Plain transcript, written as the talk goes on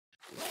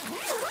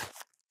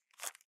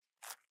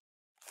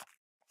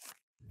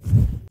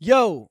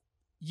Yo,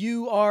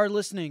 you are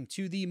listening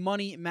to the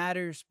Money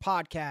Matters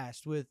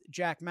podcast with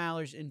Jack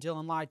Mallers and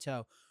Dylan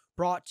Lieteau,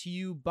 brought to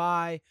you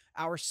by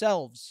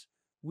ourselves.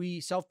 We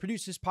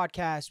self-produce this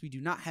podcast. We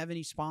do not have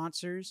any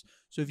sponsors.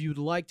 So if you would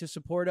like to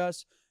support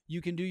us,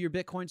 you can do your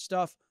Bitcoin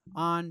stuff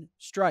on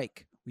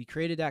Strike. We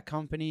created that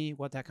company,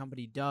 what that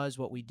company does,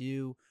 what we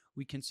do.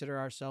 We consider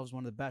ourselves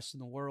one of the best in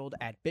the world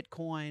at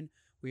Bitcoin.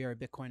 We are a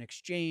Bitcoin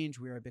exchange.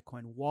 We are a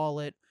Bitcoin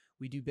wallet.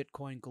 We do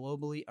Bitcoin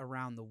globally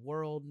around the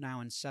world, now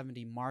in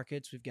 70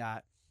 markets. We've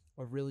got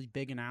a really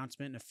big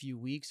announcement in a few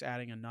weeks,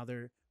 adding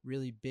another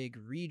really big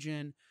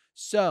region.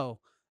 So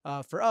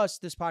for us,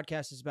 this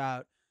podcast is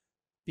about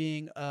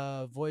being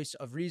a voice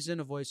of reason,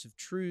 a voice of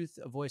truth,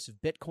 a voice of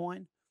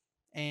Bitcoin.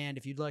 And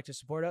if you'd like to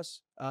support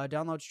us,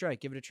 download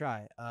Strike, give it a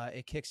try.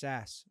 It kicks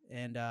ass,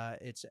 and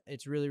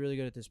it's really, really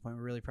good at this point.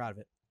 We're really proud of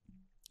it.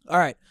 All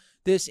right,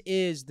 this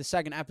is the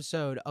second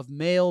episode of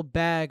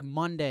Mailbag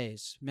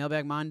Mondays.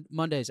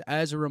 Mondays.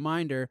 As a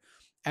reminder,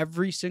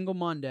 every single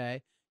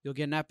Monday, you'll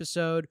get an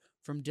episode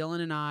from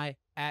Dylan and I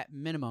at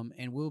minimum,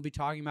 and we'll be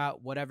talking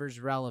about whatever's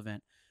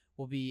relevant.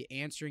 We'll be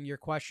answering your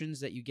questions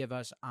that you give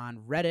us on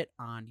Reddit,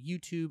 on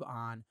YouTube,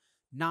 on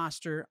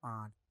Nostr,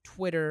 on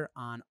Twitter,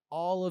 on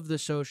all of the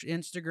social,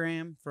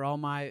 Instagram, for all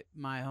my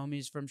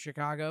homies from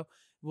Chicago.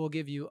 We'll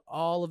give you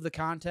all of the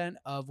content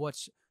of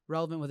what's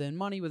relevant within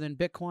money, within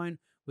Bitcoin,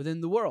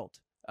 within the world,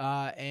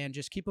 and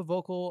just keep a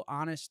vocal,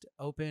 honest,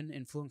 open,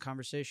 and fluent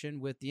conversation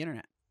with the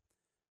internet.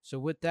 So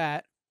with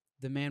that,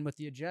 the man with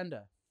the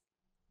agenda.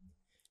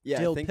 Yeah,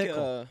 Dill I think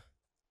Pickle.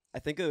 I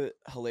think a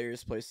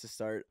hilarious place to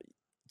start.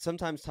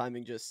 Sometimes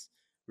timing just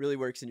really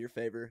works in your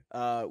favor.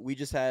 We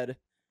just had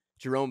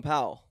Jerome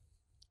Powell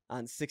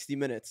on 60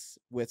 Minutes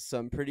with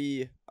some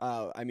pretty,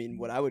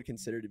 what I would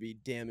consider to be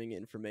damning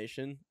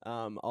information.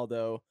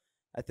 Although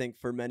I think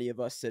for many of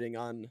us sitting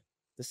on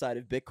the side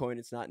of Bitcoin,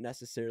 it's not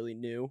necessarily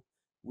new.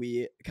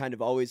 We kind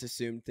of always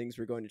assumed things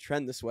were going to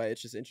trend this way.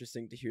 It's just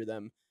interesting to hear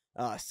them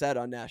said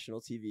on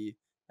national TV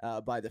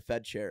by the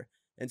Fed Chair.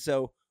 And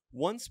so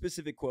one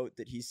specific quote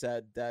that he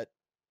said that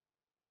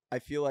I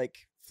feel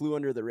like flew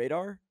under the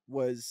radar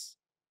was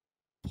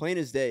plain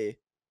as day,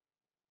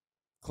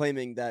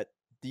 claiming that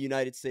the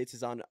United States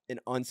is on an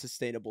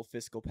unsustainable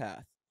fiscal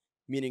path,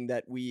 meaning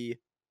that we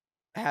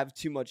have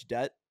too much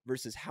debt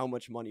versus how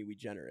much money we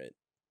generate.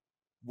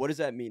 What does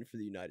that mean for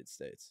the United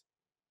States?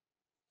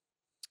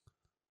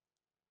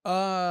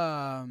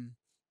 I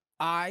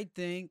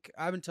think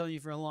I've been telling you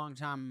for a long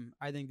time,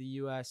 I think the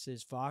U.S.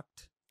 is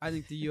fucked. I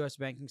think the U.S.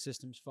 banking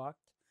system's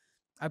fucked.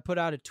 I put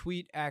out a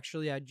tweet,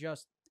 actually, I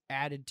just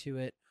added to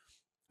it.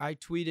 I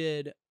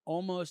tweeted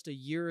almost a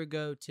year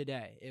ago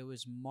today. It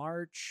was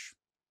March,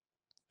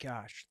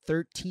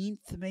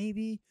 13th,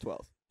 maybe?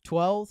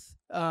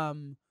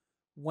 12th.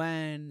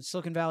 When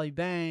Silicon Valley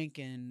Bank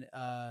and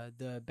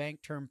the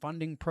Bank Term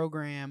Funding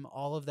Program,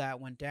 all of that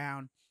went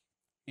down.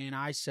 And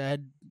I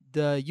said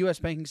the U.S.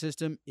 banking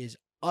system is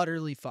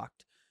utterly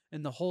fucked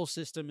and the whole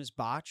system is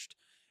botched.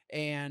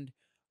 And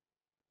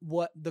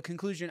what the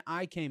conclusion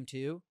I came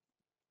to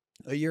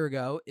a year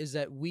ago is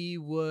that we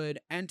would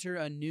enter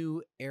a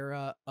new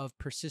era of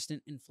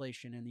persistent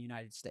inflation in the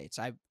United States.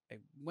 I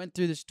went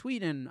through this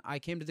tweet and I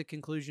came to the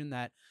conclusion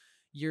that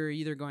you're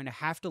either going to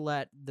have to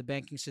let the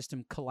banking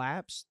system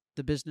collapse,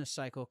 the business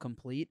cycle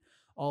complete,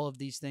 all of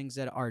these things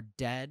that are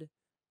dead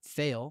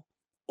fail,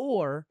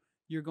 or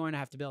you're going to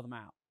have to bail them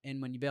out.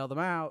 And when you bail them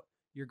out,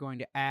 you're going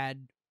to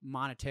add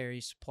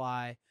monetary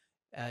supply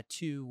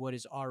to what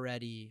is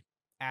already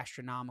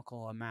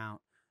astronomical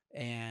amount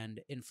and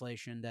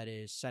inflation that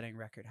is setting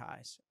record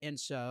highs. And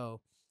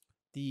so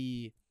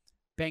the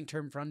Bank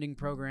Term Funding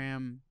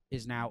Program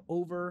is now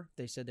over.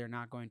 They said they're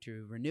not going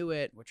to renew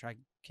it, which I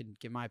can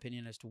give my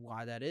opinion as to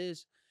why that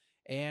is.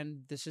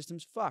 And the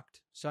system's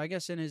fucked. So I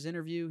guess in his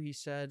interview, he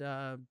said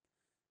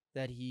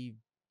that he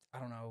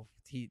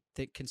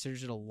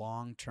considers it a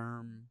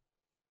long-term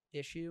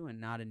issue and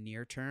not a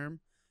near-term.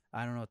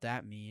 I don't know what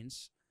that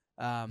means.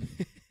 I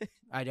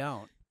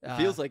don't. It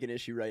feels like an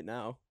issue right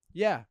now.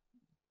 Yeah.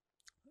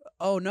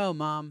 Oh, no,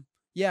 Mom.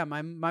 Yeah,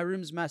 my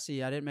room's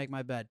messy. I didn't make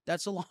my bed.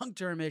 That's a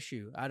long-term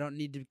issue. I don't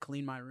need to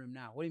clean my room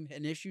now. What do you mean?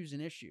 An issue's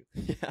an issue.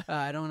 Yeah.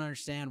 I don't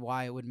understand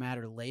why it would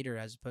matter later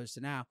as opposed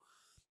to now.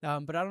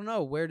 But I don't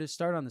know where to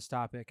start on this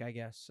topic, I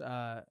guess.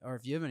 Or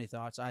if you have any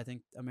thoughts, I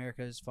think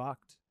America is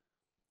fucked.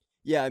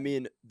 Yeah, I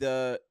mean,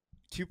 the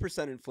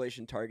 2%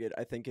 inflation target,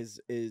 I think,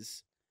 is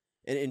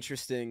an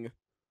interesting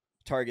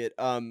target.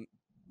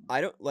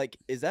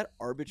 Is that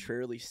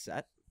arbitrarily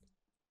set?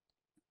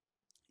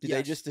 Did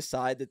they just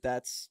decide that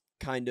that's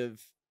kind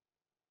of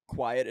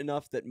quiet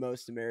enough that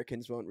most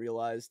Americans won't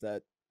realize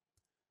that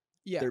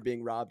they're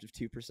being robbed of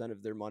 2%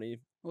 of their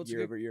money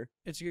year over year?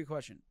 It's a good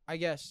question. I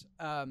guess.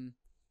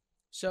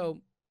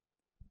 So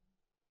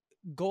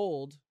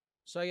gold.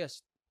 So I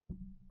guess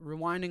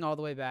rewinding all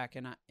the way back,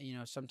 and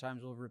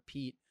sometimes we'll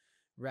repeat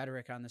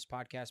rhetoric on this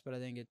podcast, but I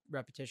think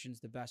repetition is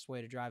the best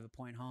way to drive a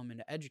point home and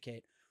to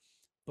educate.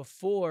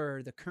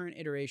 Before the current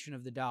iteration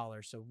of the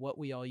dollar, so what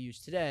we all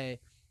use today,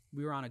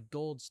 we were on a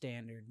gold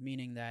standard,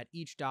 meaning that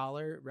each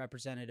dollar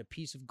represented a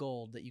piece of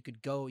gold that you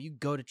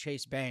go to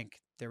Chase Bank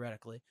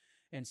theoretically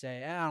and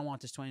say, I don't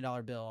want this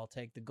 $20 bill. I'll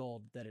take the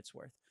gold that it's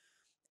worth.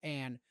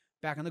 And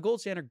back on the gold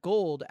standard,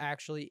 gold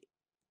actually,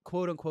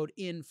 quote unquote,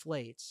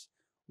 inflates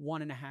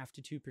 1.5%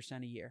 to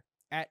 2% a year.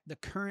 At the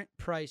current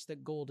price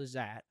that gold is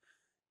at,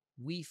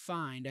 we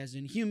find, as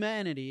in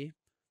humanity,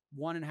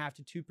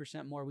 1.5% to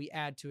 2% more we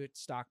add to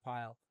its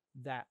stockpile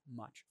that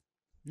much.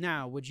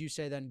 Now, would you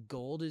say then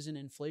gold is an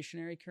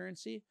inflationary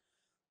currency?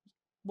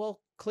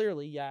 Well,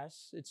 clearly,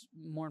 yes. It's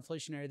more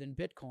inflationary than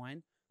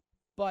Bitcoin.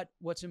 But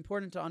what's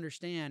important to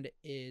understand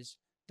is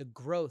the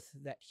growth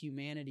that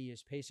humanity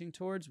is pacing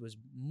towards was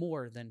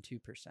more than 2%.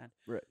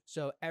 Right.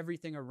 So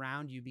everything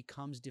around you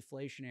becomes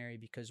deflationary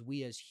because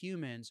we as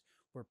humans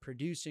were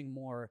producing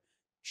more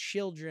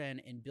children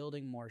and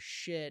building more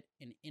shit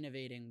and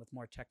innovating with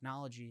more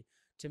technology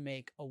to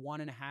make a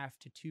 1.5%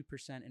 to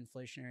 2%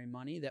 inflationary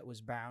money that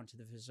was bound to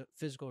the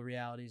physical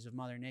realities of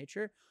Mother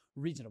Nature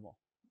reasonable.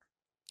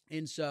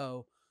 And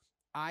so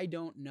I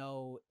don't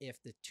know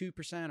if the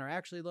 2%, or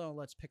actually low,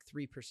 let's pick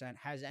 3%,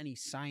 has any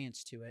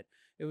science to it.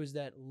 It was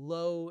that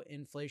low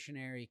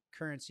inflationary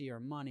currency or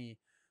money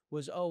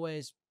was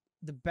always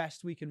the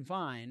best we can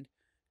find,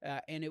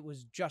 and it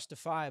was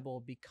justifiable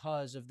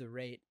because of the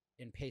rate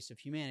and pace of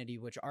humanity,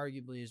 which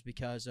arguably is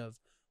because of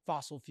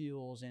fossil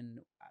fuels.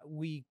 And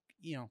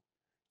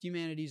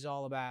humanity's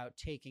all about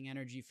taking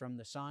energy from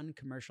the sun,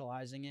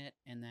 commercializing it,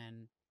 and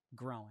then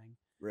growing.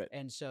 Right.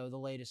 And so the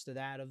latest of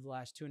that of the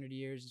last 200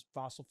 years is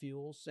fossil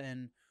fuels.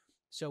 And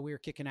so we were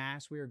kicking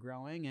ass, we were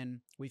growing,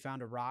 and we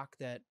found a rock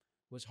that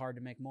was hard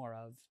to make more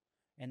of.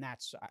 And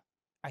that's,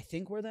 I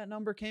think, where that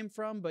number came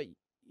from. But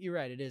you're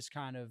right, it is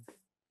kind of...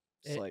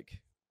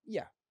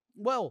 Yeah.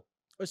 Well,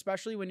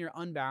 especially when you're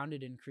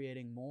unbounded in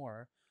creating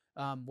more.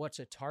 What's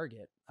a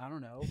target? I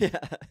don't know. Yeah.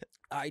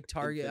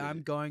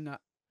 I'm going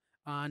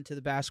on to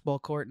the basketball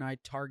court and I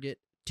target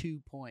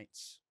 2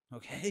 points.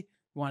 Okay.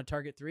 You want to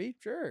target 3?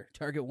 Sure.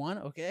 Target 1.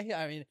 Okay.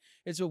 I mean,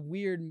 it's a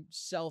weird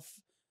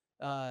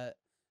self-directed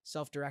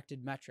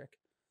metric.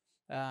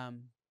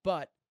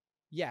 But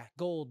yeah,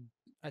 gold,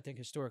 I think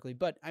historically,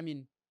 but I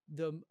mean,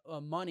 the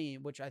money,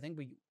 which I think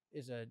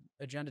is a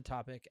agenda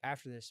topic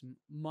after this,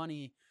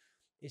 money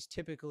is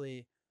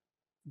typically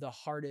the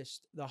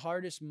hardest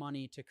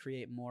money to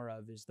create more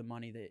of is the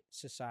money that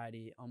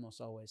society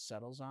almost always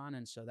settles on.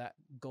 And so that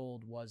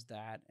gold was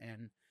that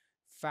and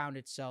found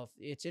itself.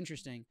 It's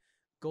interesting.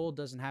 Gold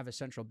doesn't have a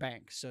central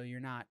bank. So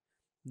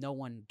no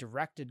one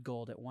directed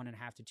gold at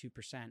 1.5% to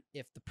 2%.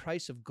 If the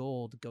price of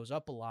gold goes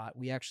up a lot,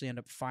 we actually end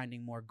up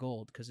finding more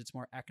gold because it's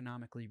more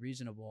economically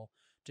reasonable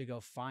to go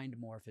find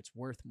more if it's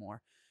worth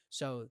more.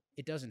 So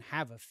it doesn't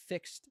have a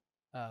fixed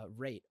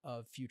rate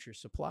of future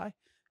supply.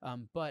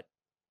 But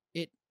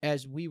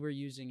as we were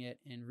using it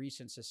in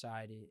recent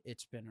society,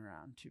 it's been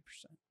around 2%.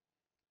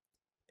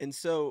 And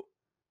so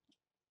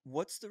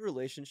what's the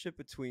relationship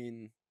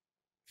between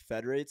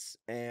Fed rates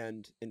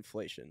and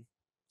inflation?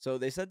 So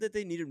they said that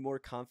they needed more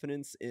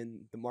confidence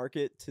in the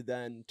market to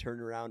then turn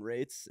around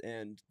rates,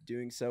 and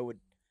doing so would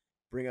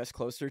bring us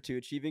closer to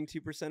achieving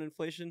 2%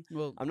 inflation.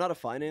 Well, I'm not a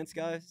finance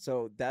guy,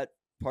 so that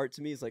part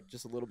to me is like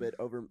just a little bit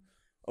over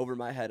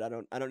my head. I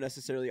don't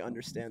necessarily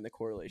understand the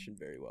correlation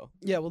very well.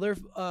 Yeah, well,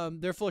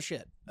 they're full of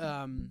shit.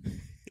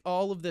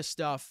 All of this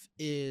stuff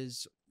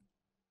is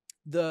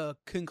the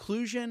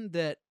conclusion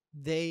that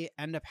they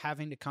end up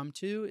having to come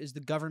to is the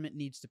government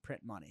needs to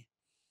print money.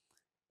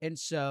 And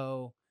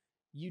so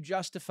you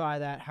justify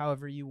that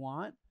however you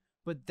want,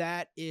 but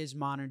that is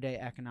modern day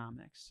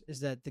economics, is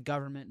that the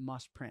government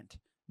must print,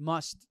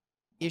 must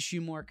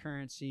issue more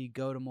currency,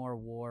 go to more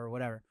war,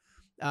 whatever.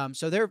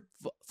 So they're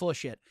full of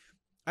shit.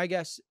 I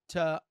guess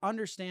to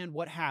understand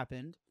what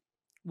happened,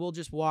 we'll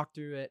just walk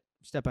through it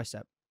step by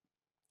step.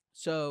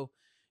 So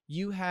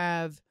you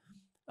have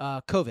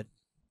COVID,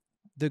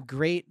 the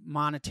great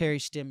monetary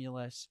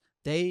stimulus.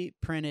 They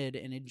printed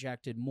and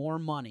injected more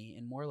money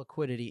and more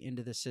liquidity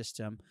into the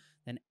system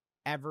than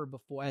ever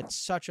before at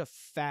such a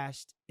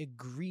fast,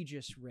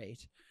 egregious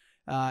rate.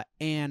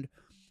 And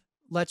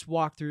let's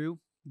walk through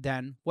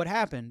then what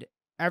happened.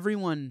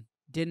 Everyone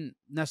didn't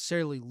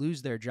necessarily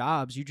lose their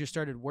jobs. You just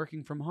started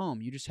working from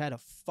home. You just had a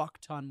fuck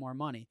ton more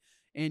money.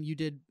 And you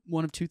did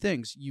one of two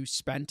things. You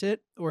spent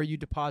it or you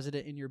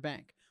deposited it in your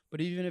bank.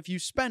 But even if you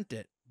spent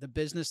it, the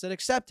business that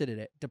accepted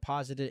it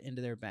deposited it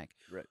into their bank.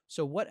 Right.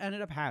 So what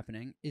ended up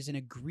happening is an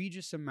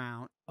egregious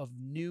amount of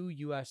new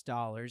U.S.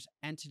 dollars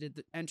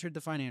entered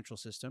the financial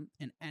system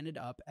and ended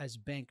up as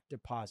bank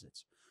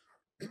deposits.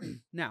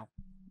 Now,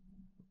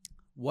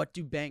 what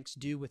do banks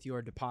do with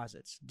your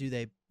deposits? Do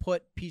they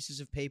put pieces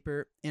of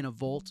paper in a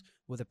vault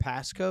with a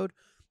passcode?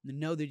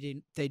 No,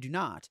 they do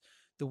not.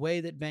 The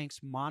way that banks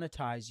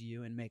monetize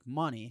you and make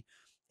money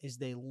is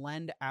they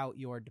lend out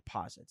your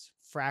deposits.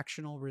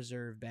 Fractional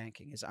reserve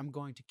banking is I'm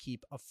going to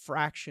keep a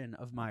fraction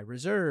of my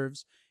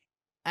reserves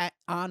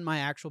on my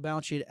actual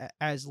balance sheet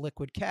as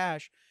liquid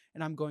cash,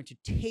 and I'm going to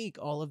take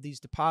all of these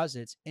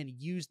deposits and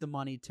use the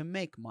money to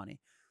make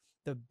money.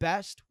 The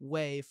best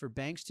way for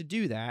banks to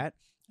do that,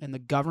 and the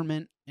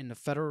government and the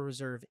Federal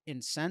Reserve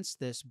incense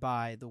this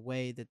by the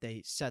way that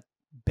they set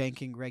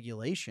banking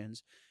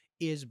regulations,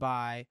 is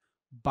by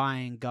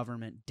buying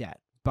government debt,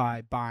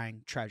 by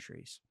buying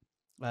treasuries.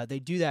 They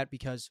do that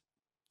because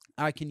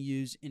I can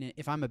use,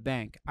 if I'm a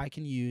bank, I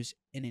can use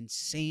an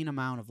insane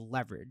amount of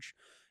leverage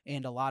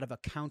and a lot of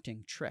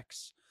accounting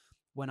tricks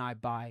when I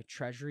buy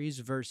treasuries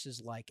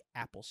versus like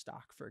Apple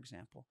stock, for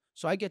example.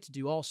 So I get to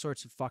do all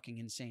sorts of fucking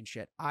insane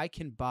shit. I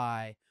can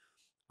buy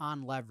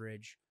on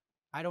leverage.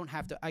 I don't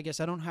have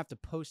to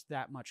post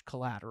that much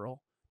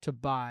collateral to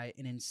buy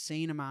an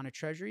insane amount of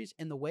treasuries.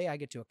 And the way I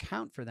get to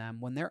account for them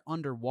when they're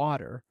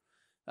underwater,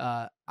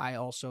 I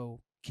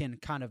also can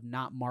kind of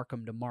not mark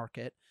them to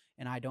market,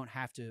 and I don't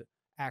have to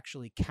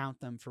actually count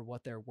them for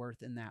what they're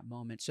worth in that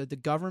moment. So the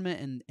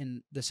government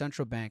and the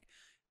central bank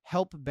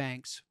help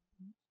banks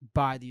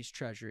buy these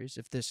treasuries,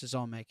 if this is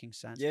all making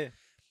sense. Yeah.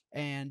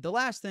 And the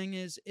last thing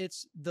is,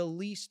 it's the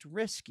least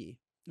risky.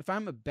 If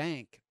I'm a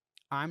bank,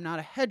 I'm not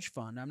a hedge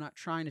fund. I'm not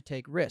trying to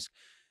take risk.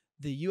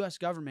 The U.S.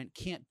 government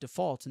can't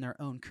default in their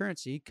own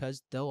currency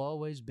because they'll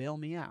always bail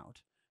me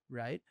out,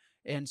 right?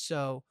 And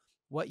so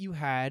what you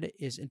had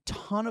is a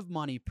ton of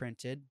money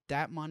printed.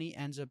 That money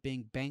ends up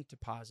being bank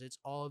deposits.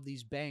 All of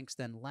these banks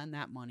then lend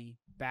that money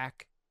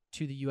back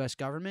to the U.S.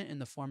 government in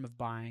the form of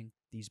buying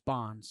these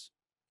bonds.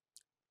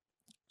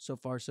 So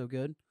far, so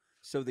good.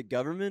 So the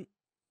government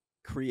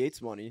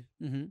creates money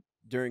Mm-hmm.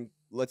 during,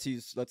 let's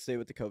say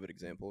with the COVID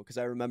example, because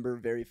I remember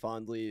very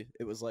fondly,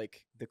 it was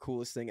like the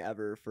coolest thing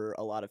ever for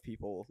a lot of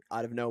people.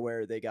 Out of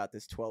nowhere, they got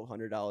this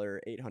 $1,200,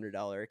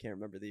 $800, I can't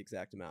remember the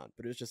exact amount,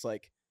 but it was just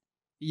like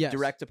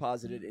direct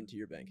deposited into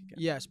your bank account.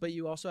 Yes, but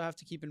you also have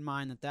to keep in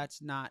mind that that's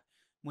not,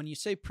 when you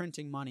say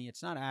printing money,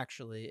 it's not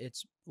actually,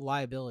 it's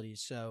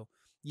liabilities. So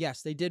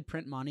yes, they did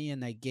print money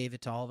and they gave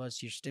it to all of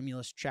us, your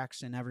stimulus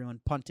checks, and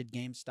everyone punted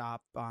GameStop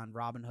on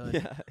Robinhood.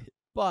 Yeah.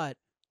 But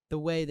the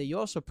way that you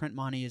also print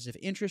money is if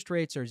interest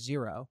rates are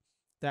zero,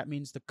 that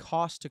means the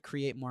cost to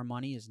create more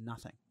money is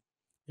nothing.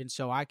 And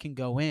so I can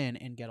go in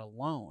and get a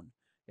loan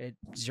at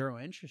zero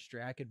interest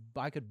rate.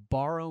 I could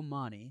borrow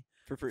money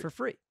For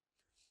free.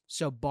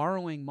 So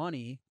borrowing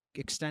money,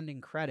 extending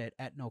credit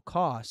at no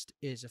cost,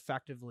 is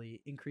effectively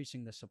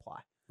increasing the supply.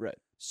 Right.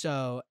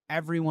 So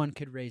everyone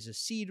could raise a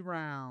seed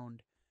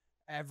round.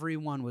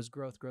 Everyone was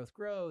growth.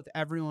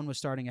 Everyone was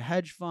starting a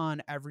hedge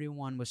fund.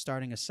 Everyone was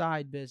starting a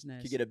side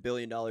business. You get $1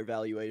 billion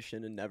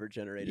valuation and never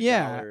generate a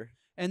Yeah. dollar.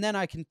 And then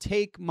I can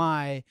take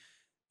my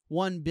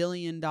 $1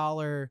 billion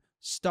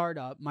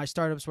startup, my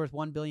startup's worth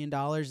 $1 billion,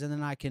 and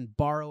then I can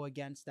borrow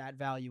against that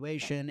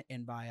valuation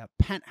and buy a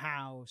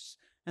penthouse.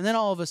 And then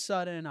all of a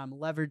sudden, I'm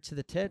levered to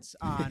the tits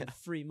on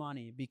free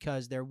money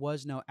because there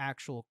was no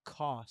actual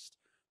cost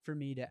for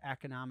me to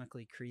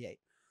economically create.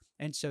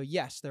 And so,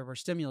 yes, there were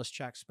stimulus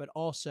checks, but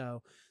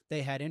also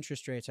they had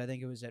interest rates. I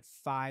think it was at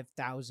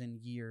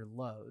 5,000-year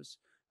lows.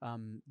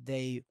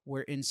 They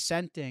were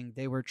incenting.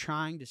 They were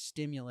trying to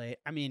stimulate.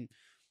 I mean,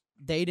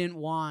 they didn't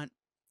want.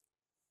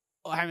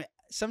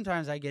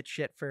 Sometimes I get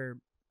shit for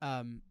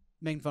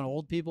making fun of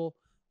old people.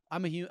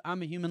 I'm a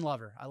human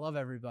lover. I love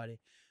everybody.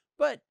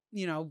 But,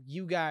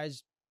 you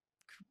guys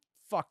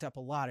fucked up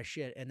a lot of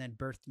shit and then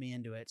birthed me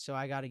into it. So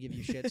I got to give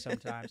you shit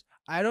sometimes.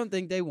 I don't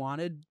think they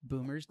wanted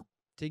boomers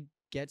to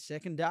get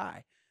sick and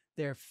die.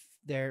 They're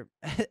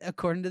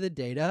according to the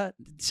data,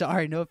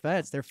 sorry, no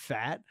offense, they're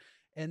fat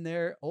and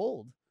they're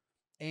old.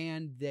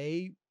 And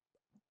they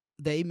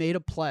made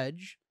a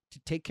pledge to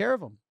take care of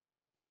them.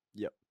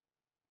 Yep.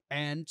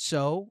 And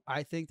so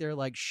I think they're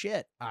like,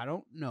 shit, I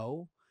don't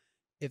know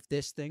if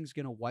this thing's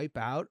going to wipe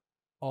out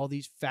all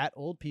these fat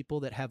old people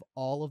that have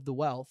all of the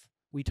wealth.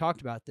 We talked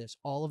about this.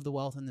 All of the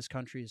wealth in this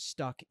country is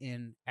stuck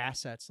in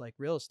assets like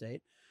real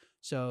estate.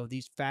 So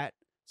these fat,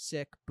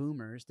 sick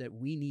boomers that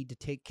we need to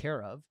take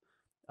care of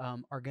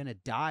are going to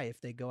die if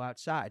they go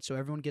outside. So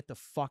everyone get the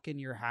fuck in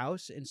your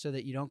house, and so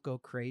that you don't go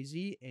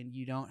crazy and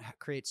you don't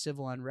create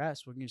civil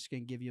unrest, we're just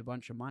going to give you a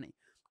bunch of money.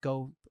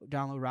 Go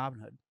download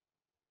Robinhood.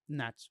 And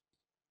that's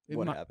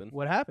what happened.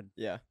 What happened?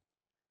 Yeah.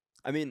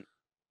 I mean,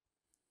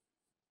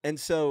 and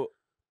so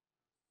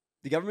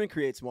the government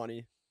creates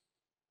money,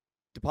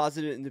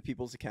 deposit it into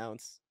people's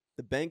accounts.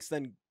 The banks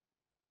then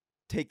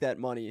take that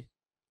money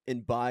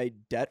and buy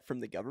debt from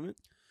the government?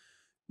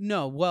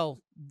 No, well,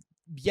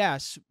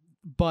 yes,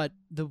 but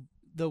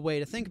the way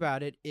to think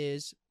about it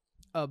is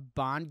a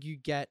bond, you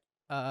get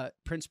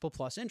principal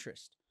plus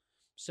interest.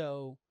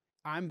 So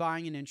I'm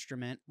buying an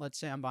instrument. Let's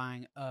say I'm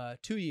buying a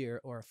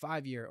 2-year or a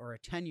 5-year or a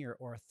 10-year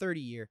or a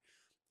 30-year,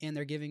 and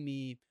they're giving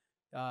me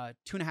 2.5%,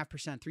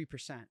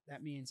 3%.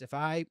 That means if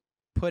I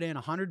put in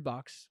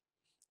 $100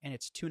 and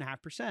it's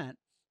 2.5%,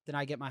 then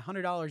I get my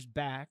 $100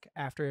 back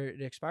after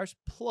it expires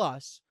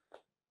plus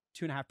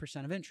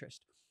 2.5% of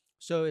interest.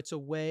 So it's a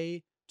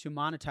way to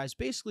monetize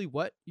basically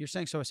what you're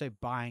saying. So I say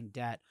buying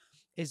debt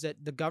is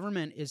that the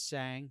government is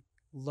saying,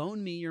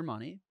 loan me your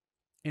money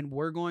and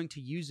we're going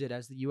to use it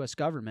as the U.S.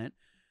 government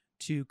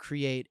to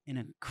create an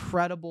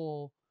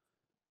incredible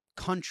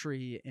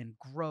country and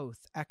growth,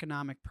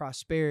 economic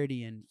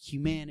prosperity and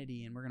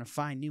humanity, and we're going to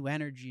find new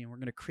energy and we're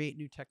going to create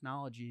new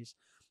technologies,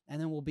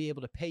 and then we'll be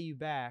able to pay you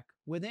back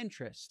with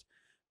interest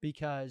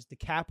because the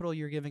capital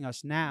you're giving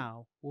us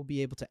now will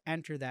be able to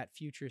enter that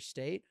future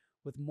state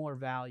with more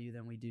value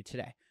than we do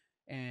today.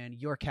 And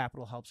your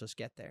capital helps us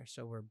get there.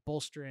 So we're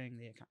bolstering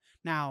the economy.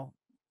 Now,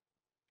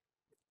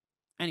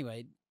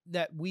 anyway,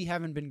 that we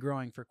haven't been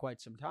growing for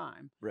quite some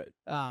time. Right.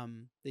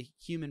 The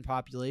human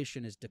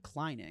population is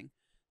declining.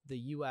 The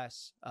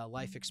U.S.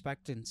 Life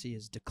expectancy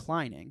is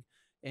declining.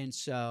 And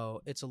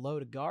so it's a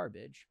load of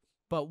garbage.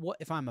 But what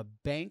if I'm a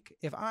bank?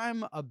 If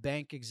I'm a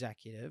bank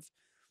executive,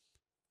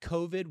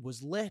 COVID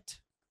was lit.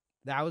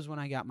 That was when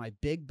I got my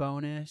big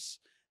bonus.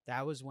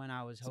 That was when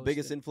I was hosting the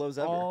biggest inflows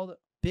ever. all the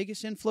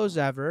biggest inflows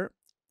ever.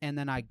 And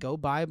then I go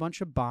buy a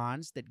bunch of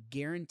bonds that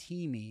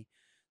guarantee me.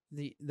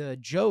 The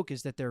joke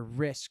is that they're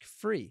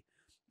risk-free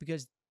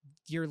because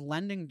you're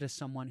lending to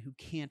someone who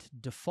can't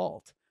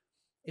default.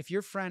 If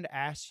your friend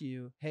asks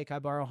you, hey, can I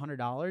borrow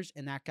 $100?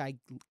 And that guy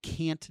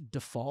can't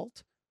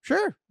default,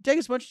 sure, take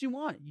as much as you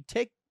want. You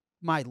take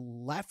my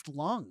left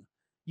lung.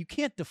 You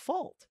can't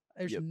default.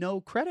 There's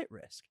no credit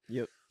risk.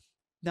 Yep.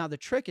 Now, the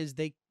trick is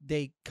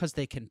because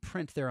they can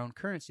print their own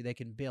currency, they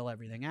can bail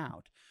everything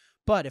out.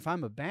 But if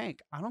I'm a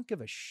bank, I don't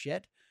give a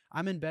shit.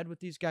 I'm in bed with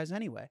these guys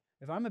anyway.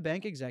 If I'm a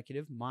bank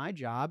executive, my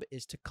job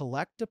is to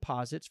collect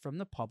deposits from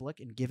the public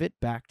and give it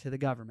back to the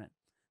government.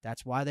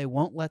 That's why they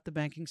won't let the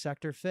banking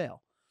sector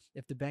fail.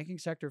 If the banking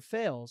sector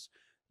fails,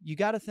 you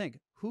got to think,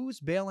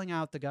 who's bailing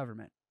out the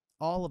government?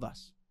 All of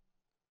us.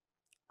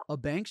 A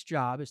bank's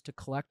job is to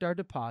collect our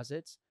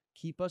deposits,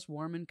 keep us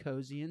warm and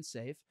cozy and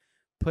safe.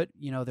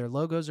 Their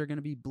logos are going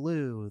to be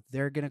blue.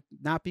 They're going to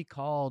not be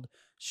called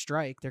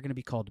Strike. They're going to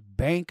be called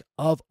Bank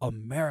of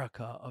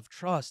America of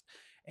Trust.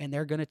 And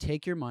they're going to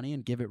take your money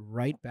and give it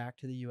right back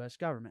to the U.S.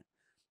 government.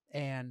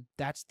 And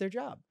that's their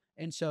job.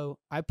 And so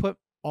I put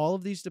all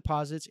of these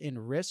deposits in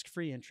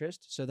risk-free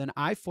interest. So then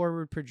I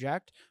forward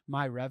project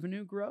my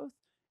revenue growth,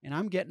 and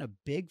I'm getting a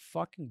big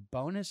fucking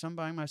bonus. I'm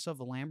buying myself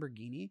a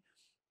Lamborghini.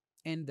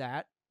 And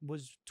that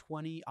was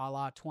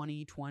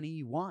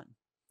 2021.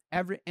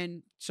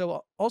 And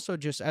so also,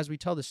 just as we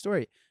tell the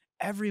story,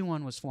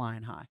 everyone was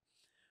flying high.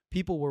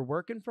 People were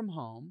working from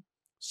home,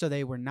 so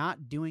they were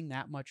not doing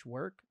that much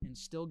work and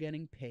still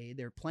getting paid.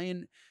 They're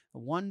playing,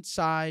 one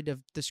side of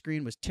the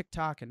screen was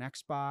TikTok and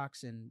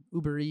Xbox and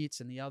Uber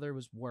Eats, and the other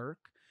was work.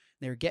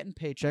 They were getting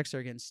paychecks. They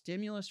were getting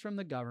stimulus from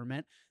the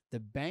government. The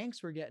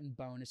banks were getting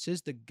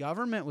bonuses. The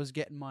government was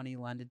getting money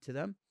lended to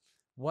them.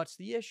 What's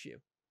the issue?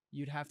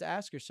 You'd have to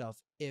ask yourself,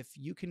 if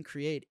you can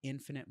create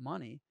infinite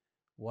money,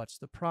 what's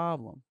the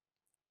problem?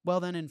 Well,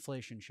 then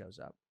inflation shows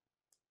up.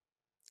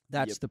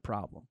 That's the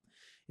problem.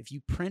 If you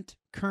print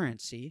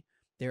currency,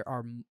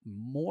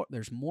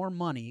 there's more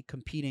money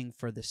competing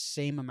for the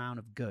same amount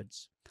of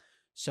goods.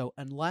 So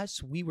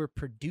unless we were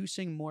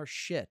producing more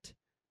shit,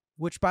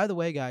 which, by the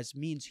way, guys,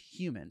 means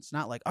humans,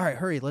 not like, all right,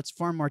 hurry, let's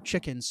farm more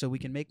chickens so we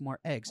can make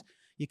more eggs.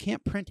 You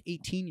can't print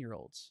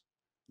 18-year-olds.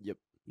 Yep.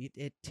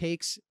 It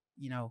takes,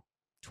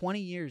 20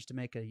 years to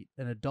make an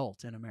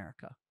adult in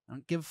America. I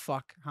don't give a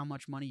fuck how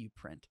much money you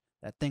print.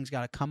 That thing's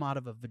got to come out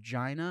of a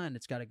vagina, and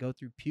it's got to go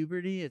through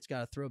puberty. It's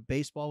got to throw a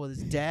baseball with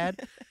his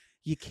dad.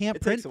 You can't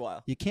It print. takes a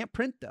while. You can't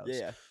print those.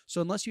 Yeah.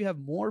 So unless you have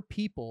more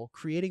people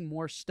creating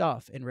more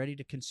stuff and ready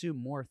to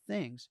consume more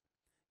things,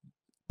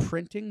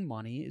 printing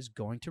money is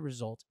going to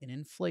result in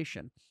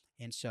inflation.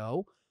 And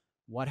so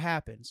what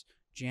happens?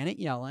 Janet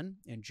Yellen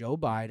and Joe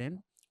Biden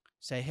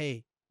say,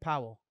 hey,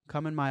 Powell,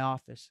 come in my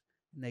office.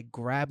 And they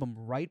grab him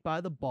right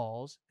by the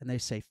balls and they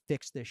say,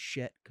 fix this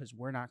shit because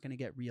we're not going to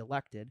get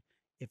reelected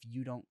if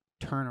you don't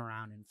turn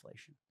around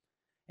inflation.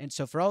 And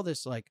so for all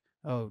this, like,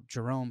 oh,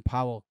 Jerome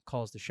Powell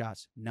calls the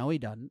shots. No, he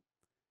doesn't.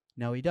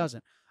 No, he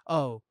doesn't.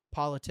 Oh,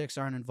 politics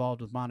aren't involved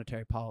with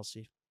monetary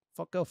policy.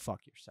 Go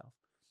fuck yourself.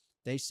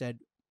 They said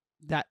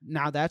that.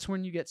 Now that's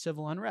when you get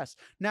civil unrest.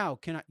 Now,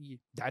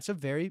 that's a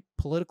very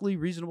politically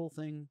reasonable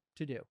thing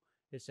to do.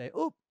 They say,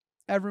 oh,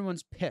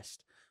 everyone's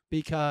pissed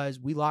because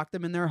we locked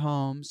them in their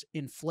homes,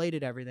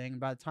 inflated everything,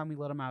 and by the time we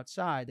let them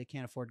outside, they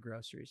can't afford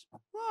groceries.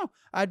 Oh,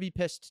 I'd be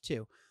pissed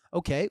too.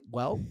 Okay,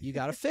 well, you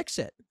got to fix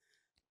it.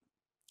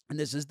 And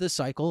this is the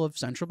cycle of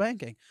central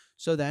banking.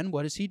 So then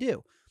what does he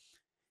do?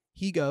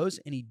 He goes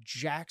and he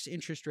jacks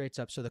interest rates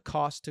up. So the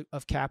cost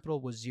of capital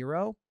was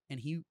zero,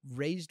 and he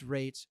raised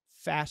rates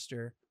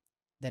faster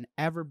than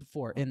ever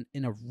before. In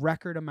a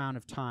record amount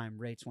of time,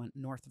 rates went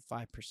north of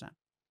 5%.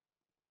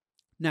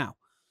 Now,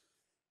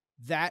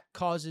 that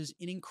causes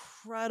an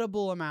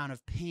incredible amount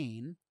of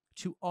pain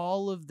to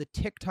all of the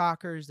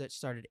TikTokers that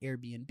started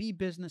Airbnb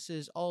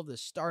businesses, all of the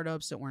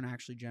startups that weren't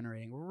actually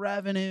generating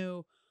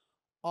revenue,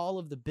 all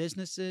of the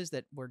businesses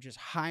that were just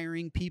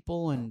hiring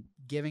people and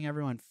giving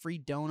everyone free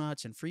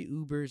donuts and free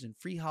Ubers and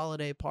free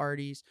holiday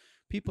parties.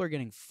 People are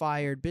getting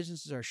fired.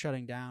 Businesses are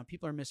shutting down.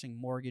 People are missing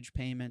mortgage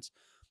payments.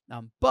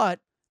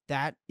 But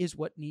that is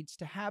what needs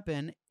to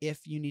happen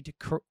if you need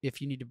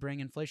to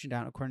bring inflation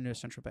down, according to a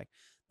central bank.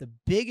 The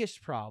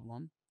biggest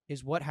problem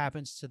is what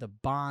happens to the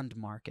bond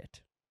market.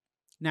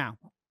 Now,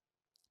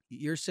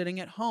 you're sitting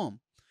at home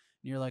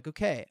and you're like,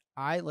 okay,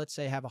 let's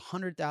say have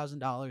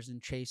 $100,000 in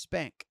Chase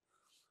Bank.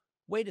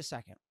 Wait a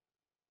second.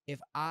 If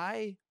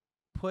I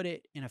put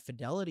it in a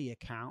Fidelity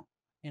account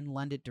and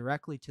lend it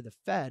directly to the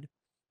Fed,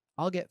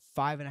 I'll get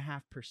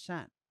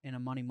 5.5% in a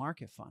money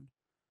market fund.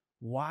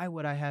 Why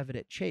would I have it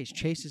at Chase?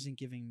 Chase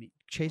give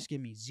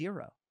me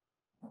 0.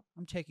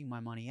 I'm taking my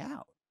money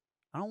out.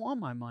 I don't want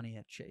my money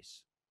at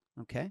Chase.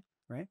 Okay,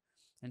 right?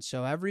 And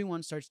so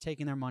everyone starts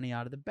taking their money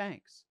out of the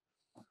banks.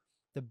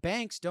 The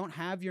banks don't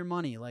have your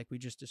money like we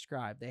just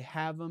described. They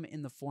have them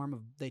in the form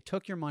of, they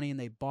took your money and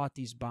they bought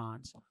these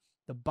bonds.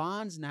 The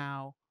bonds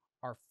now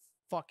are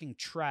fucking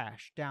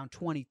trash, down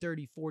 20,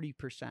 30,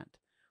 40%.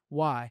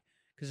 Why?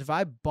 Because if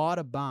I bought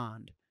a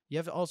bond,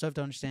 you also have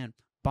to understand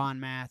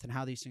bond math and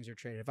how these things are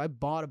traded. If I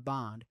bought a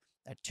bond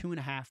at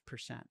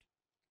 2.5%,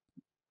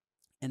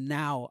 and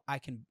now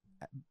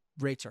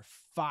rates are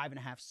 5.5%,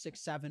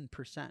 6%,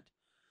 7%.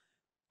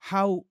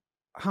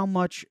 How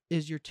much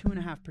is your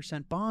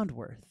 2.5% bond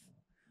worth?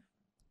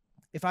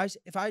 If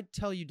I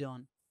tell you,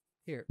 Dylan,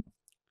 here,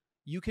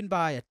 you can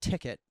buy a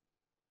ticket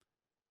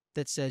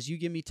that says you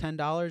give me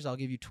 $10, I'll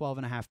give you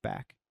 12.5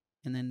 back.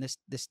 And then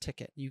this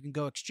ticket, you can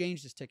go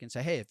exchange this ticket and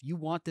say, hey, if you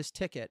want this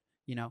ticket,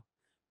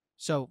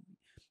 so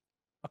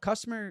a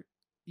customer,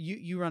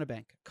 you run a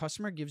bank,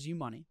 customer gives you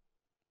money,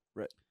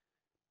 right?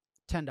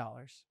 $10.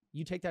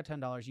 You take that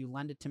 $10, you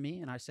lend it to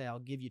me, and I say I'll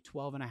give you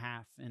 12.5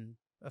 in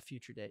a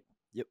future date.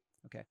 Yep.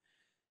 Okay.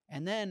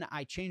 And then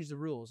I change the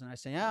rules and I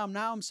say,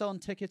 now I'm selling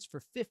tickets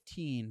for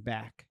 15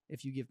 back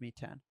if you give me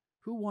 10.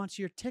 Who wants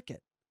your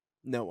ticket?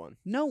 No one.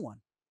 No one.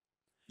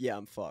 Yeah,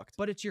 I'm fucked.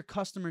 But it's your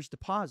customer's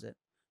deposit.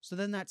 So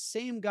then that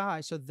same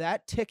guy, so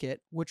that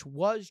ticket, which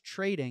was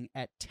trading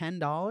at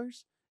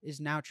 $10, is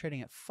now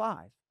trading at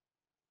 5,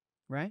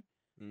 right?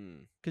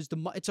 Because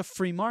it's a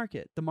free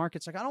market. The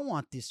market's like, I don't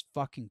want this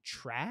fucking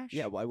trash.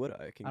 Yeah, why would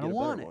I? I can I get don't a better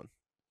want it. one.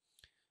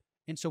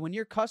 And so when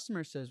your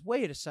customer says,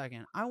 wait a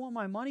second, I want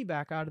my money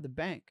back out of the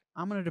bank,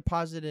 I'm going to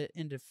deposit it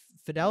into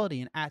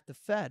Fidelity and at the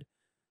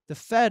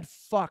Fed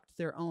fucked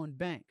their own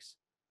banks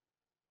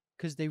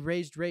because they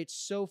raised rates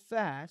so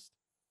fast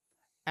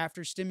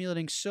after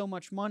stimulating so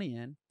much money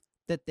in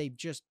that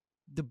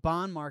the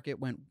bond market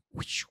went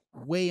whoosh,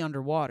 way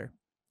underwater.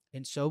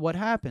 And so what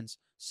happens?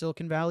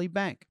 Silicon Valley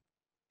Bank.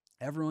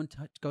 Everyone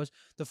goes,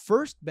 the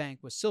first bank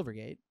was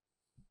Silvergate.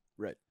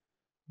 Right.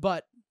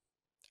 But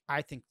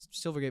I think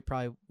Silvergate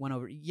probably went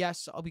over.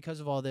 Yes, because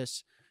of all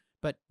this,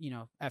 but,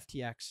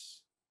 FTX.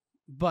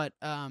 But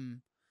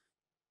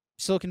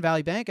Silicon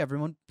Valley Bank,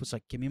 everyone was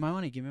like, give me my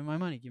money, give me my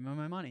money, give me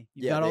my money.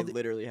 They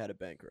literally had a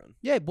bank run.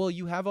 Yeah, well,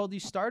 you have all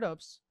these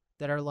startups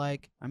that are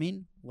like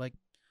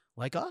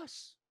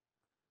us.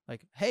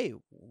 Like, hey,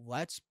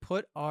 let's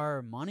put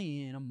our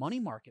money in a money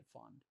market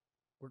fund.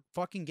 We're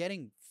fucking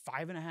getting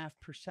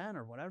 5.5%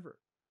 or whatever.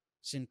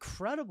 It's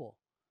incredible.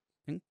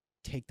 And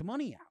take the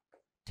money out.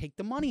 Take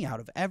the money out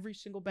of every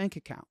single bank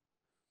account.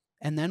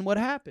 And then what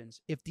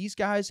happens? If these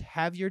guys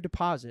have your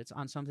deposits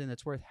on something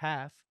that's worth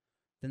half,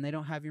 then they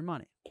don't have your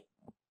money.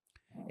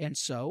 And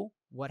so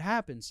what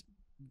happens?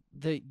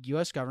 The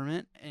U.S.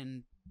 government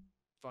and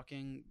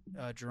fucking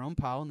Jerome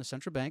Powell and the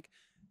central bank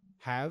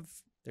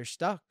they're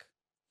stuck.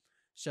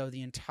 So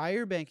the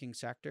entire banking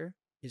sector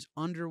is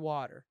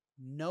underwater.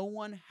 No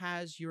one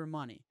has your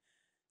money.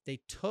 They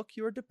took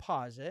your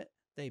deposit.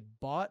 They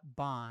bought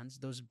bonds.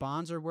 Those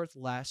bonds are worth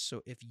less.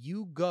 So if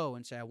you go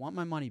and say, I want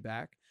my money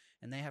back,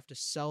 and they have to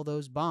sell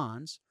those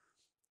bonds,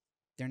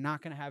 they're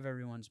not going to have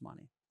everyone's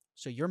money.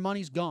 So your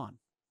money's gone.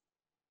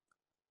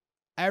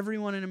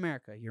 Everyone in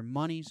America, your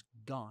money's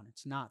gone.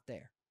 It's not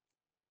there.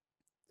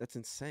 That's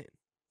insane.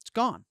 It's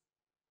gone.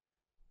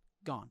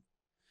 Gone.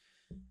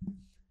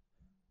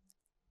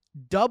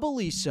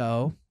 Doubly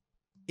so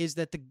is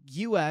that the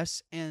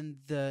U.S. and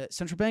the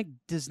central bank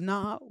does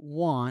not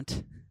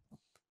want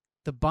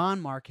the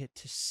bond market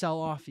to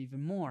sell off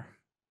even more.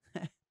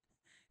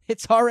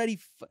 It's already,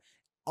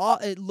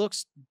 it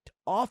looks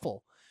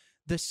awful.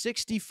 The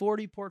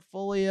 60-40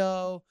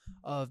 portfolio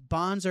of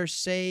bonds are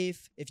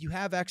safe. If you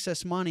have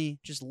excess money,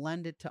 just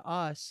lend it to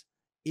us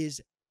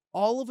is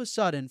all of a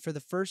sudden, for the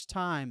first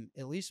time,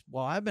 at least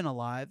while I've been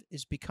alive,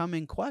 is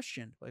becoming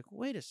questioned. Like,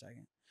 wait a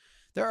second.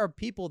 There are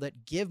people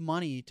that give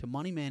money to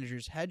money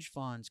managers, hedge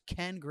funds,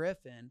 Ken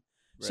Griffin,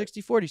 right.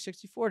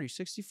 60-40, 60-40,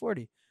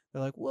 60-40.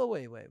 They're like, whoa,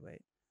 wait.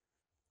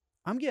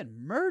 I'm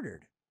getting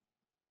murdered.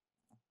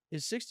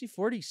 Is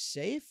 60-40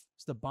 safe?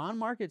 Is the bond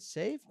market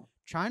safe?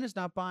 China's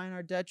not buying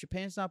our debt.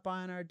 Japan's not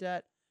buying our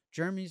debt.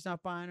 Germany's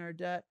not buying our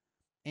debt.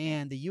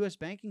 And the U.S.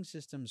 banking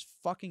system's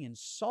fucking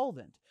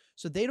insolvent.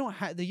 So they don't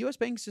have, the U.S.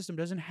 banking system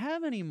doesn't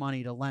have any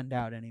money to lend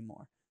out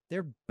anymore.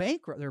 They're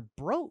bankrupt. They're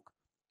broke.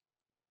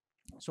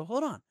 So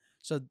hold on.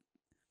 So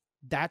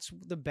that's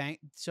the bank.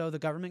 So the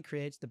government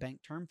creates the bank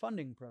term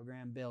funding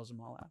program, bails them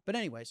all out. But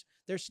anyways,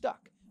 they're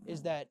stuck.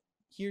 Is that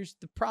here's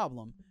the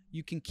problem.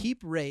 You can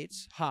keep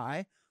rates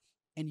high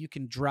and you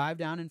can drive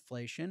down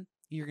inflation.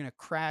 You're going to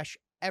crash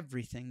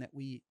everything that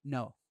we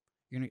know.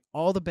 You're going to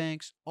all the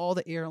banks, all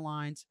the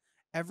airlines,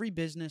 every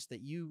business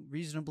that you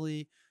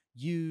reasonably,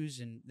 use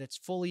and that's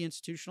fully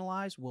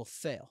institutionalized will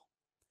fail.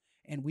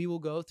 And we will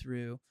go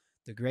through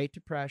the Great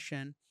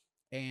Depression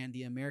and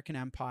the American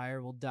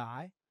Empire will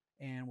die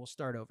and we'll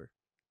start over.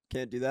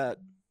 Can't do that.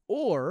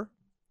 Or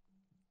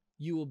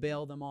you will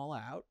bail them all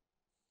out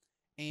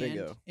and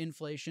Bingo.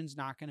 inflation's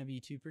not going to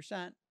be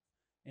 2%.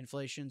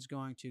 Inflation's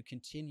going to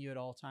continue at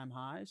all-time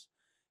highs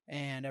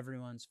and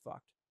everyone's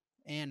fucked.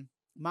 And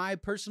my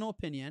personal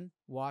opinion,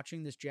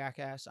 watching this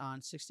jackass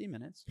on 60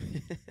 Minutes,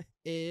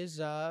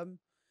 is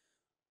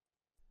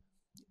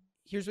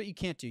here's what you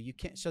can't do. You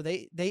can't. So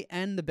they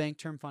end the bank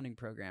term funding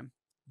program.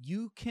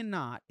 You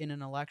cannot, in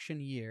an election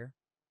year,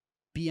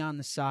 be on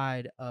the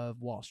side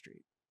of Wall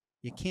Street.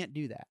 You can't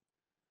do that.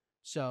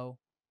 So,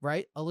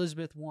 right,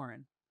 Elizabeth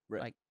Warren,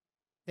 Right. like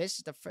this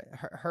is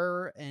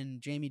her and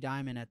Jamie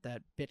Dimon at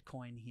that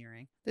Bitcoin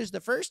hearing. This is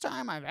the first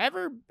time I've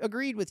ever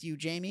agreed with you,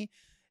 Jamie.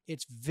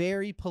 It's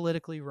very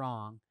politically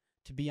wrong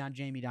to be on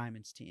Jamie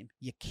Dimon's team.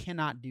 You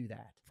cannot do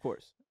that. Of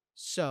course.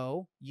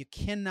 So you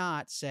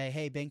cannot say,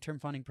 hey, bank term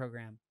funding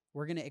program,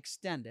 we're going to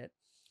extend it.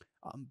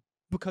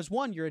 Because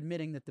one, you're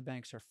admitting that the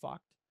banks are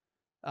fucked.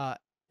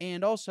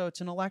 And also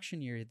it's an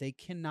election year. They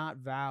cannot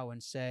vow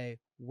and say,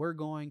 we're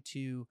going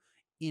to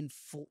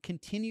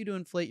continue to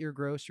inflate your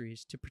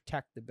groceries to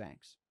protect the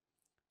banks.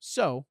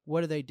 So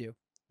what do?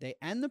 They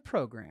end the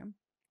program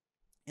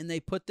and they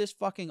put this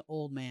fucking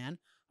old man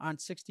on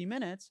 60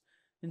 Minutes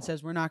and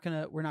says, we're not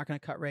gonna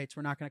cut rates.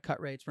 We're not gonna cut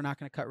rates. We're not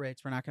gonna cut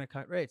rates. We're not gonna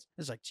cut rates.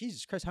 It's like,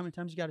 Jesus Christ, how many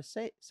times you got to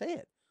say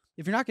it?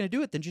 If you're not gonna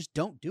do it, then just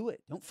don't do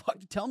it. Don't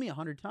fucking tell me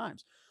 100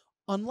 times,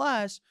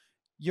 unless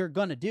you're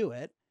gonna do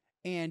it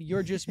and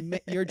you're just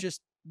you're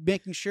just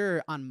making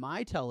sure on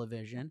my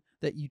television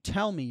that you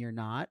tell me you're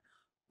not.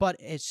 But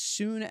as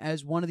soon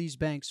as one of these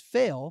banks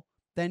fail,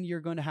 then you're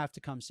going to have to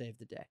come save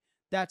the day.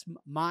 That's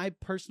my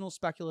personal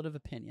speculative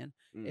opinion,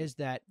 is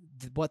that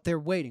what they're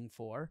waiting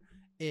for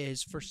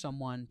is for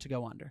someone to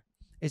go under.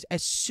 Is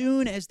as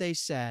soon as they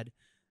said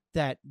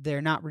that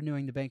they're not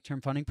renewing the bank term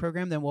funding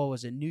program, then what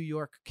was it? New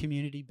York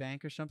Community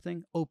Bank or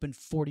something opened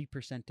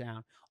 40%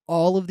 down.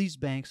 All of these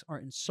banks are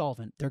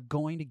insolvent. They're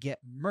going to get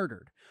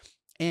murdered.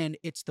 And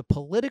it's the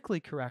politically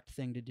correct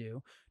thing to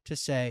do to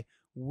say,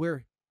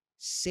 we're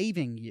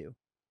saving you.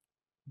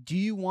 Do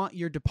you want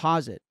your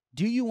deposit?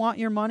 Do you want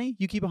your money?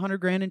 You keep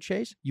 $100,000 in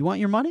Chase. You want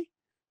your money?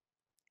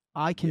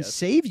 I can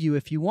save you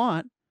if you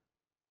want,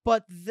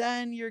 but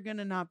then you're going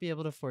to not be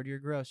able to afford your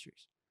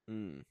groceries.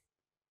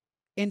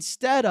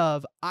 Instead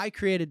of, I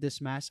created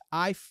this mess.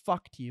 I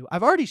fucked you.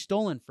 I've already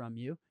stolen from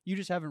you. You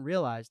just haven't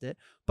realized it,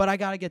 but I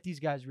got to get these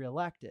guys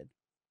reelected.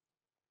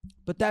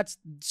 But that's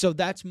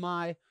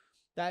my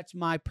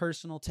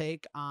personal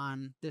take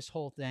on this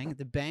whole thing.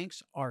 The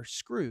banks are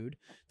screwed.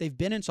 They've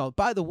been insolvent.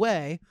 By the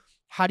way,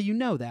 how do you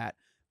know that?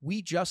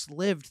 We just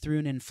lived through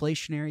an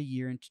inflationary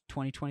year in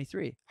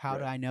 2023. How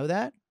do I know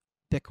that?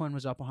 Bitcoin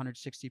was up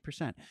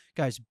 160%.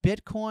 Guys,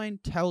 Bitcoin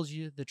tells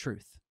you the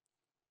truth.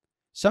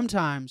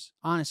 Sometimes,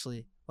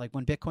 honestly, like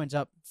when Bitcoin's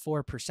up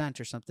 4%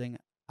 or something,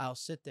 I'll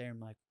sit there and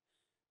I'm like,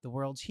 the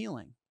world's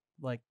healing.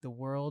 Like the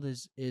world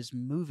is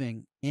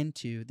moving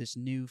into this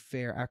new,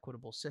 fair,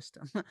 equitable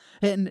system.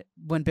 And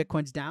when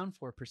Bitcoin's down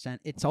 4%,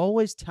 it's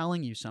always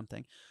telling you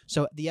something.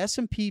 So the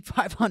S&P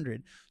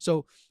 500,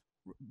 so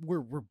we're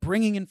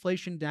bringing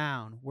inflation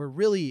down. We're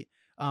really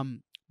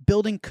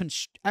building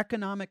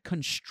economic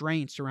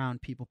constraints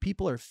around people.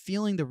 People are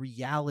feeling the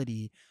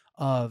reality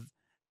of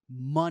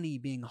money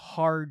being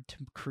hard to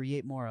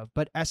create more of.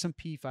 But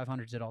S&P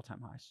 500 is at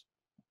all-time highs.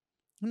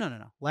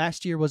 No.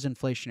 Last year was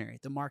inflationary.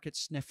 The market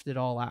sniffed it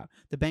all out.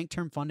 The bank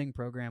term funding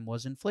program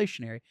was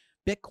inflationary.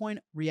 Bitcoin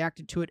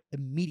reacted to it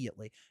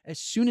immediately. As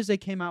soon as they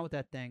came out with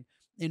that thing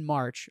in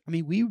March, I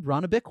mean, we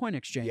run a Bitcoin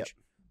exchange.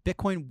 Yep.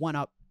 Bitcoin went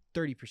up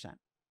 30%.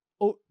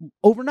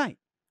 Overnight.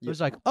 It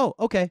was like, oh,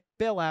 okay,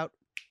 bailout,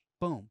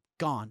 boom,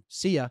 gone.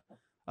 See ya.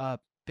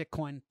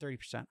 Bitcoin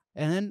 30%.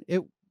 And then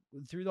it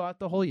throughout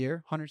the whole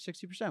year,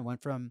 160%.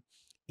 Went from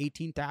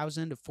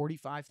 18,000 to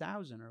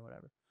 45,000 or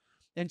whatever.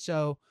 And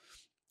so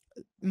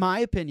my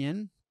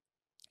opinion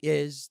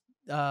is,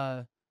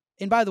 and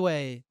by the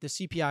way, the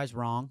CPI is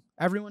wrong.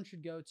 Everyone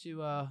should go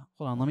to,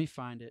 hold on, let me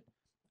find it.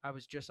 I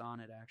was just on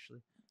it, actually.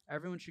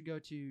 Everyone should go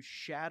to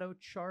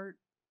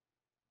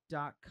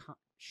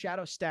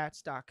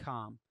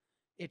shadowstats.com.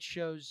 It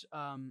shows,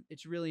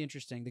 it's really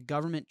interesting. The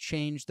government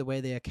changed the way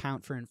they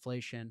account for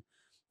inflation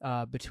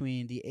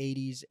between the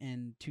 80s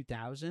and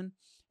 2000.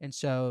 And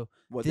so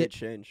what did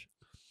change?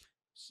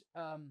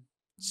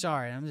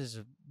 Sorry, I'm just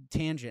a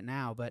tangent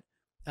now, but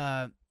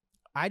I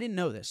didn't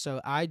know this.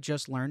 So I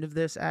just learned of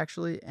this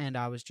actually, and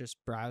I was just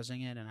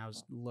browsing it and I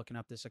was looking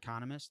up this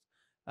economist.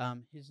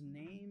 His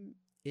name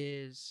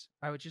is,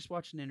 I would just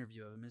watch an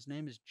interview of him. His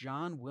name is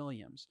John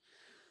Williams.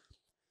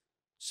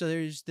 So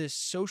there's this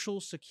Social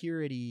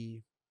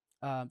Security,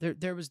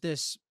 there was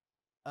this,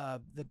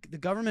 the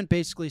government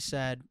basically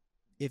said,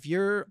 if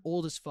you're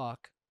old as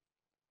fuck,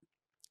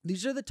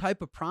 these are the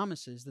type of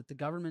promises that the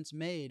government's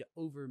made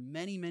over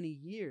many, many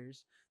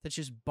years that's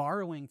just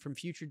borrowing from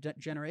future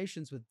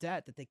generations with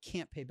debt that they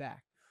can't pay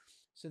back.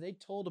 So they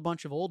told a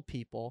bunch of old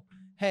people,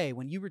 hey,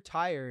 when you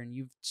retire and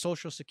you've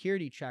Social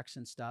Security checks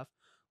and stuff,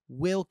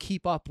 we'll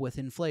keep up with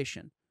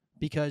inflation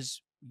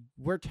because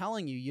we're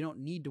telling you you don't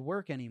need to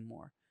work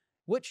anymore.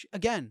 Which,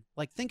 again,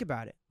 like, think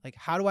about it. Like,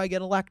 how do I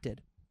get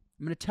elected?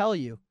 I'm going to tell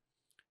you,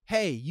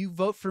 hey, you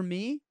vote for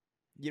me,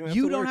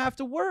 you don't have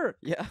to work.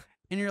 Yeah.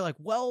 And you're like,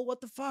 well,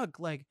 what the fuck?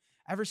 Like,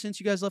 ever since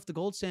you guys left the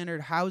gold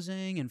standard,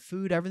 housing and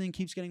food, everything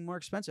keeps getting more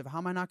expensive. How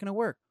am I not going to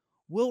work?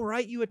 We'll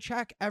write you a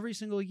check every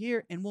single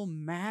year and we'll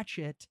match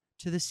it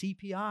to the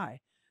CPI.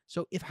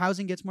 So if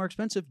housing gets more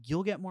expensive,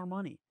 you'll get more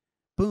money.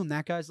 Boom,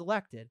 that guy's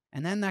elected.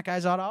 And then that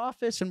guy's out of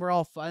office and we're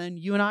all fine. And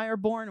you and I are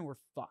born and we're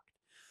fucked.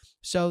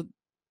 So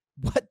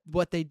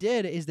what they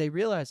did is they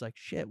realized, like,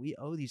 shit, we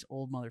owe these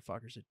old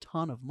motherfuckers a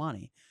ton of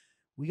money.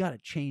 We got to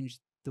change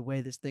the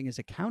way this thing is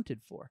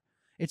accounted for.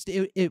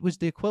 It was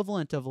the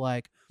equivalent of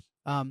like,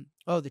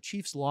 the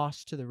Chiefs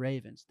lost to the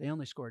Ravens. They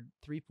only scored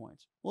 3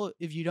 points. Well,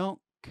 if you don't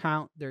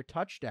count their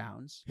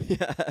touchdowns,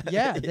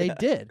 they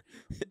did.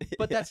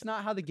 But that's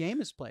not how the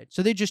game is played.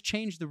 So they just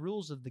changed the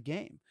rules of the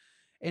game.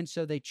 And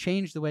so they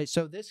changed the way.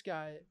 So this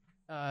guy,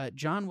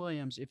 John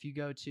Williams, if you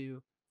go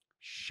to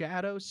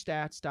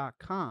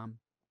shadowstats.com,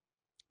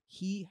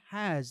 he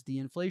has the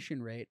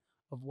inflation rate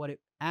of what it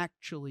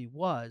actually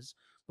was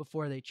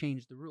before they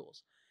changed the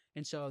rules.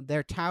 And so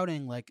they're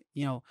touting like,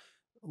 a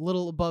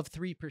little above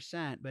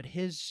 3%, but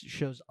his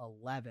shows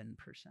 11%.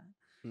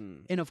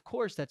 And of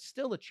course, that's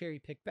still a cherry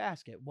pick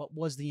basket. What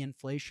was the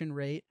inflation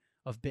rate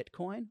of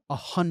Bitcoin?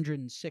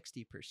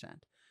 160%.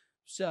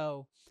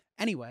 So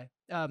anyway,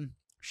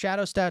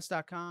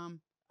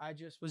 shadowstats.com. I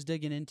just was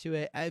digging into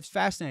it. It's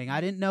fascinating.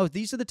 I didn't know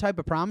these are the type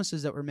of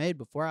promises that were made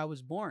before I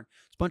was born.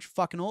 It's a bunch of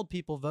fucking old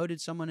people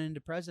voted someone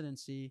into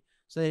presidency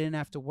so they didn't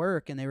have to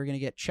work and they were going to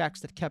get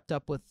checks that kept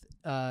up with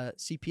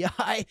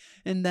CPI.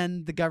 And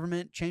then the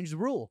government changed the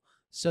rule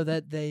so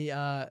that they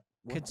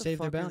could save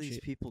their balance sheet. What the fuck are these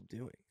people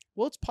doing?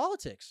 Well, it's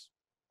politics.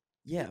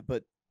 Yeah,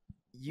 but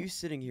you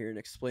sitting here and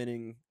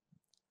explaining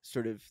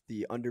sort of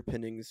the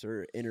underpinnings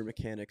or inner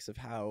mechanics of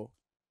how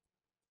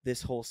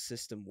this whole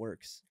system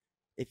works.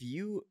 If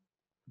you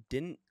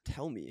didn't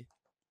tell me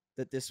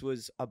that this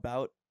was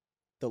about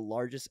the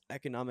largest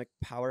economic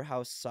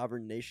powerhouse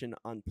sovereign nation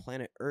on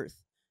planet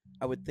Earth,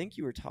 I would think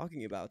you were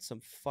talking about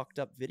some fucked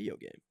up video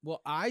game.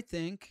 Well, I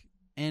think,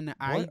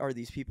 what are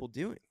these people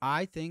doing?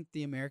 I think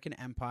the American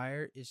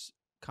empire is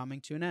coming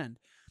to an end.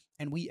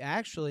 And we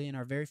actually, in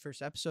our very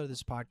first episode of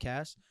this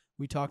podcast,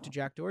 we talked to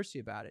Jack Dorsey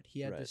about it.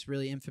 He had this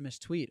really infamous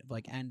tweet of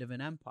like end of an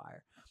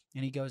empire.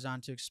 And he goes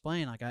on to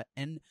explain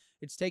and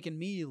it's taken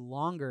me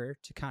longer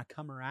to kind of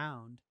come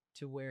around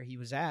to where he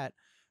was at,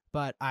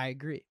 but I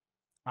agree.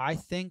 I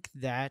think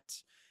that,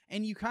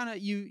 and you kind of,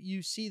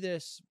 you see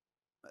this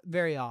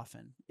very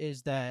often,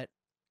 is that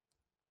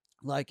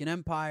like an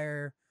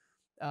empire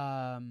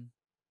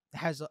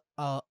has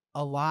a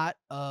lot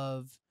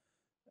of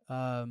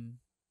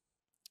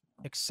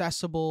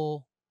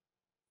accessible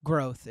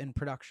growth in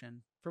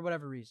production for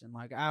whatever reason.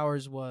 Like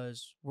ours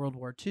was World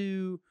War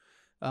II,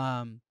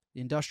 the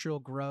industrial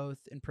growth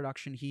in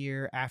production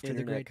here after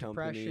the Great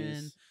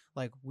Depression.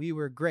 Like we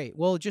were great.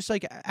 Well, just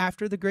like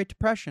after the Great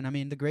Depression, I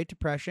mean, the Great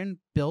Depression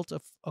built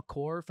a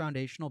core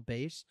foundational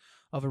base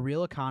of a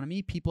real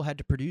economy. People had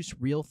to produce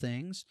real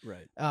things.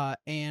 Right.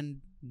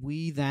 And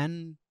we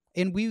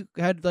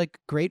had like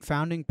great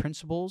founding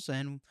principles,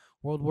 and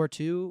World War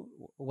II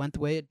went the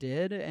way it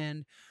did.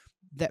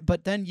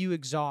 But then you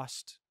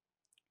exhaust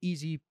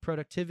easy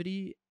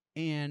productivity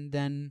and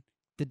then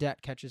the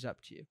debt catches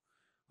up to you.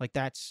 Like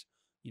that's,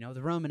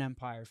 the Roman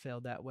Empire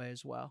failed that way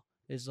as well.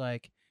 Is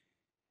like,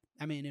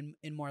 I mean,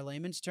 in more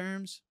layman's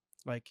terms,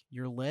 like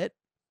you're lit,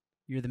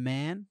 you're the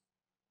man,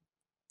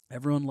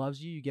 everyone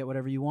loves you, you get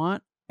whatever you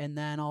want, and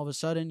then all of a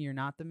sudden you're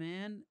not the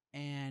man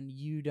and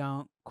you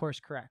don't course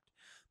correct.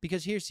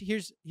 Because here's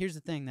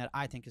the thing that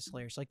I think is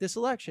hilarious. Like this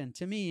election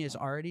to me is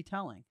already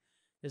telling.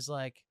 Is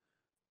like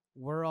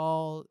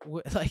we're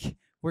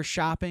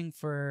shopping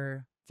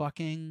for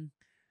fucking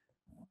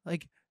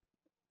like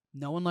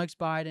no one likes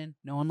Biden,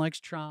 no one likes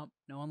Trump,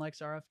 no one likes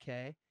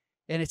RFK,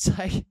 and it's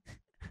like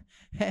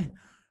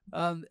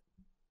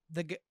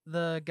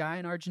the guy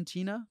in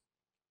Argentina.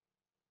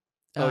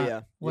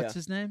 What's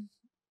his name?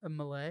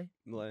 Malay.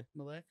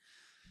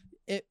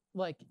 It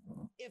like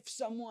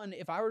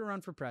if I were to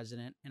run for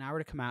president and I were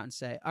to come out and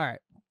say, all right,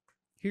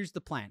 here's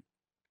the plan.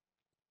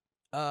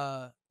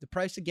 The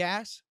price of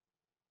gas,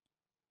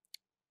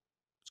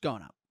 it's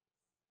going up.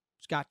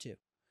 It's got to.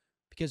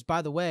 Because,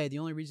 by the way, the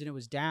only reason it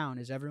was down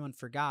is everyone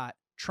forgot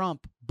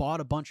Trump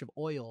bought a bunch of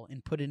oil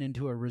and put it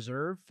into a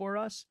reserve for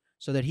us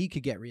so that he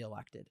could get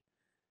reelected.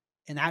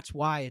 And that's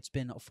why it's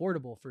been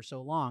affordable for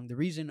so long. The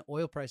reason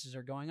oil prices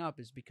are going up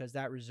is because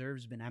that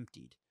reserve's been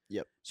emptied.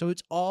 Yep. So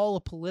it's all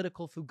a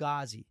political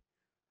fugazi.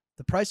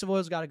 The price of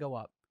oil's got to go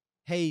up.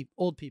 Hey,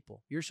 old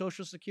people, your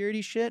Social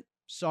Security shit,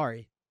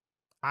 sorry.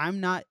 I'm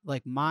not,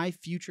 like, my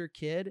future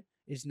kid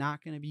is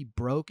not going to be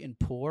broke and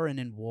poor and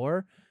in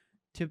war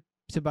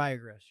to buy your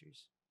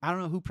groceries. I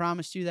don't know who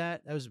promised you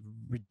that. That was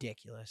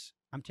ridiculous.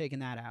 I'm taking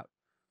that out.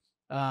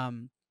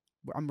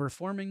 I'm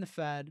reforming the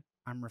Fed.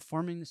 I'm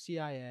reforming the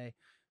CIA.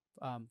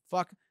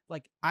 Fuck,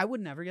 like I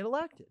would never get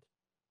elected.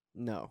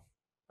 No.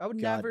 I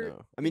would God, never.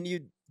 no. I mean,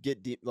 you'd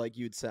get deep, like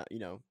you'd sound,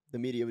 the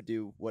media would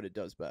do what it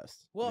does best.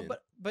 I Well, mean,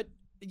 but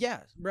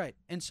yeah, right.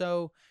 And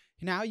so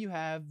now you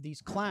have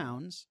these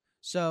clowns.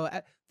 So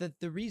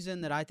the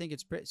reason that I think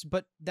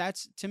but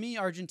that's to me,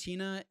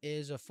 Argentina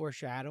is a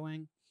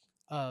foreshadowing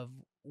of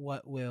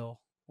what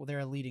will. Well, they're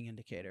a leading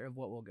indicator of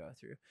what we'll go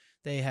through.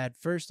 They had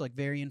first like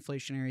very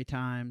inflationary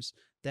times,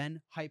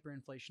 then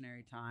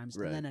hyperinflationary times,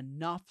 Right. and then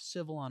enough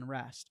civil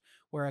unrest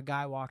where a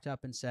guy walked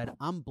up and said,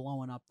 "I'm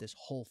blowing up this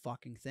whole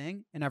fucking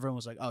thing," and everyone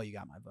was like, "Oh, you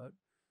got my vote."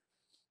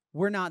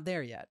 We're not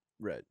there yet.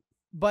 right.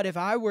 But if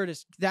I were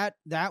to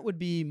that would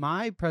be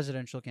my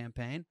presidential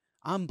campaign.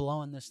 I'm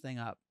blowing this thing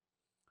up.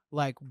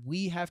 Like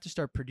we have to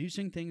start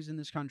producing things in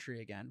this country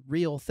again,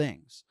 real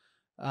things.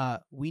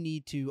 We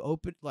need to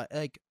open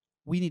like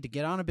we need to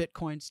get on a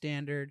Bitcoin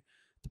standard.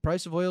 The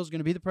price of oil is going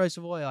to be the price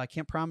of oil. I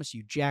can't promise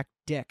you jack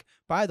dick.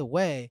 By the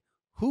way,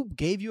 who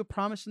gave you a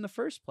promise in the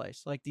first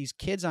place? Like these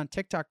kids on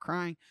TikTok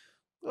crying,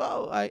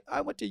 "Oh,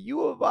 I went to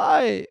U of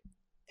I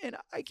and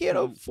I can't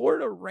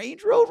afford a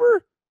Range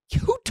Rover."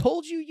 Who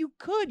told you you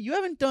could? You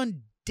haven't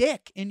done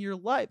dick in your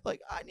life.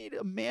 Like, I need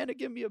a man to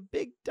give me a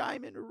big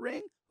diamond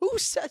ring. Who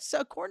says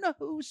according to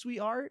who,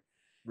 sweetheart?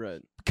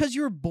 Right. Because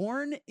you were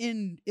born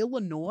in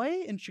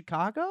Illinois, in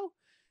Chicago?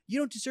 You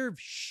don't deserve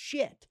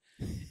shit.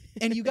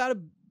 And you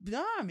gotta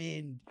I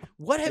mean,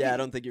 what have I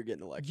don't think you're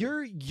getting elected.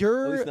 You're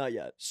At least not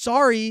yet.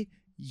 sorry,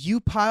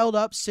 you piled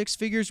up 6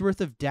 figures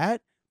worth of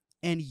debt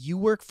and you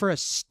work for a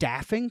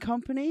staffing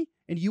company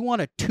and you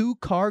want a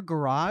 2-car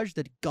garage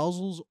that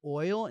guzzles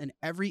oil and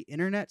every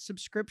internet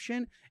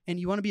subscription and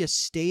you want to be a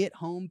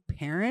stay-at-home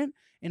parent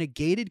in a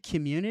gated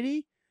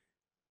community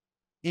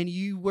and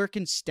you work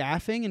in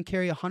staffing and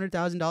carry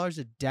 $100,000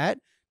 of debt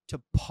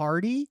to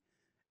party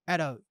at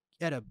a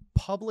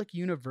public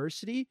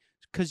university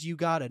because you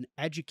got an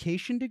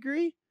education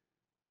degree?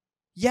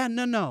 Yeah,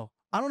 no.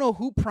 I don't know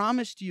who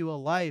promised you a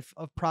life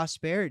of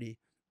prosperity.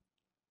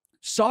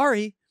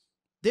 Sorry,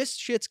 this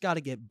shit's got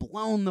to get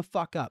blown the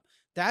fuck up.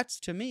 That's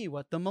to me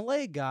what the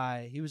Malay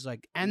guy, he was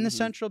like, and the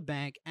central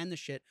bank and the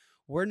shit.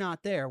 We're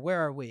not there. Where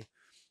are we?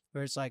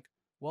 Where it's like,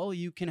 well,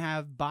 you can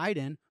have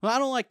Biden. Well, I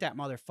don't like that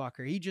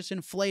motherfucker. He just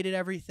inflated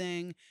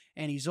everything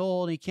and he's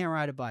old and he can't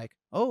ride a bike.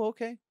 Oh,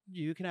 okay.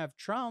 You can have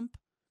Trump.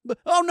 But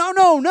oh,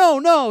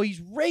 no. He's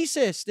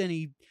racist and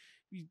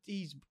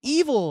he's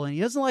evil and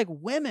he doesn't like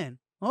women.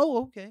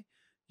 Oh, okay.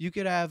 You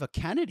could have a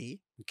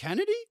Kennedy.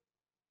 Kennedy?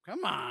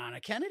 Come on,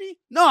 a Kennedy?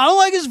 No, I don't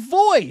like his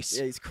voice.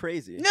 Yeah, he's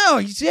crazy. No,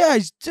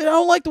 I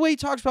don't like the way he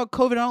talks about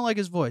COVID. I don't like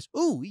his voice.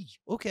 Ooh,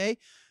 okay.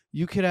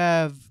 You could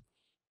have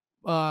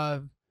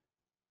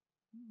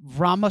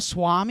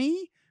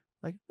Ramaswamy.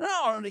 Like,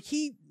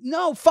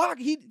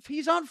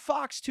 he's on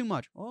Fox too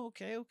much. Oh,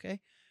 okay.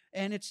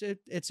 And it's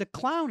a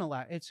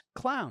clown it's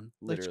clown.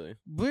 Literally.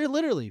 We're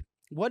literally.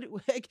 What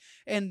like,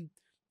 and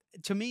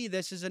to me,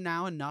 this is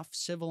now enough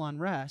civil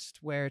unrest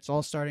where it's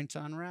all starting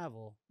to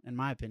unravel, in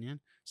my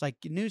opinion. It's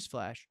like,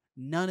 newsflash,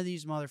 none of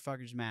these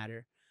motherfuckers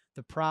matter.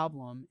 The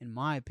problem, in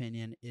my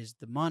opinion, is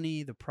the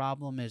money. The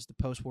problem is the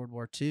post-World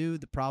War II.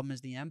 The problem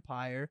is the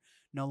empire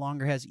no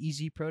longer has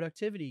easy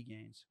productivity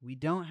gains. We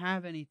don't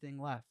have anything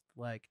left.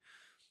 Like,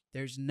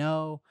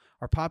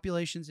 our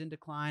population's in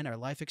decline. Our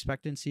life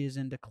expectancy is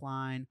in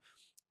decline.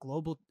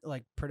 Global,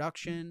 like,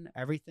 production,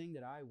 everything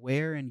that I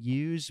wear and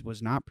use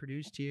was not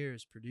produced here.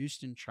 It's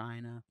produced in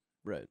China.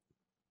 Right.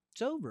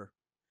 It's over.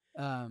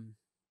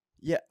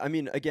 Yeah, I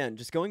mean, again,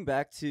 just going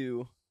back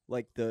to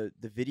like the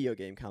video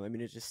game comment, I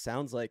mean, it just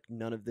sounds like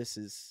none of this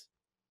is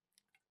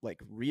like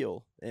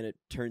real, and it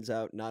turns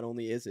out not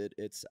only is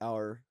it's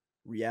our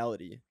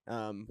reality,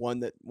 one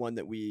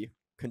that we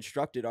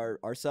constructed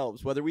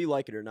ourselves, whether we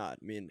like it or not.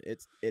 I mean,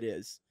 it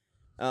is.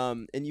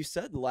 And you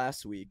said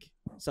last week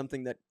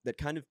something that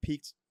kind of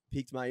piqued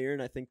my ear,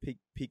 and I think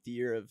piqued the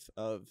ear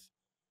of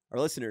our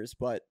listeners.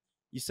 But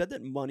you said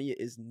that money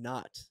is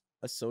not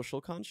a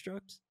social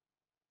construct.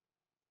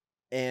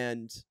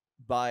 And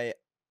by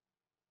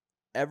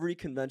every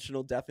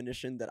conventional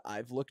definition that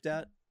I've looked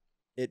at,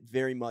 it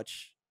very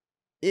much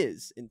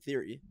is, in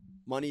theory.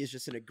 Money is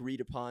just an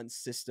agreed upon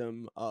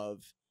system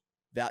of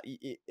value.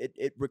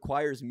 It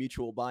requires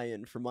mutual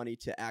buy-in for money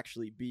to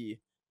actually be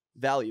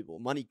valuable.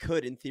 Money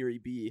could, in theory,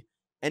 be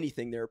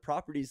anything. There are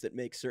properties that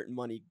make certain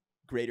money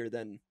greater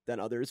than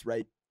others,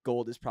 right?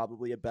 Gold is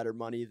probably a better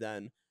money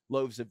than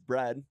loaves of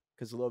bread,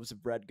 because loaves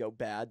of bread go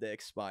bad, they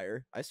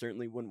expire. I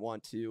certainly wouldn't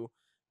want to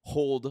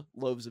hold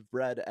loaves of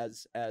bread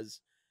as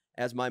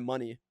my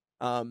money.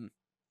 But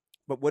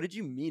what did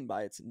you mean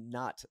by it's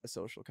not a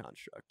social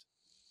construct?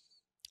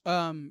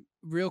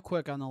 Real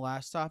quick on the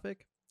last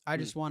topic, I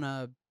just want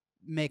to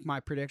make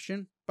my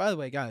prediction. By the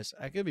way, guys,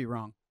 I could be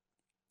wrong.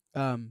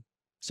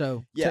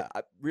 So yeah,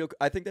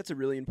 I think that's a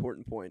really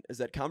important point, is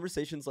that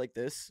conversations like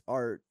this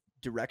are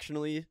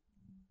directionally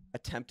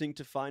attempting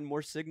to find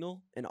more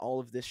signal in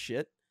all of this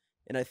shit.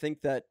 And I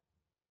think that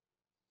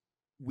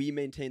we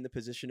maintain the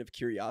position of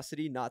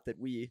curiosity, not that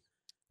we,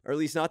 or at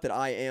least not that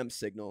I am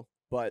signal.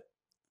 but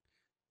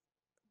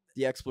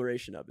the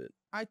exploration of it.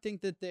 I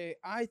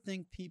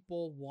think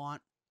people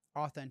want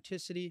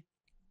authenticity.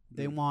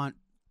 They want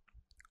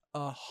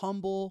a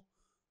humble,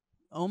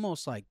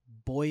 almost like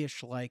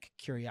boyish like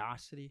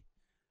curiosity,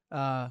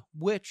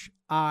 which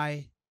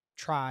I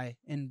try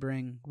and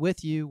bring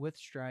with you with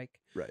Strike.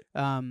 Right.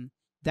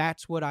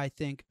 That's what I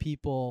think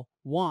people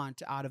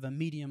want out of a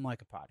medium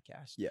like a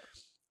podcast. Yeah.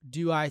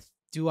 Do I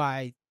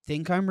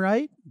think I'm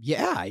right?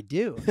 Yeah, I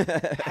do.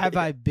 Have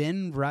I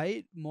been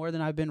right more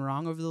than I've been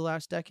wrong over the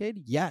last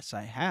decade? Yes,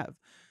 I have.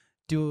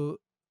 Can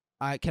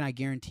I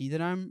guarantee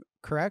that I'm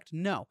correct?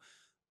 No.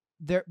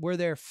 Were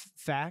there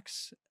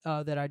facts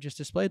that I just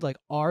displayed? Like,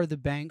 are the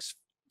banks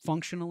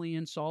functionally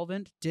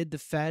insolvent? Did the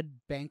Fed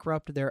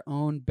bankrupt their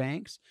own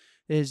banks?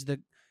 Is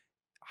the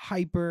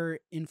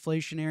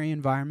hyper-inflationary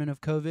environment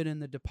of COVID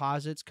and the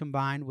deposits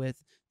combined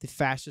with the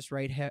fastest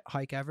rate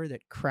hike ever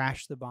that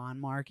crashed the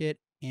bond market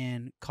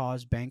and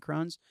caused bank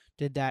runs?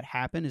 Did that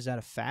happen? Is that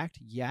a fact?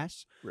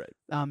 Yes. Right.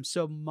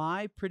 So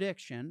my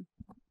prediction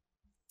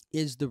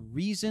is the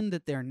reason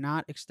that they're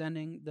not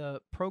extending the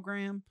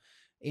program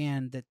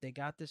and that they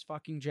got this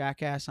fucking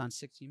jackass on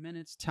 60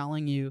 Minutes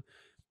telling you,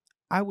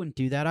 I wouldn't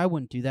do that, I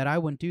wouldn't do that, I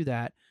wouldn't do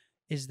that,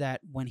 is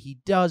that when he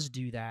does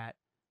do that,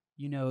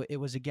 it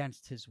was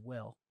against his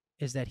will.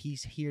 Is that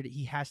he's here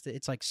he has to,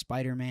 it's like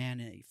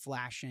Spider-Man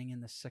flashing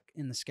in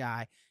the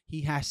sky.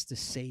 He has to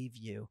save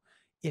you.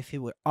 If it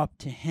were up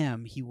to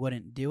him, he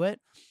wouldn't do it.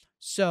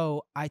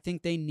 So I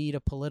think they need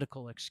a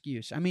political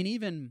excuse. I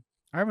mean,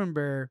 I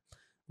remember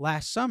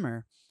last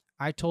summer,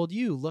 I told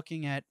you,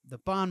 looking at the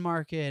bond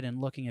market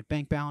and looking at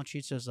bank balance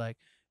sheets, I was like,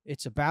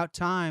 it's about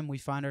time we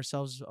find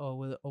ourselves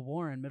with a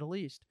war in Middle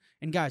East.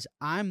 And guys,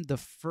 I'm the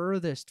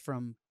furthest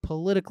from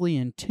politically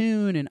in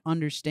tune and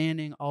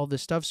understanding all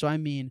this stuff. So I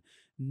mean,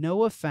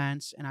 no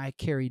offense, and I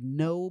carry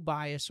no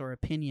bias or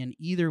opinion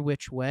either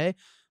which way.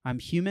 I'm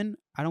human.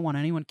 I don't want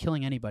anyone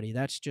killing anybody.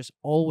 That's just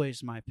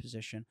always my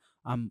position.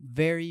 I'm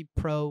very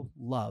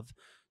pro-love.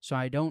 So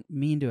I don't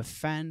mean to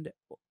offend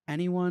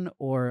anyone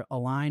or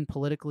align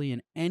politically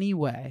in any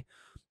way.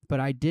 But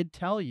I did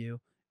tell you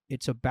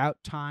it's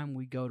about time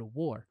we go to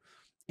war.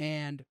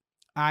 And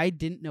I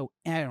don't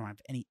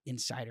have any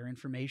insider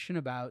information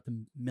about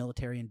the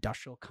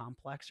military-industrial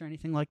complex or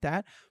anything like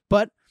that.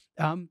 But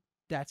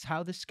that's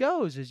how this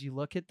goes. As you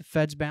look at the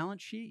Fed's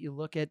balance sheet, you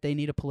look at they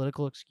need a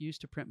political excuse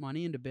to print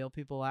money and to bail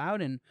people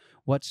out. And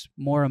what's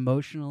more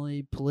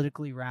emotionally,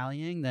 politically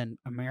rallying than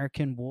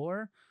American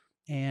war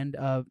and,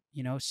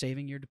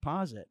 saving your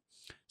deposit?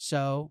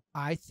 So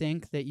I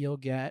think that you'll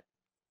get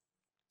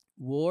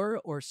war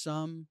or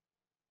some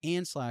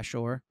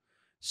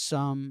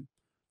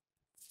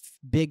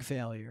big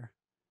failure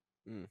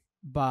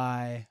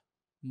by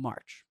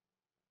March,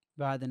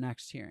 by the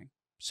next hearing.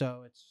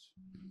 So it's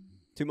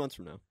 2 months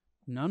from now.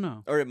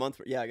 No. Or a month.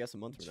 I guess a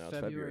month from now. It's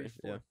February 4th.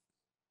 Yeah.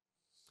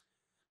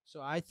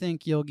 So I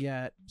think you'll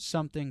get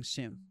something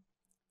soon.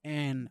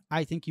 And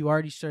I think you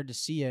already started to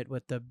see it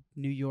with the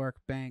New York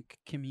bank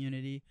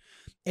community.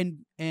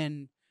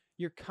 And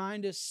you're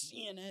kind of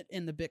seeing it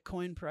in the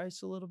Bitcoin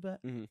price a little bit.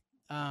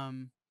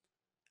 Mm-hmm.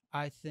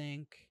 I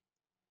think,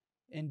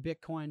 and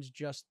Bitcoin's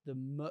just the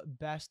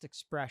best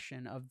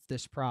expression of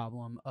this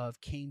problem of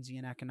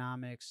Keynesian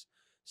economics,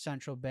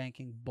 central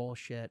banking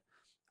bullshit.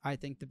 I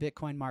think the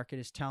Bitcoin market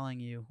is telling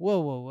you,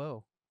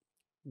 whoa,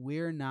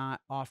 we're not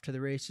off to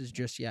the races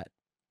just yet.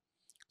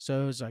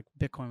 So it was like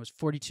Bitcoin was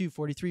 42,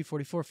 43,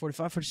 44,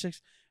 45,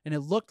 46, and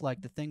it looked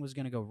like the thing was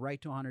going to go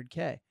right to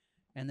 100K.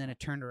 And then it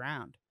turned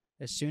around.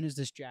 As soon as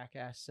this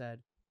jackass said,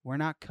 we're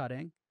not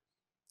cutting,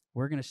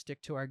 we're going to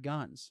stick to our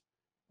guns.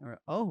 And we're,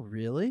 oh,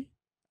 really?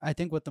 I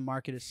think what the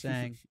market is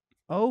saying,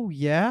 oh,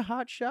 yeah,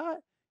 hotshot?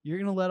 You're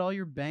going to let all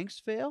your banks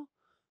fail?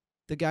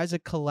 The guys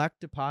that collect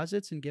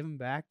deposits and give them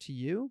back to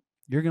you?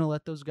 You're going to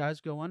let those guys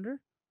go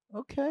under?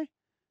 Okay,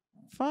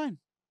 fine.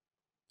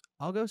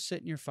 I'll go sit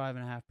in your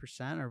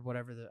 5.5% or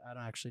whatever I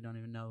don't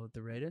even know what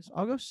the rate is.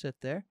 I'll go sit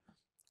there.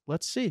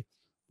 Let's see.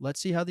 Let's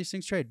see how these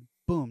things trade.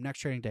 Boom, next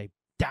trading day,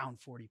 down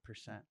 40%.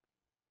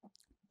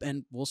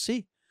 And we'll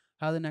see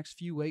how the next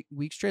few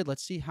weeks trade.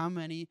 Let's see how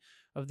many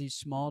of these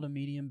small to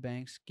medium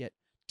banks get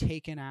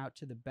taken out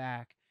to the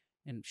back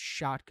and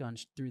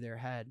shotguns through their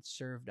head,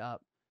 served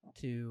up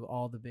to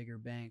all the bigger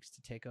banks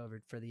to take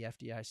over for the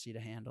FDIC to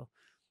handle.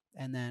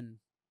 And then,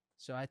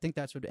 so I think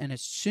that's and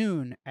as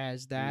soon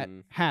as that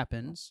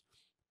happens,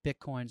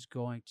 Bitcoin's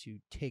going to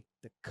take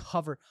the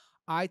cover.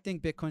 I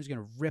think Bitcoin's going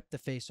to rip the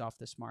face off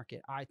this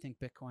market. I think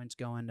Bitcoin's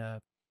going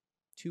to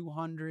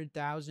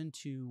 200,000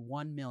 to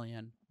 1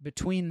 million.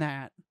 Between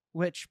that,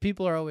 which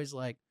people are always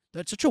like,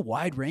 that's such a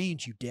wide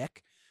range, you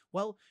dick.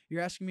 Well,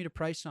 you're asking me to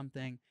price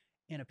something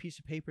in a piece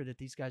of paper that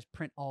these guys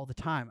print all the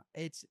time.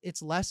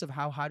 It's less of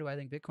how high do I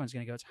think Bitcoin's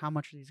going to go. It's how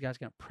much are these guys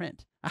going to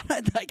print?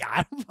 I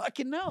don't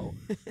fucking know.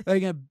 They're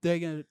going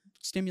to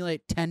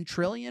stimulate 10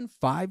 trillion,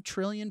 5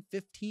 trillion,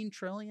 15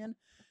 trillion.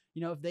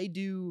 If they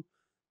do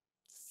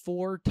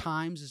 4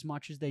 times as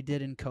much as they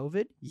did in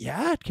COVID,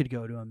 yeah, it could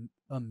go to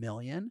a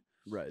million.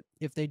 Right.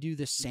 If they do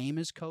the same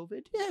as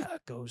COVID, yeah,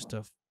 it goes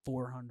to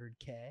 400K.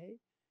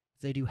 If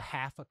they do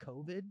half a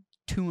COVID,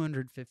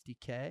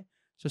 250K.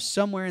 So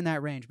somewhere in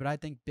that range. But I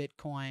think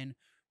Bitcoin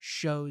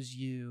shows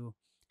you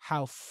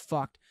how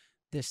fucked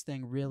this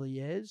thing really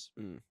is.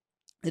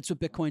 It's what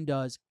Bitcoin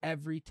does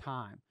every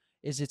time.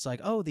 Is it's like,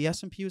 oh, the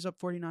S&P was up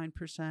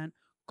 49%.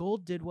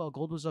 Gold did well.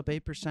 Gold was up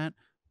 8%.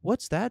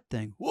 What's that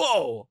thing?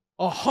 Whoa,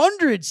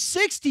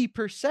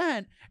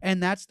 160%.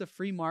 And that's the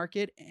free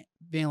market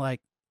being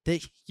like,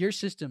 your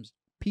system's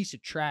piece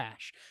of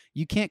trash.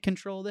 You can't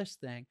control this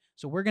thing.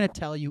 So we're going to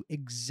tell you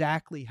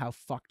exactly how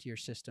fucked your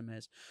system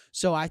is.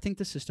 So I think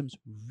the system's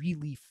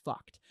really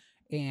fucked.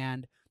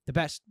 And the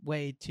best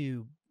way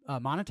to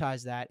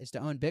monetize that is to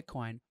own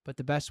Bitcoin. But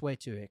the best way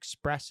to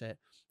express it,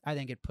 I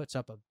think it puts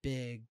up a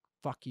big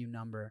fuck you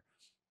number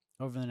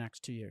over the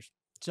next 2 years.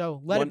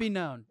 So let it be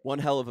known. One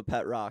hell of a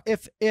pet rock.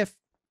 If if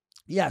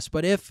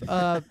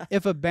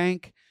a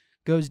bank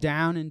goes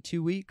down in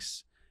 2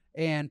 weeks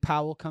and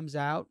Powell comes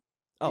out,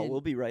 we'll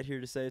be right here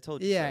to say I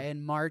told you. Yeah, so.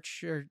 in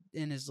March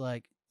and is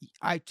like,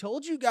 I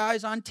told you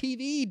guys on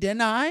TV,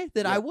 didn't I,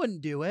 that I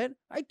wouldn't do it?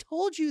 I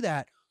told you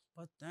that.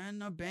 But then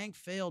the bank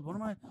failed. What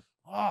am I?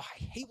 Oh, I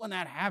hate when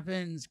that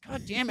happens.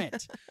 God damn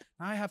it.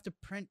 Now I have to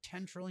print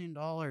 $10 trillion.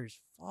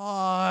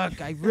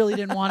 Fuck. I really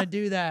didn't want to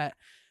do that.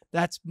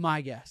 That's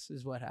my guess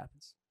is what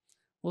happens.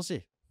 We'll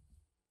see.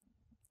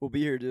 We'll be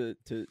here to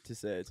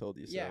say I told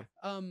you so. Yeah.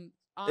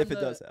 If it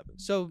does happen.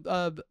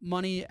 So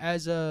money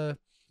as a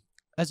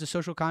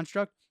social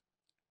construct,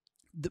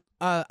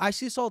 I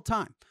see this all the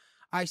time.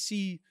 I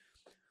see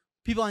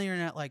people on the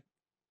internet like,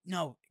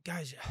 no,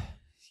 guys,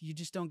 you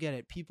just don't get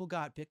it. People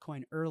got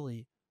Bitcoin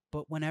early,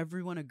 but when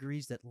everyone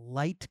agrees that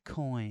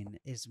Litecoin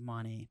is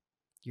money,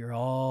 you're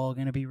all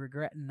going to be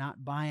regretting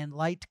not buying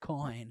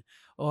Litecoin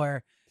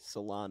or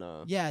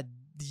Solana. Yeah,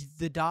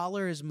 the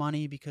dollar is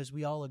money because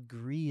we all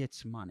agree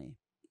it's money.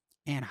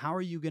 And how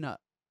are you going to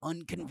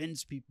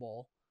unconvince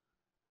people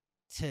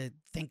to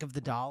think of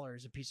the dollar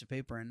as a piece of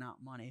paper and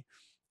not money?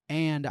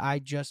 And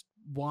I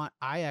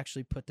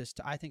actually put this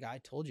I think I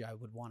told you I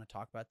would want to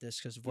talk about this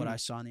because of what I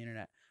saw on the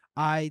internet.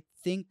 I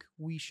think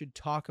we should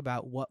talk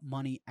about what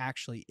money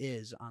actually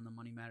is on the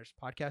Money Matters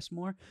podcast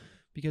more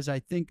because I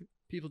think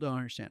people don't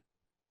understand.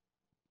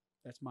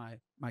 That's my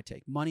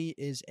take. Money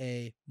is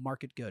a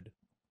market good.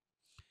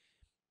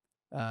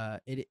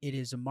 It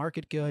is a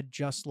market good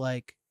just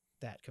like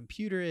that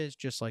computer is,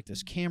 just like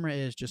this camera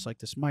is, just like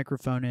this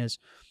microphone is.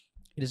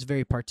 It is a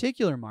very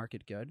particular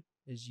market good,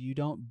 is you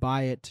don't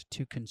buy it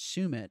to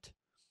consume it.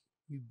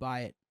 You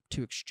buy it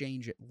to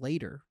exchange it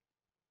later.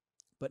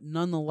 But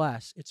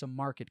nonetheless, it's a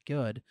market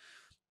good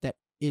that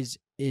is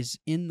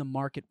in the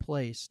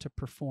marketplace to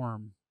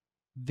perform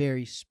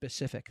very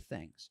specific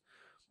things.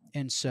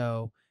 And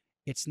so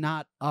it's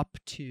not up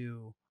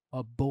to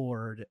a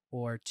board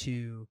or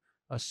to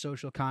a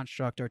social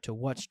construct or to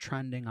what's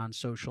trending on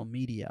social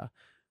media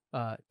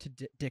to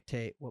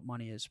dictate what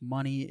money is.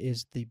 Money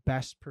is the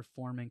best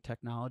performing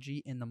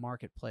technology in the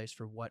marketplace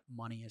for what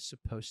money is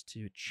supposed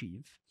to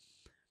achieve.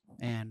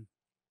 And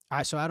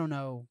I don't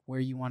know where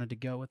you wanted to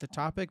go with the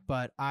topic,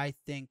 but I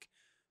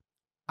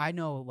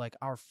know like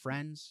our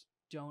friends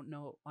don't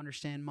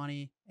understand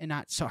money and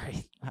I'm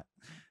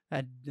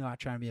not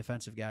trying to be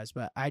offensive, guys,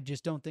 but I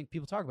just don't think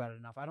people talk about it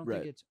enough. I don't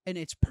think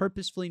it's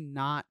purposefully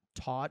not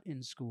taught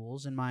in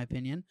schools, in my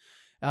opinion.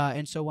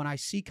 And so when I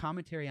see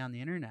commentary on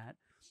the internet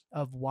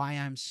of why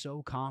I'm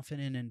so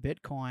confident in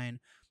Bitcoin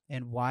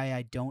and why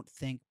I don't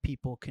think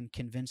people can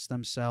convince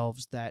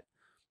themselves that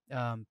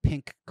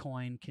pink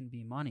coin can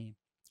be money,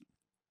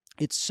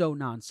 it's so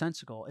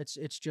nonsensical.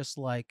 It's just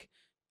like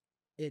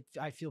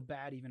I feel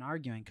bad even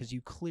arguing because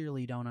you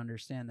clearly don't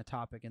understand the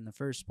topic in the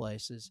first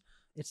place.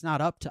 It's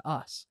not up to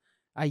us.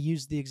 I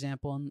used the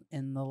example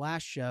in the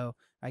last show.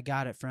 I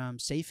got it from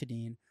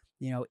Saifedean.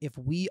 If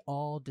we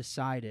all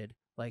decided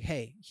like,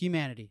 hey,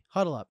 humanity,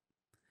 huddle up.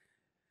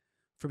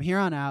 From here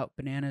on out,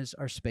 bananas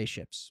are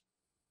spaceships.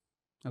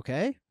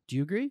 Okay? Do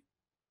you agree?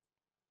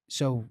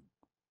 So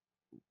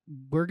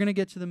we're going to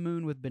get to the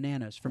moon with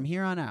bananas from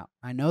here on out.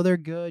 I know they're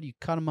good. You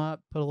cut them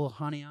up, put a little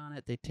honey on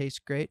it. They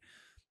taste great.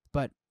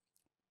 But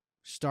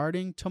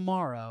starting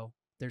tomorrow,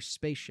 they're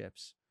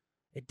spaceships.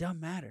 It doesn't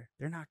matter.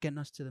 They're not getting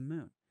us to the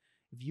moon.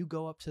 If you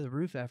go up to the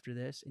roof after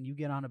this and you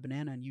get on a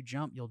banana and you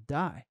jump, you'll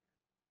die.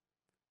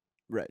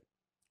 Right.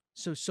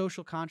 So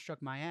social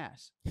construct my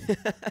ass.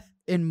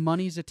 And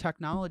money's a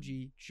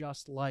technology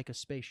just like a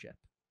spaceship.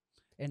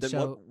 And then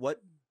so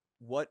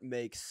what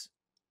makes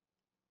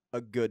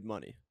a good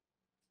money?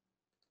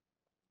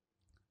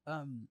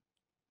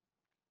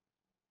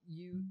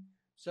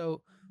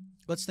 So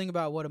let's think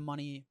about what a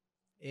money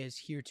is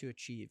here to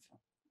achieve.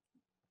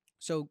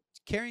 So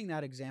carrying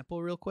that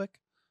example real quick,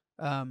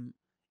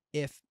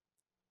 if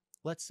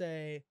let's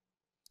say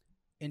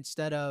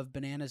instead of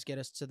bananas get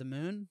us to the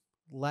moon,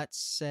 let's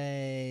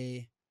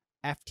say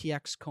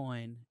FTX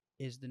coin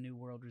is the new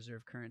world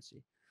reserve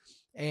currency.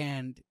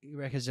 And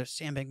because there's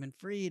Sam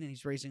Bankman-Fried and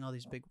he's raising all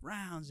these big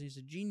rounds, he's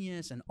a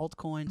genius, and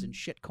altcoins and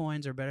shit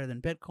coins are better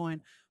than Bitcoin,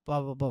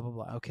 blah, blah, blah, blah,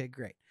 blah. Okay,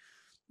 great.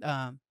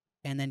 And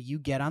then you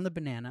get on the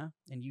banana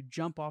and you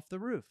jump off the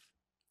roof.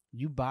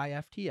 You buy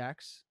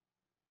FTX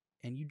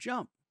and you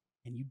jump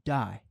and you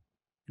die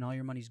and all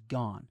your money's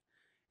gone.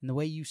 And the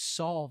way you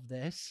solve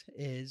this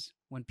is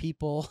when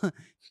people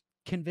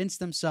convince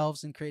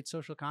themselves and create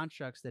social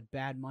constructs that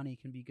bad money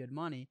can be good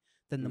money,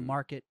 then the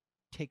market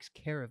takes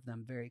care of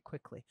them very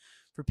quickly.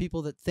 For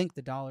people that think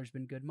the dollar's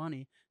been good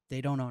money,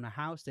 they don't own a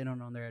house, they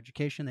don't own their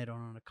education, they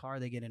don't own a car,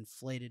 they get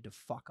inflated to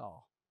fuck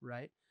all,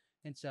 right?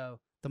 And so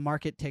the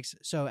market takes.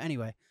 So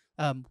anyway,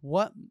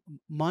 what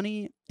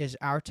money is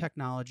our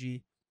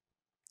technology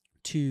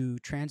to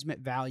transmit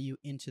value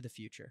into the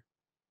future.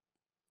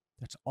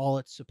 That's all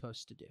it's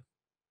supposed to do.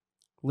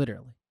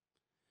 Literally.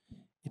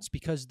 It's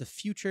because the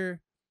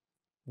future,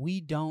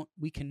 we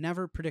can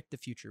never predict the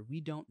future.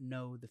 We don't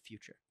know the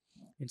future.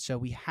 And so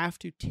we have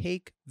to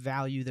take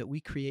value that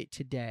we create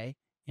today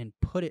and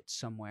put it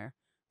somewhere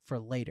for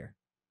later.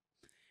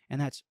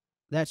 And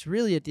that's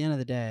really, at the end of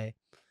the day,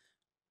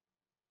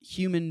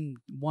 human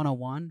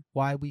 101,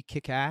 why we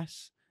kick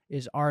ass,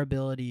 is our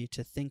ability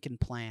to think and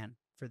plan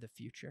for the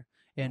future.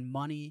 And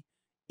money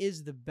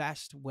is the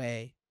best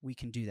way we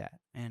can do that.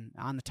 And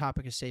on the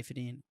topic of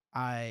Saifedean,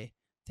 I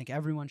think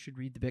everyone should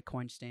read the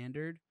Bitcoin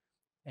Standard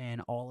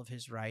and all of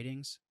his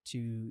writings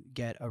to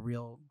get a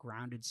real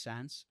grounded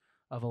sense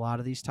of a lot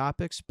of these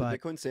topics. But the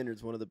Bitcoin Standard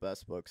is one of the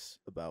best books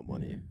about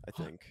money, I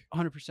think.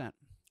 100%.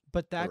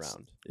 But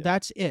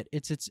that's it.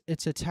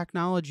 It's a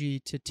technology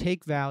to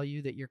take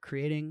value that you're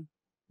creating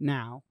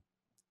now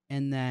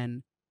and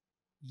then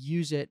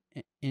use it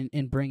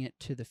and bring it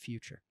to the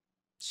future.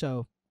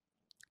 So,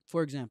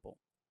 for example,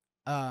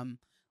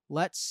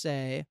 let's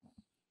say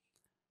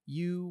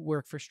you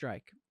work for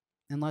Strike,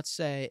 and let's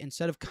say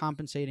instead of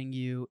compensating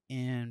you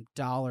in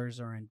dollars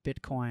or in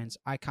Bitcoins,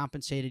 I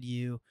compensated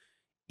you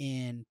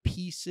in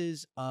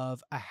pieces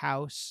of a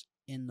house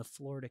in the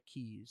Florida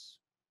Keys.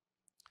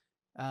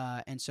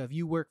 And so if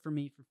you work for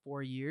me for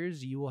 4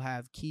 years, you will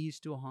have keys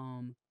to a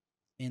home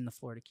in the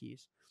Florida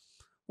Keys.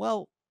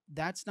 Well,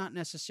 that's not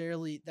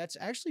necessarily, that's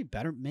actually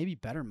better, maybe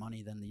better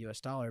money than the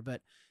US dollar,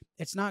 but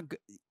it's not good.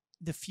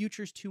 The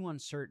future's too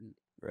uncertain.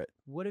 Right.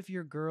 What if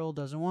your girl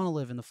doesn't want to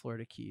live in the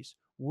Florida Keys?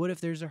 What if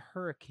there's a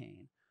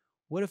hurricane?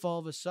 What if all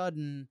of a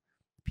sudden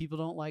people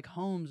don't like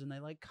homes and they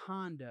like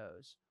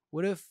condos?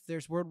 What if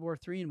there's World War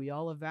III and we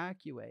all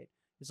evacuate?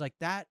 It's like,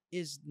 that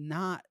is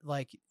not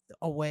like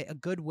a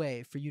good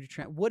way for you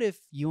to what if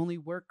you only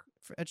work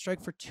at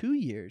Strike for 2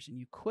 years and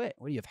you quit?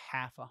 What do you have,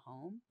 half a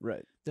home?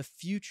 Right. The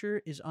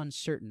future is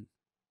uncertain.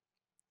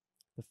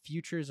 The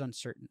future is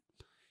uncertain.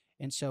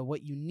 And so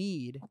what you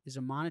need is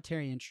a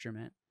monetary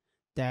instrument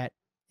that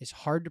is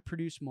hard to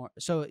produce more.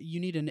 So you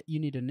need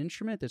an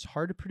instrument that's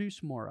hard to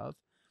produce more of,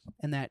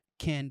 and that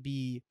can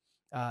be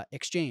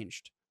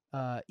exchanged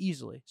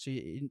easily. So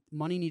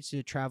money needs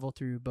to travel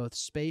through both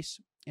space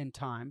and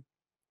time.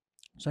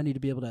 So I need to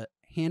be able to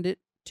hand it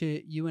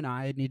to you and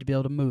I need to be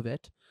able to move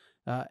it,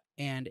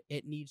 and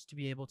it needs to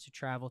be able to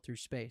travel through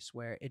space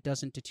where it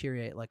doesn't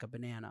deteriorate like a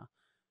banana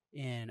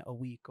in a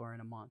week or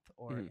in a month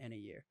or in a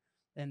year.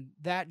 And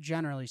that,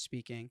 generally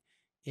speaking,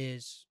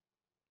 is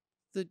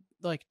the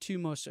two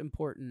most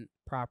important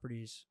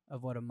properties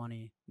of what a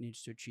money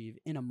needs to achieve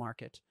in a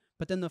market.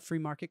 But then the free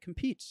market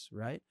competes,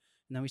 right?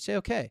 And then we say,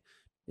 okay,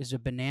 is a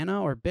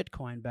banana or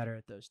Bitcoin better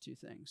at those two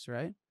things,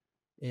 right?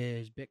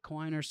 Is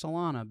Bitcoin or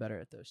Solana better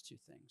at those two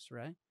things,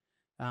 right?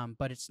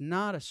 But it's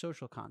not a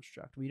social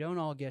construct. We don't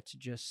all get to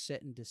just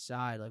sit and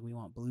decide like we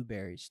want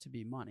blueberries to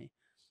be money.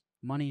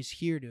 Money's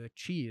here to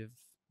achieve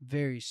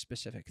very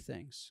specific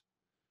things.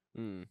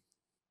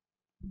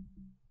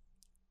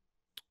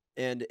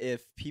 And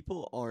if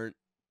people aren't,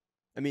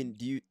 I mean,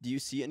 do you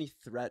see any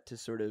threat to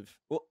sort of,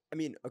 well, I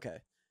mean, okay.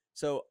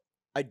 So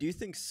I do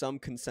think some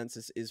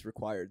consensus is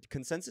required.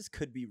 Consensus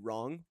could be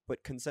wrong,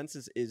 but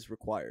consensus is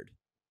required.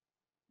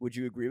 Would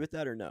you agree with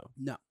that or no?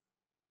 No.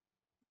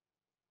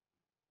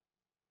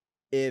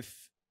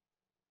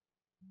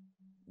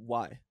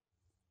 Why?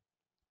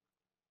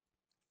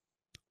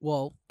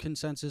 Well,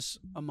 consensus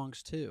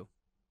amongst who?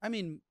 I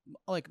mean,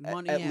 like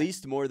money. At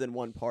least more than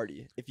one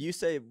party. If you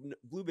say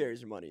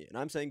blueberries are money, and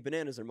I'm saying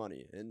bananas are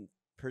money, and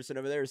person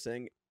over there is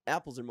saying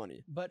apples are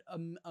money. But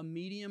a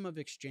medium of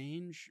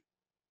exchange.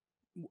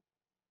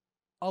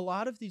 A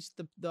lot of these,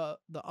 the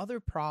other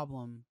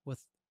problem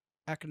with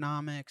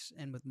economics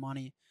and with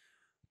money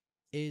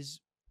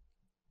is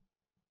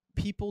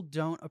people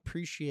don't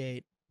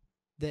appreciate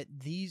that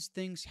these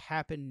things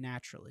happen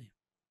naturally.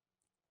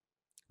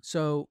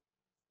 So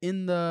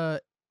in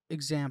the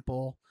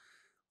example,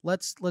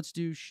 let's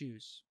do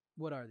shoes.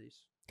 What are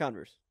these?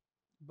 Converse.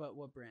 But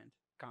what brand?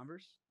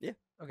 Converse? Yeah.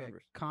 Okay.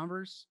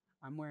 Converse.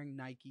 I'm wearing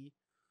Nike.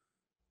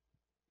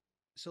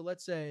 So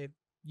let's say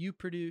you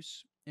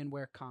produce and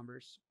wear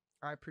Converse.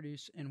 I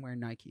produce and wear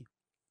Nike.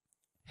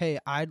 Hey,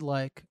 I'd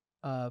like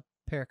a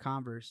pair of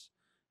Converse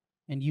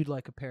and you'd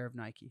like a pair of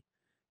Nike.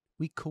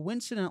 I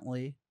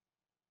coincidentally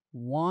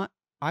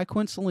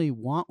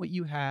want what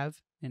you have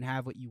and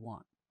have what you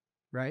want,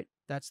 right?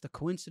 That's the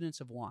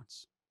coincidence of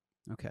wants.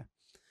 Okay.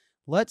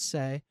 Let's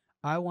say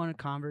I wanted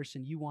Converse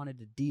and you wanted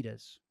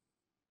Adidas.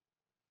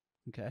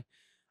 Okay.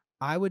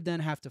 I would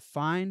then have to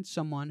find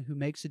someone who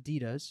makes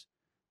Adidas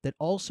that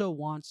also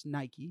wants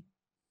Nike.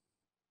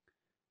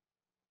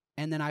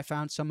 And then I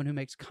found someone who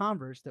makes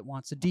Converse that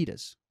wants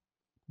Adidas.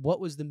 What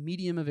was the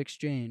medium of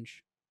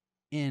exchange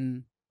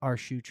in our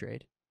shoe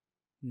trade?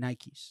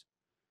 Nikes,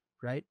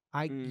 right?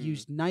 I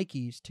used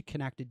Nikes to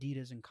connect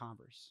Adidas and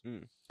Converse.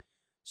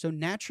 So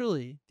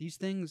naturally, these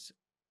things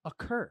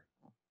occur.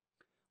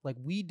 Like,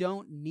 we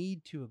don't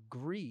need to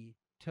agree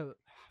to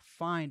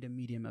find a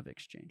medium of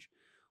exchange.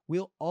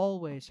 We'll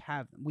always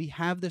have them. We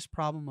have this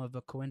problem of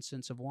a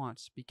coincidence of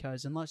wants,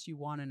 because unless you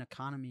want an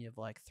economy of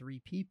like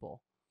 3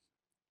 people,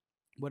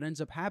 what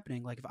ends up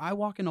happening, like if I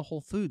walk into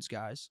Whole Foods,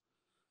 guys,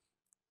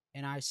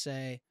 and I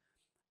say,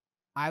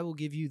 I will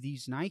give you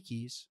these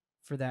Nikes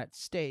for that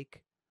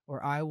steak,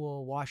 or I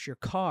will wash your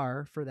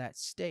car for that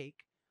steak,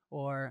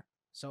 or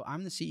so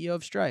I'm the CEO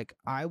of Strike.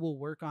 I will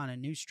work on a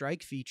new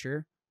Strike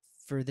feature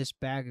for this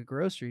bag of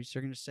groceries.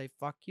 They're going to say,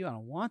 fuck you, I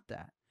don't want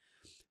that.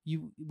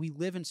 We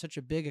live in such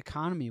a big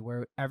economy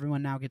where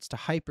everyone now gets to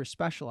hyper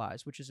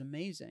specialize, which is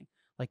amazing.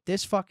 Like,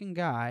 this fucking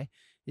guy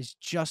is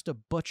just a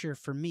butcher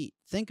for meat.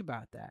 Think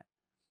about that.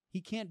 He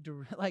can't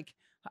do, like,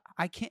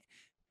 I can't.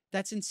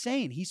 That's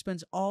insane. He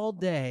spends all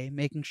day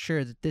making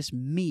sure that this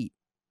meat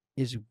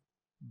is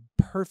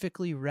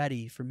perfectly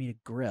ready for me to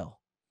grill.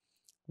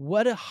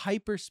 What a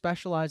hyper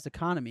specialized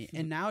economy.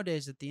 And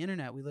nowadays at the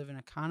internet, we live in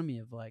an economy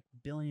of like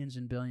billions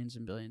and billions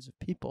and billions of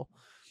people.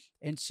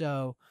 And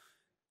so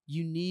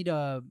you need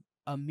a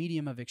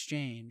medium of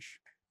exchange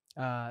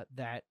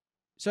that.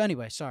 So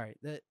anyway, sorry.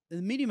 The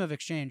medium of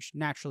exchange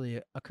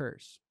naturally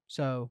occurs.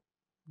 So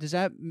does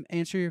that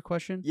answer your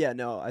question? Yeah,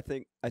 no, I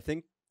think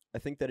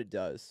that it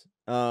does.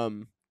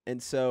 And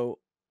so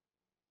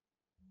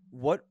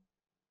what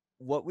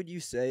would you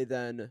say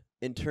then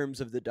in terms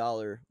of the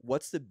dollar?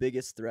 What's the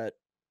biggest threat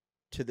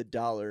to the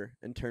dollar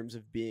in terms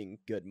of being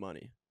good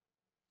money?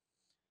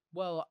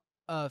 Well,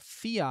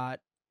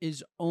 fiat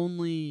is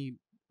only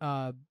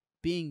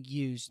being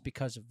used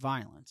because of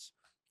violence.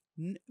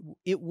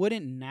 It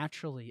wouldn't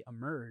naturally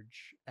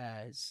emerge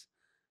as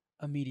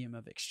a medium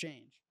of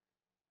exchange.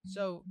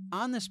 So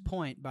on this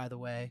point, by the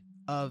way,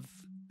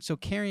 so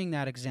carrying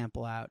that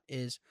example out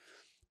is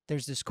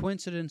there's this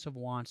coincidence of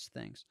wants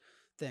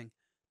thing.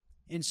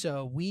 And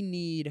so we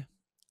need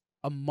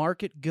a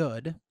market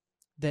good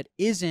that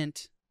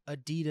isn't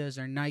Adidas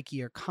or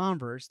Nike or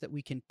Converse, that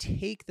we can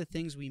take the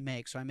things we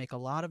make. So I make a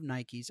lot of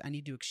Nikes. I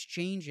need to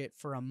exchange it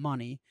for a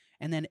money.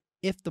 And then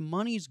if the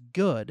money's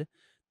good,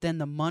 then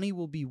the money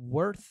will be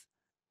worth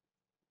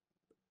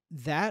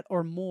that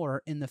or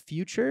more in the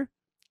future.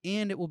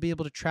 And it will be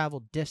able to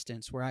travel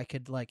distance where I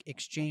could like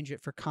exchange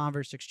it for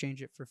Converse,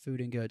 exchange it for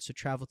food and goods. So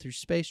travel through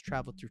space,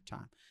 travel through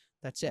time.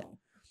 That's it.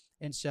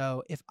 And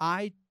so if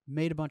I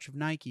made a bunch of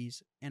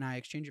Nikes and I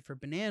exchange it for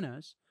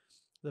bananas,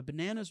 the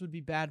bananas would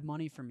be bad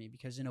money for me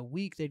because in a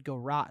week they'd go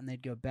rot and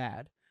they'd go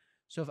bad.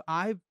 So if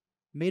I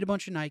made a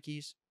bunch of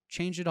Nikes,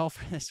 changed it all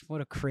for this,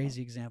 what a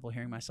crazy example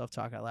hearing myself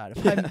talk out loud.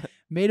 If I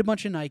made a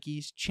bunch of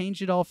Nikes,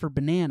 changed it all for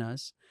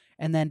bananas,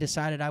 and then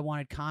decided I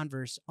wanted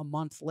Converse a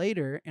month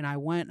later, and I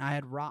went and I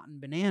had rotten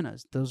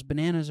bananas. Those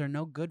bananas are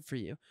no good for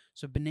you.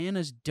 So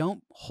bananas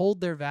don't hold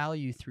their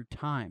value through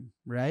time,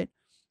 right?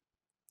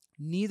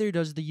 Neither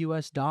does the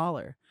US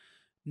dollar.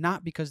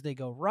 Not because they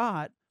go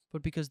rot,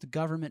 but because the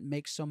government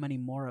makes so many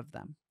more of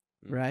them,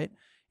 right?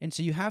 And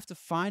so you have to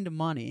find a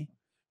money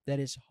that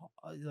is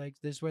like,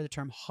 this is where the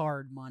term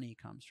hard money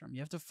comes from.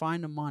 You have to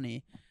find a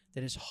money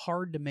that is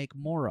hard to make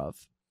more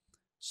of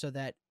so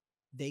that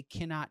they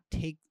cannot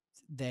take,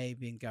 they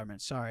being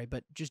government, sorry,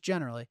 but just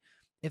generally,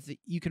 if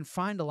you can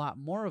find a lot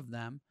more of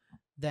them,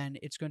 then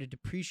it's going to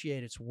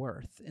depreciate its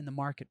worth in the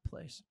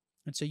marketplace.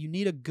 And so you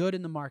need a good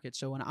in the market.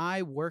 So when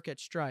I work at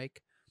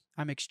Strike,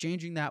 I'm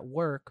exchanging that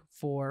work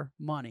for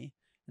money.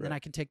 And then I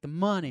can take the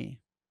money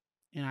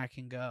and I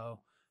can go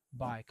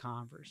buy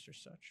Converse or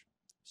such.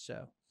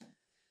 So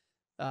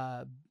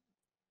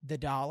the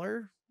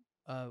dollar,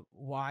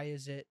 why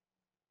is it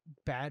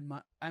bad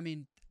money? I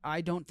mean,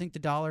 I don't think the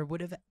dollar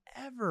would have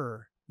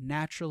ever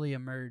naturally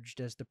emerged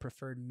as the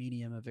preferred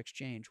medium of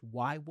exchange.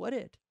 Why would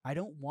it? I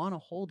don't want to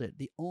hold it.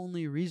 The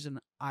only reason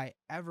I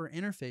ever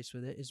interface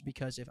with it is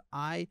because if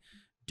I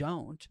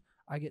don't,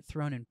 I get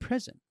thrown in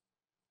prison.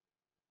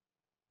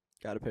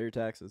 Got to pay your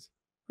taxes.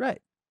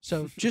 Right.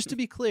 So just to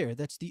be clear,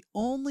 that's the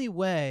only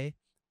way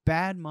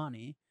bad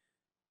money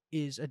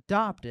is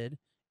adopted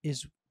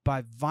is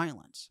by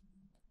violence.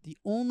 The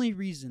only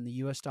reason the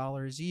US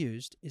dollar is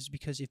used is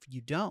because if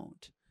you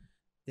don't,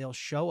 they'll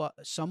show up,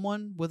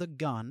 someone with a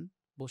gun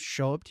will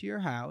show up to your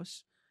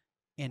house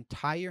and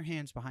tie your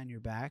hands behind your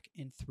back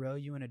and throw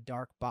you in a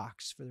dark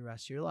box for the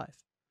rest of your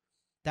life.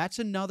 That's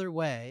another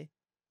way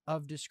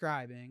of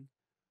describing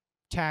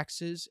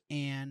taxes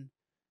and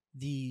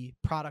the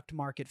product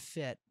market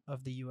fit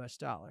of the US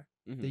dollar.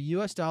 The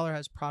US dollar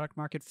has product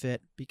market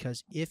fit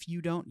because if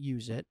you don't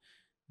use it,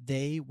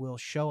 they will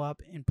show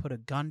up and put a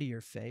gun to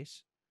your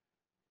face,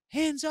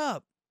 hands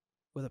up,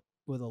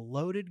 with a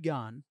loaded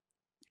gun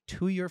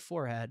to your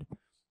forehead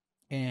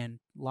and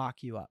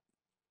lock you up.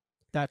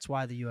 That's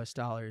why the US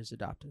dollar is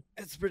adopted.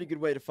 It's a pretty good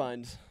way to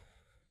find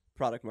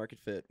product market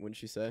fit, wouldn't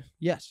you say?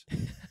 Yes.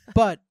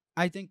 But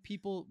I think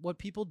what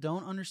people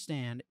don't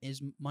understand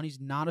is money's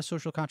not a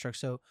social contract.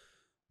 So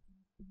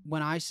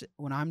when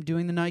I'm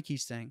doing the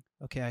Nikes thing,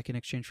 okay, I can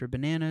exchange for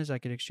bananas, I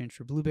can exchange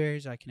for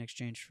blueberries, I can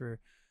exchange for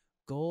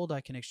gold,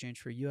 I can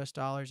exchange for US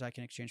dollars, I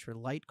can exchange for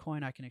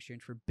Litecoin, I can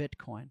exchange for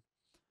Bitcoin.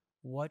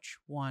 Which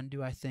one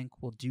do I think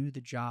will do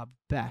the job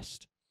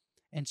best?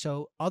 And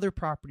so other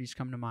properties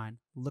come to mind.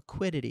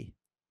 Liquidity.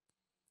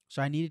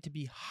 So I need it to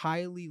be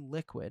highly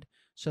liquid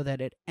so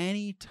that at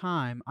any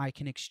time I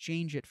can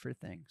exchange it for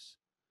things.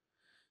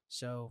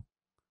 So,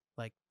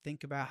 like,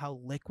 think about how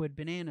liquid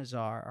bananas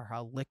are or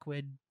how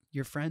liquid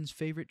your friend's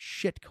favorite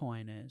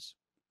shitcoin is.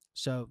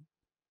 So,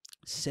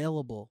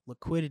 saleable,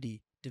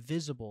 liquidity,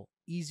 divisible,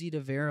 easy to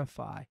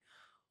verify,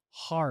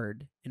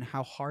 hard, and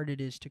how hard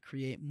it is to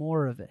create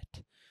more of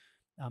it,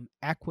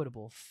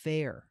 equitable,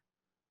 fair.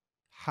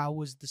 How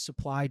was the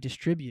supply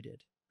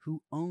distributed?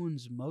 Who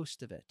owns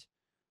most of it?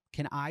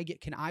 Can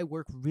I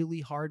work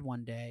really hard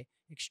one day,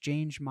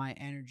 exchange my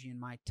energy and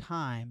my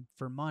time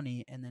for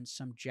money, and then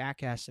some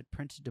jackass that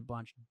printed a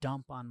bunch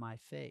dump on my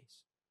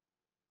face?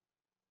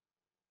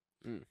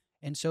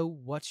 And so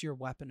what's your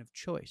weapon of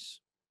choice?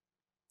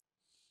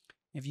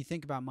 If you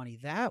think about money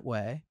that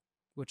way,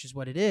 which is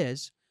what it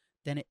is,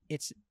 then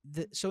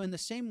so in the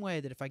same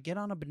way that if I get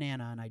on a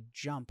banana and I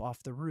jump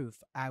off the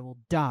roof, I will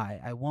die.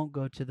 I won't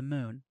go to the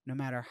moon, no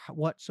matter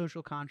what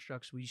social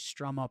constructs we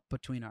strum up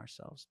between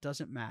ourselves.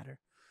 Doesn't matter.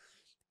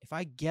 If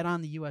I get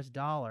on the US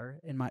dollar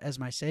as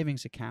my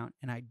savings account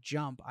and I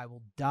jump, I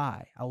will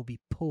die. I will be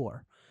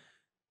poor.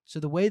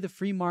 So the way the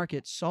free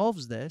market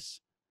solves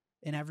this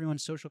in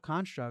everyone's social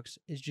constructs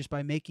is just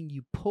by making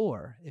you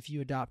poor if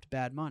you adopt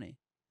bad money.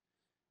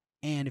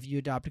 And if you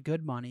adopt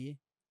good money,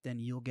 then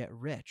you'll get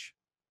rich.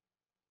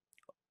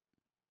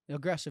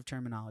 Aggressive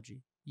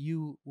terminology.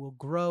 You will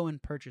grow in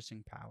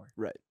purchasing power.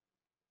 Right.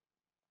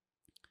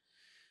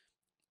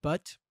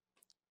 But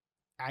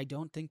I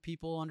don't think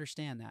people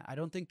understand that. I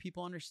don't think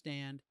people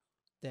understand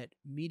that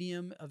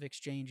medium of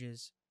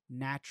exchanges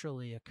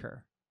naturally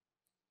occur.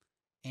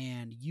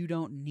 And you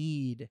don't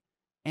need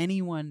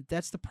anyone.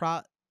 That's the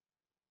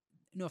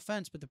no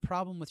offense, but the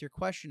problem with your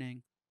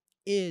questioning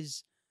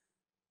is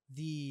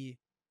the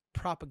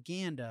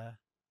propaganda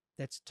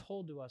that's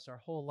told to us our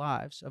whole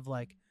lives of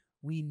like,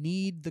 we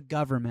need the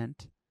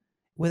government.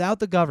 Without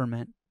the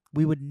government,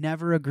 we would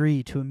never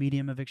agree to a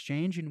medium of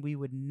exchange and we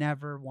would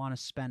never want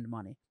to spend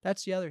money.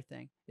 That's the other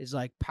thing, is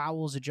like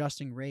Powell's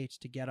adjusting rates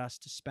to get us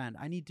to spend.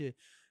 I need to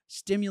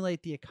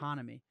stimulate the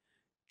economy.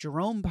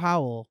 Jerome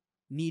Powell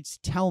needs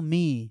to tell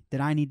me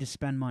that I need to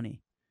spend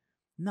money.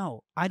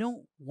 No, I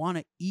don't want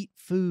to eat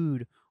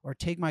food or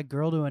take my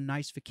girl to a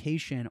nice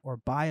vacation or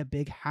buy a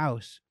big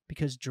house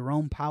because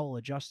Jerome Powell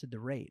adjusted the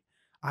rate.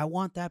 I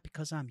want that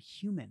because I'm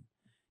human.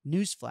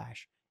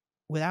 Newsflash,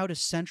 without a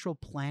central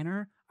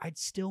planner, I'd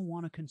still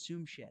want to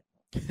consume shit.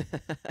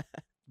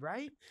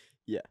 Right?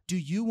 Yeah. Do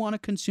you want to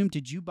consume?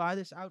 Did you buy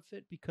this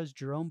outfit because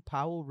Jerome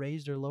Powell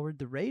raised or lowered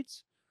the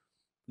rates?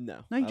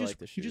 No, No, I like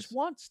the shoes. you just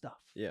want stuff.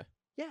 Yeah.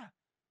 Yeah.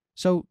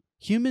 So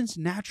humans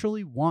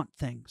naturally want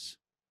things.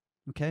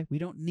 Okay? We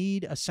don't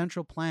need a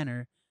central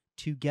planner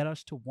to get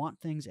us to want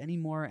things any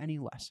more or any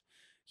less.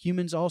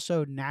 Humans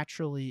also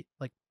naturally,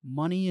 like,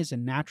 money is a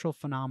natural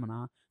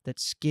phenomena that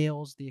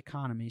scales the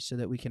economy so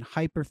that we can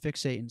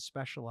hyperfixate and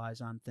specialize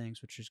on things,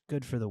 which is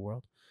good for the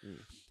world.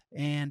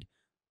 And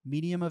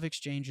medium of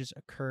exchanges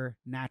occur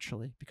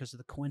naturally because of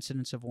the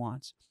coincidence of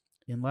wants.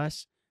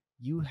 Unless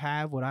you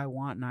have what I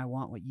want and I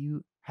want what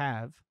you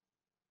have,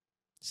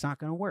 it's not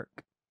going to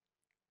work.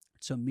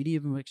 So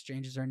medium of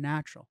exchanges are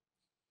natural.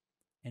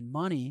 And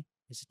money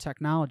is a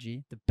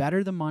technology. The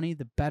better the money,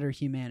 the better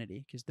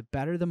humanity. Because the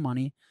better the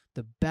money,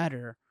 the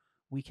better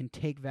we can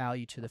take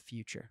value to the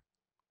future.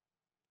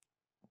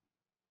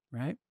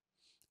 Right?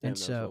 Damn, And that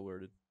was well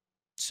worded.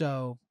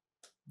 So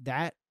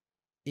that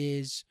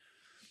is,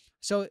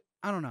 so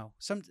I don't know.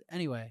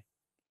 Anyway,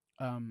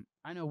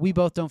 I know we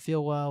both don't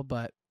feel well,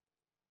 but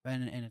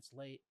and it's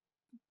late,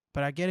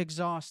 but I get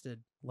exhausted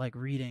like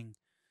reading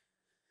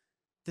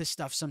this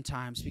stuff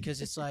sometimes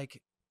because it's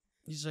like,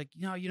 he's like,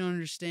 no, you don't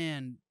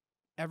understand.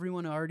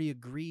 Everyone already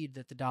agreed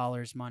that the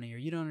dollar is money, or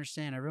you don't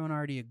understand. Everyone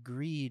already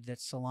agreed that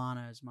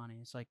Solana is money.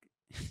 It's like,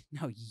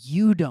 no,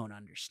 you don't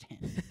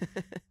understand.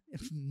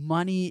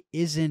 Money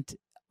isn't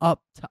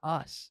up to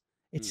us.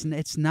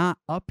 It's not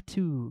up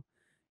to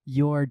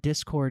your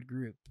Discord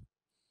group.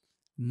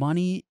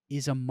 Money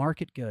is a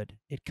market good.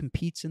 It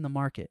competes in the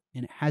market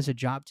and it has a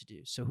job to do.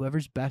 So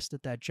whoever's best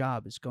at that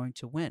job is going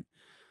to win.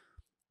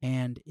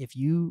 And if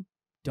you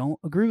don't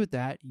agree with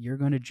that, you're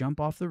going to jump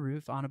off the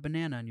roof on a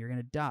banana and you're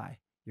going to die.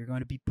 You're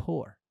going to be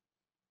poor.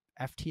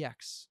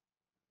 FTX.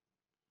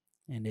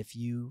 And if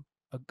you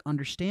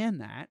understand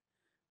that,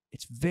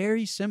 it's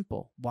very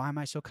simple. Why am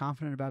I so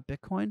confident about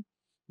Bitcoin?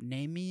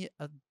 Name me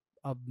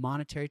a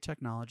monetary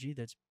technology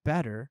that's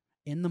better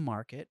in the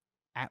market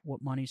at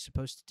what money's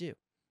supposed to do.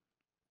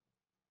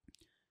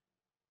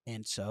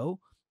 And so,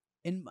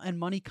 and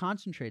money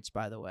concentrates,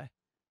 by the way.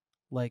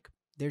 Like,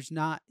 There's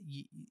not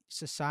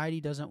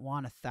society doesn't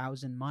want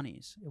 1,000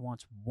 monies. It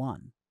wants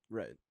one.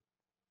 Right.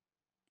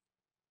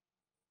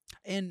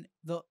 And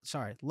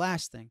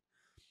last thing,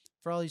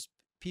 for all these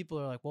people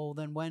who are like, well,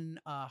 then when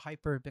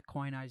hyper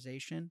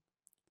Bitcoinization,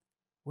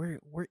 we're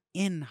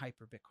in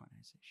hyper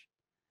Bitcoinization.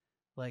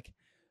 Like,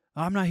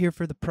 I'm not here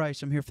for the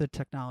price. I'm here for the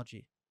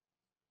technology.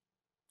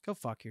 Go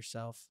fuck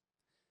yourself.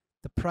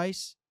 The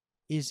price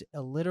is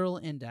a literal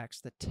index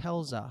that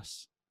tells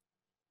us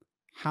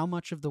how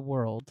much of the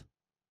world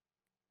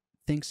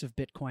thinks of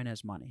Bitcoin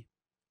as money,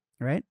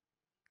 right?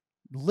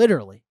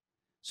 Literally.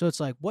 So it's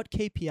like, what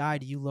KPI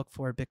do you look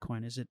for at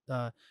Bitcoin? Is it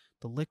the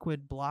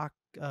liquid block?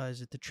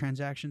 Is it the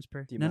transactions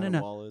per? The amount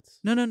of wallets.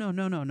 No.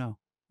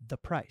 The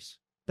price.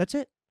 That's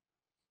it.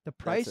 The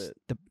price.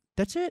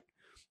 That's it.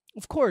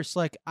 Of course,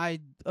 like I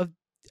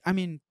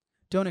mean,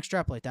 don't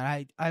extrapolate that.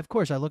 I of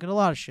course I look at a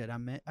lot of shit.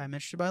 I'm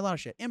interested by a lot of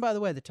shit. And by the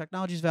way, the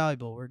technology is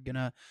valuable. We're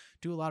gonna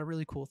do a lot of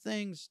really cool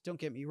things. Don't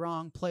get me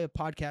wrong. Play a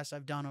podcast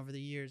I've done over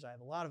the years. I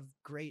have a lot of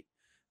great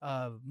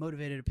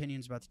motivated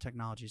opinions about the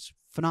technology. It's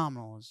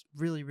phenomenal. It's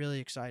really, really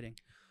exciting.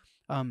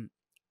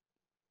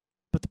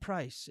 But the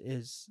price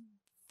is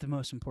the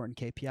most important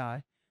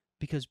KPI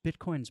because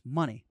Bitcoin's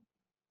money.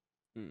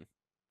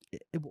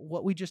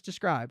 What we just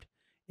described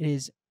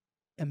is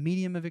a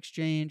medium of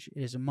exchange.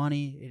 It is a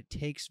money. It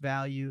takes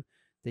value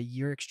that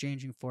you're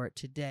exchanging for it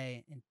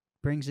today and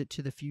brings it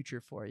to the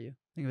future for you.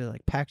 Think of it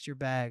like packs your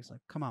bags. Like,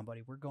 come on,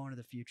 buddy. We're going to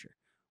the future.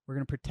 We're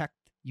going to protect.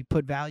 You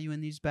put value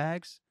in these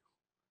bags.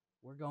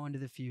 We're going to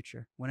the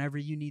future. Whenever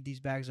you need these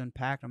bags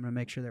unpacked, I'm going to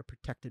make sure they're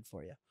protected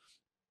for you.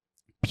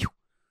 Pew!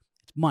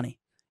 It's money.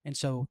 And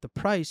so the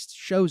price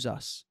shows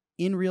us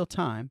in real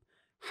time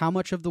how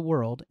much of the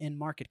world in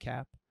market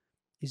cap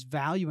is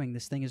valuing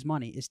this thing as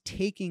money, is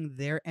taking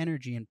their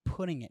energy and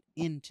putting it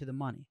into the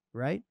money,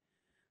 right?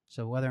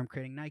 So whether I'm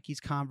creating Nike's,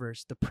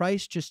 Converse, the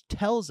price just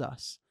tells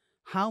us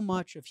how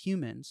much of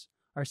humans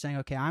are saying,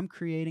 okay, I'm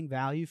creating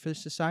value for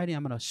society.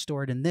 I'm going to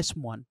store it in this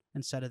one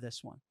instead of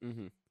this one.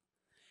 Mm-hmm.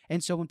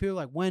 And so when people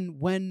are like,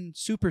 when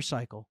super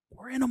cycle,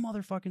 we're in a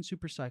motherfucking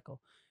super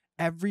cycle.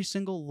 Every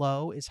single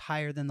low is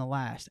higher than the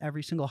last.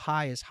 Every single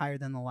high is higher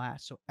than the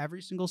last. So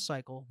every single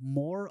cycle,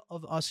 more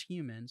of us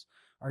humans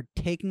are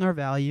taking our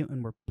value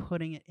and we're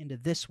putting it into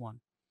this one.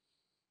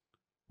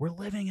 We're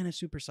living in a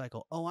super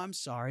cycle. Oh, I'm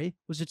sorry.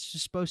 Was it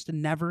just supposed to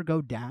never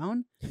go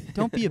down?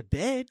 Don't be a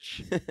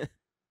bitch.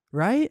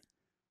 Right?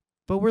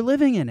 But we're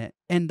living in it.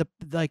 And the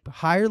like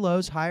higher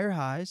lows, higher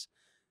highs.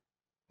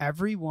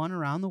 Everyone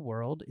around the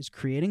world is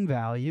creating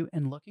value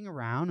and looking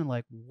around and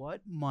like,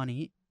 what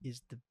money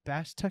is the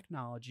best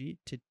technology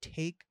to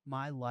take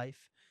my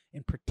life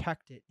and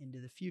protect it into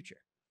the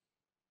future?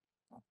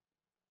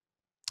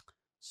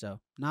 So,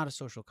 not a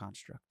social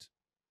construct.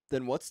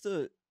 Then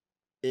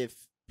if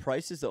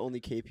price is the only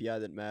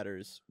KPI that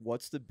matters,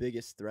 what's the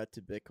biggest threat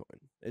to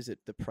Bitcoin? Is it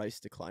the price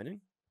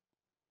declining?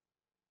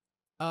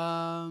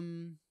 No.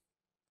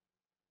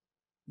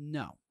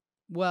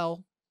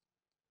 Well,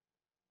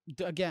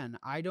 again,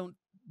 I don't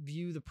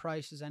view the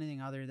price as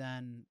anything other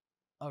than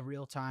a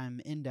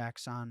real-time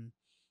index on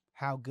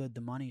how good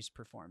the money's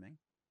performing.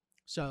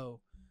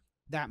 So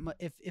that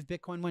if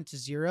Bitcoin went to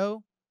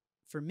zero,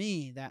 for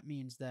me, that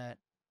means that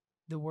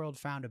the world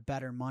found a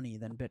better money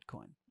than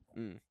Bitcoin.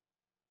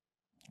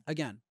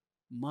 Again,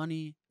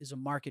 money is a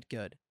market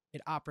good.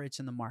 It operates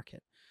in the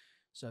market.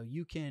 So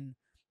you can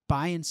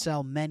buy and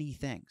sell many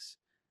things.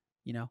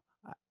 You know,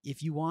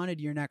 if you wanted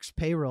your next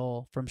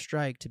payroll from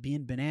Strike to be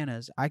in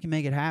bananas, I can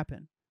make it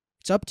happen.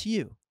 It's up to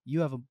you.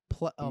 You have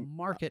a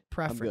market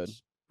preference. I'm good.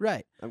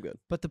 Right. I'm good.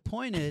 But the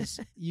point is,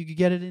 you could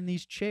get it in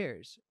these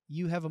chairs.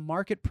 You have a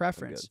market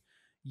preference.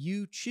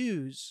 You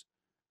choose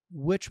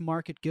which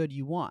market good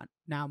you want.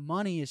 Now,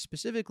 money is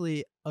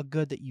specifically a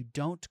good that you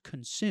don't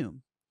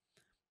consume.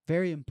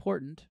 Very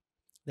important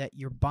that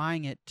you're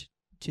buying it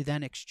to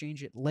then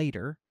exchange it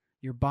later.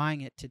 You're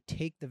buying it to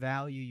take the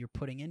value you're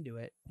putting into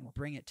it and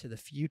bring it to the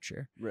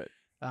future. Right.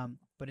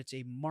 But it's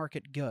a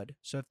market good.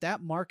 So if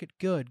that market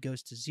good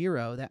goes to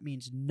zero, that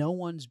means no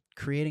one's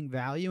creating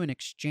value and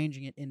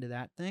exchanging it into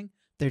that thing.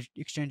 They're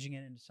exchanging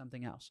it into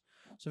something else.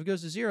 So if it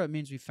goes to zero, it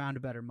means we found a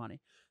better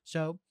money.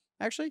 So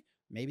actually,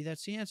 maybe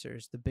that's the answer.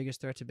 Is the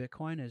biggest threat to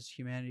Bitcoin is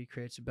humanity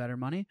creates a better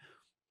money?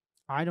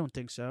 I don't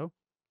think so.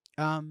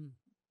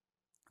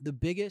 The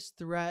biggest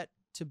threat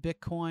to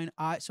Bitcoin,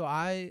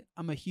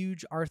 I'm a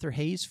huge Arthur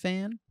Hayes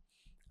fan.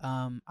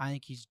 I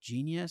think he's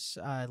genius.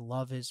 I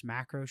love his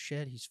macro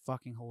shit. He's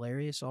fucking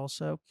hilarious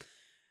also.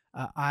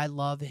 I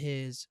love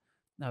his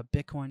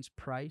Bitcoin's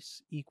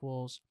price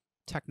equals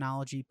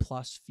technology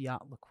plus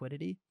fiat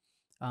liquidity.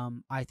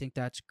 I think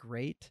that's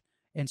great.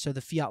 And so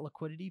the fiat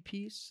liquidity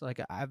piece, like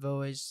I've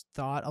always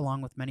thought,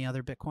 along with many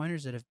other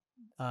Bitcoiners, that if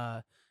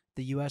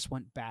the U.S.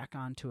 went back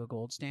onto a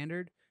gold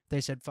standard, they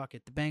said, fuck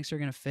it, the banks are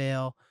going to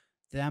fail.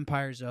 The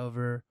empire's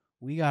over.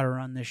 We got to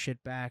run this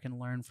shit back and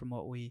learn from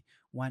what we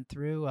went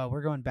through.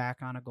 We're going back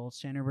on a gold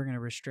standard. We're going to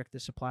restrict the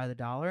supply of the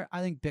dollar.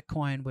 I think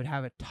Bitcoin would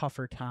have a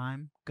tougher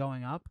time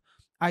going up.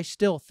 I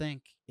still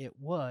think it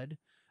would.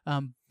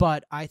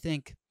 But I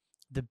think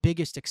the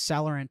biggest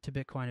accelerant to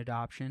Bitcoin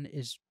adoption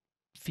is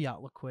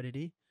fiat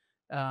liquidity.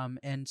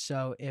 And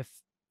so if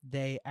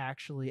they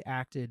actually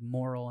acted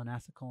moral and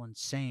ethical and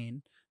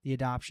sane, the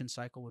adoption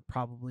cycle would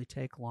probably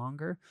take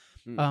longer.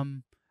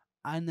 Mm.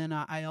 And then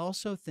I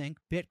also think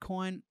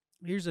Bitcoin,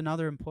 here's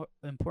another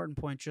important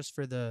point just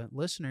for the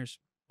listeners.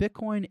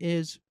 Bitcoin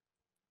is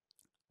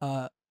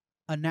a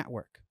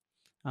network.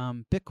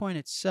 Bitcoin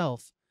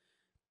itself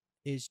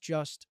is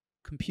just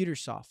computer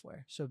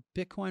software. So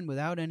Bitcoin,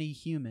 without any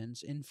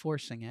humans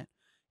enforcing it,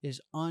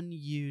 is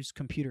unused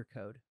computer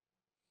code.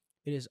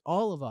 It is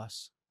all of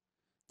us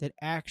that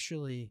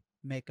actually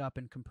make up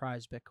and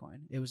comprise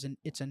Bitcoin.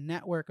 It's a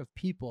network of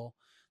people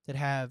that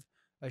have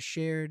a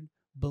shared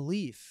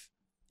belief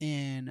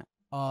in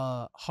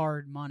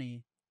hard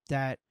money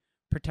that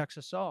protects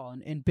us all.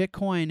 And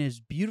Bitcoin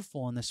is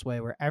beautiful in this way,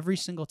 where every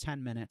single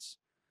 10 minutes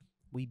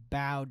we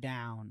bow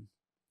down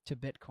to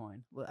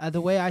Bitcoin.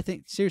 The way I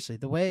think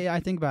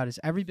about it is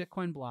every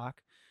Bitcoin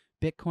block,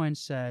 Bitcoin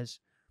says,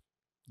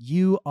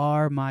 "You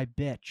are my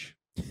bitch."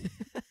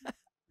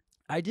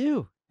 I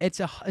do.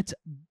 It's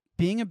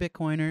being a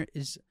Bitcoiner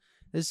is,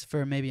 this is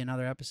for maybe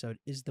another episode,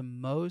 is the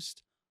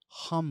most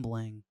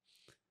humbling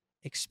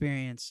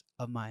experience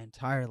of my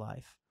entire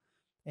life.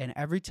 And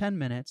every 10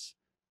 minutes,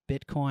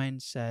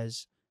 Bitcoin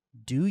says,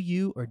 "Do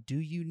you or do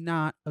you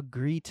not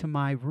agree to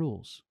my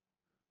rules?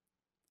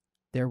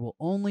 There will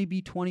only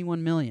be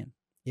 21 million.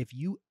 If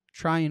you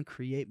try and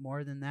create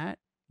more than that,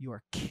 you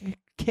are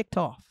kicked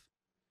off.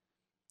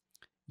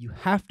 You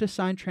have to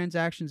sign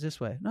transactions this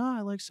way." "No,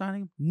 I like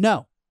signing them."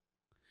 "No."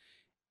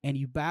 And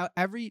you bow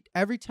every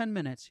 10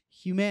 minutes.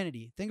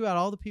 Humanity, think about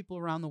all the people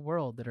around the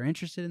world that are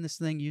interested in this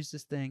thing, use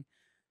this thing,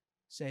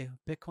 say,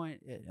 "Bitcoin,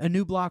 a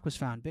new block was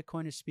found.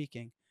 Bitcoin is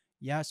speaking.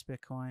 Yes,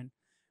 Bitcoin,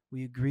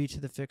 we agree to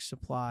the fixed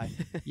supply.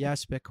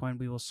 Yes, Bitcoin,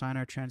 we will sign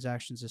our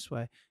transactions this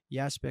way.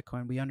 Yes,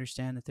 Bitcoin, we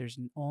understand that there's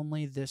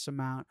only this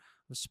amount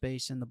of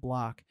space in the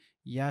block.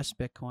 Yes,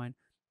 Bitcoin."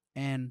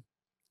 And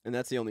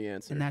that's the only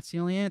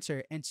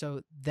answer. And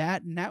so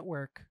that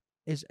network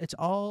it's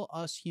all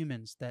us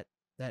humans that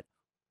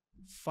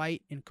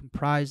fight and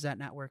comprise that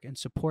network and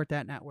support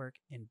that network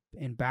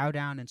and bow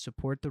down and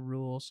support the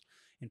rules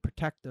and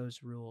protect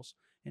those rules.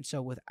 And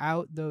so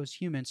without those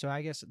humans, so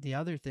I guess the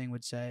other thing I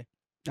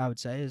would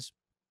say is,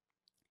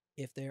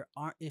 if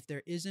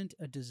there isn't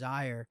a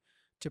desire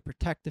to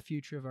protect the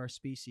future of our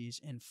species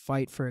and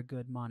fight for a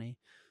good money,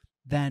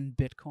 then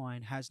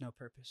Bitcoin has no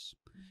purpose.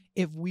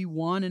 If we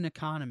want an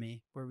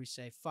economy where we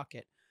say, "Fuck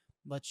it,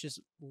 let's just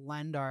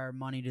lend our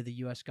money to the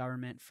US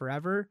government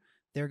forever,"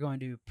 they're going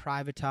to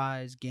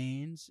privatize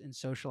gains and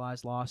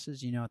socialize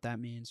losses. You know what that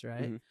means,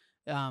 right?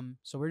 Mm-hmm.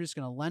 So we're just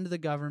going to lend to the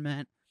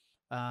government.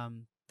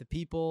 The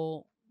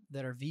people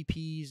that are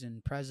VPs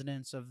and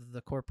presidents of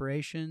the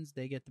corporations,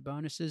 they get the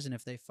bonuses. And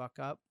if they fuck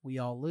up, we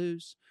all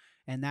lose.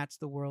 And that's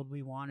the world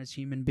we want as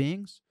human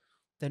beings.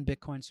 Then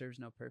Bitcoin serves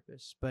no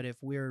purpose. But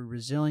if we're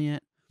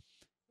resilient,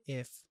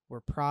 if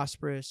we're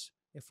prosperous,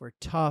 if we're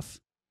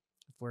tough,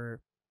 if we're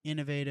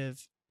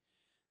innovative,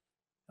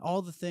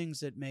 all the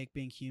things that make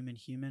being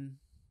human,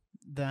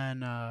 then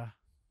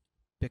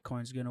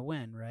Bitcoin's going to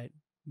win, right?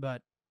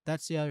 But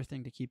that's the other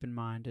thing to keep in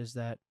mind, is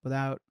that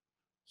without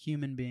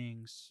human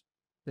beings,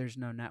 there's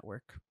no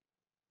network.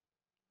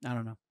 I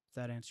don't know if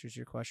that answers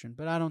your question,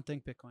 but I don't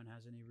think Bitcoin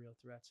has any real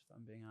threats, if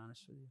I'm being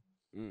honest with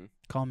you.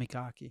 Call me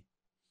cocky.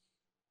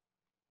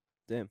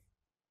 Damn.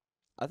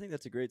 I think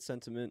that's a great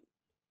sentiment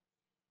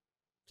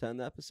to end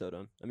the episode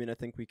on. I mean, I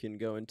think we can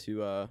go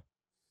into a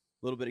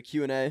little bit of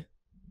Q&A,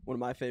 one of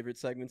my favorite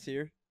segments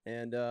here,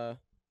 and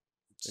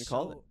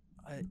call it.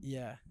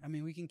 Yeah. I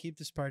mean, we can keep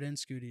this part in,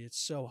 Scooty. It's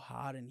so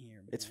hot in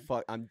here,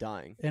 man. I'm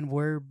dying. And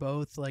we're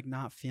both like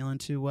not feeling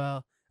too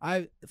well.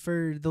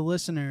 For the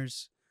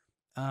listeners,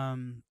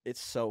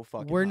 it's so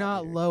fucking we're hot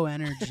not here. low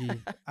energy.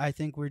 I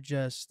think we're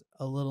just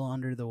a little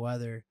under the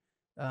weather.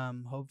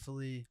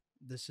 Hopefully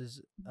this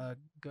is a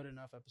good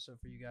enough episode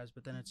for you guys,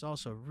 but then it's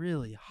also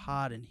really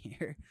hot in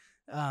here.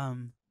 Yeah,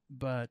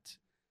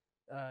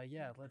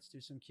 let's do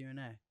some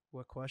Q&A.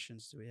 What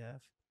questions do we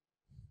have?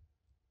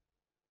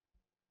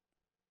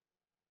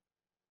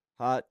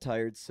 Hot,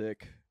 tired,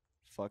 sick.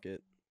 Fuck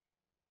it.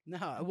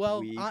 No,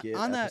 well, we get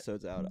on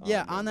episodes that, out.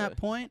 Yeah, on that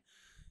point,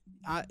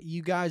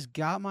 you guys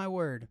got my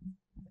word.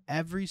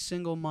 Every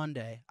single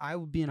Monday, I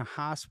will be in a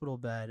hospital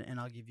bed, and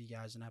I'll give you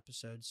guys an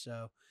episode.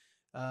 So,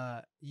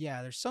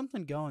 yeah, there's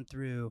something going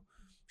through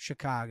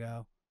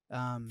Chicago.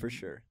 For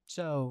sure.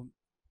 So,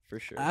 for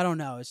sure, I don't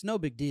know. It's no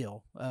big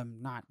deal.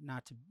 Not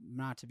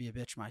to be a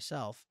bitch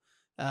myself.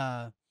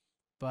 Yeah,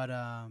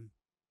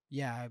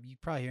 you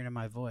probably hear it in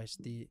my voice.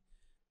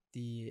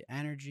 The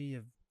energy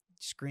of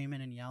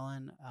screaming and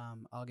yelling.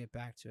 I'll get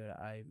back to it.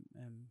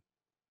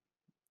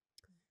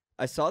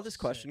 I saw this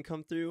question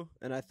come through,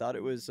 and I thought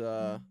it was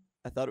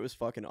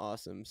fucking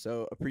awesome.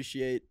 So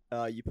appreciate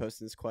you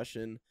posting this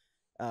question.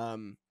 A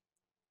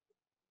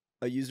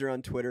user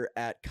on Twitter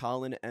at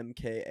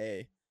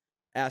ColinMKA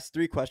asked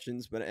 3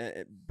 questions, but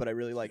I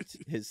really liked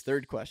his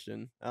third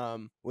question,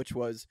 which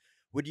was,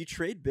 would you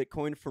trade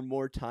Bitcoin for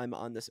more time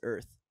on this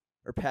earth?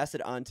 or pass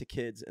it on to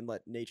kids and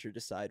let nature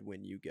decide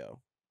when you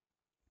go?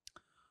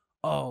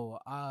 Oh,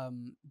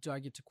 do I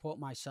get to quote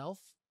myself?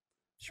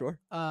 Sure.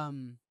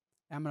 I'm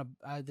gonna.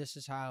 This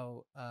is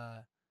how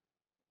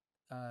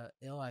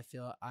ill I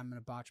feel. I'm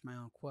gonna botch my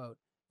own quote.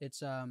 It's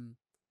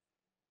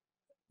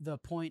the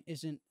point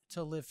isn't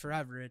to live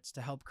forever. It's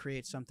to help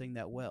create something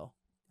that will.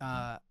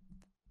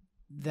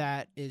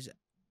 That is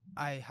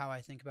how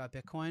I think about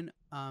Bitcoin.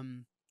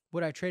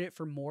 Would I trade it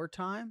for more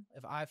time?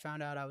 If I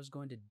found out I was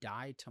going to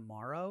die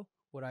tomorrow,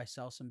 would I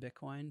sell some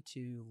Bitcoin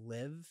to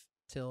live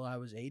till I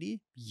was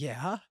 80?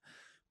 Yeah.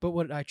 But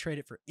would I trade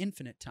it for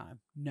infinite time?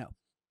 No.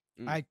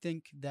 I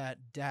think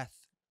that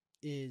death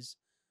is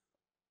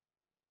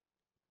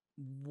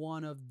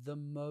one of the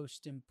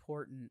most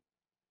important.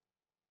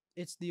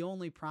 It's the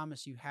only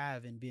promise you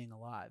have in being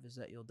alive is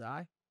that you'll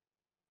die.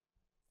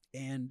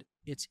 And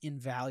it's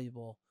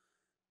invaluable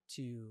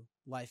to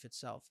life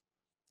itself.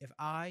 If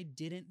I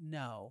didn't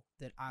know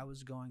that I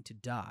was going to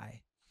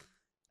die,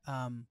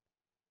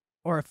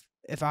 or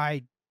if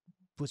I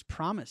was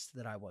promised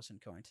that I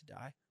wasn't going to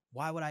die,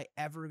 why would I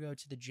ever go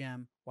to the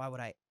gym? Why would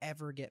I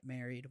ever get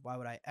married? Why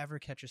would I ever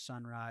catch a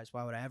sunrise?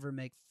 Why would I ever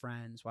make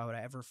friends? Why would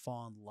I ever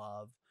fall in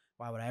love?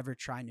 Why would I ever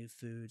try new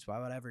foods? Why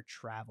would I ever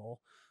travel?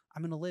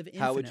 I'm going to live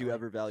infinitely. How would you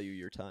ever value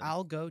your time?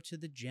 I'll go to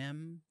the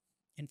gym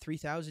in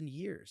 3,000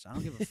 years. I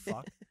don't give a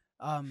fuck.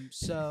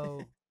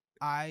 So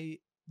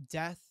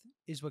death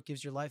is what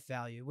gives your life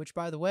value, which,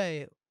 by the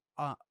way,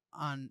 I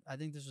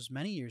think this was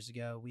many years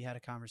ago, we had a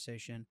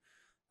conversation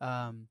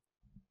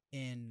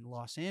in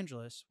Los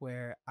Angeles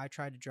where I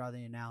tried to draw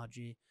the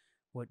analogy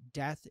what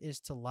death is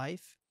to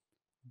life,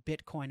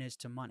 Bitcoin is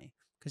to money.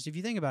 Because if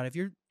you think about it,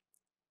 if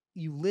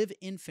you live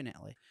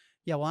infinitely,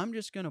 yeah, well, I'm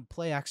just going to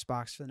play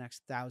Xbox for the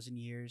next 1,000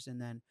 years, and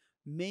then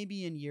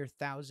maybe in year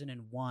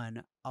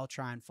 1,001, I'll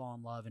try and fall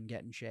in love and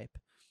get in shape.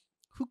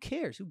 Who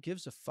cares? Who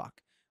gives a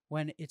fuck?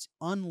 When it's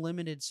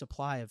unlimited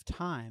supply of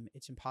time,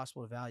 it's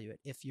impossible to value it.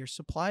 If your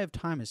supply of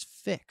time is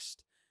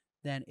fixed,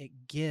 then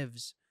it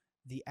gives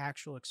the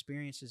actual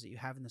experiences that you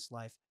have in this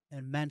life an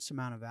immense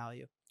amount of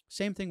value.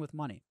 Same thing with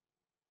money.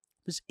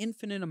 This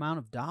infinite amount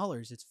of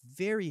dollars, it's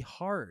very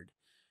hard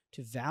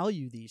to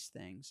value these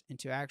things and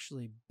to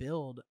actually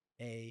build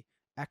a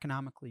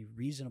economically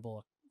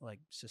reasonable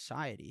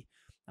society.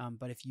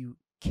 But if you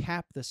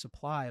cap the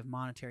supply of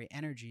monetary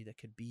energy that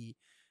could be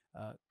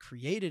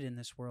created in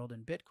this world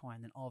in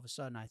Bitcoin, then all of a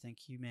sudden I think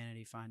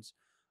humanity finds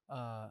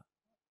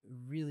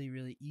really,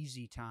 really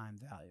easy time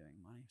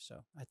valuing money.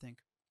 So I think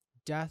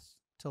death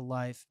to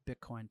life,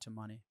 Bitcoin to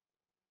money.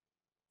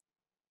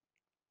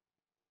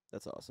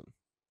 That's awesome.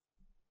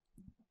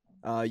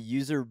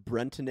 User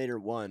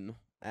Brentonator1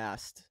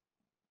 asked,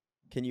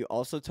 can you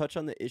also touch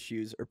on the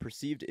issues or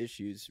perceived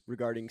issues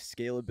regarding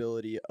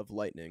scalability of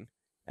Lightning?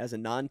 As a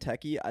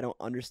non-techie, I don't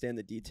understand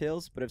the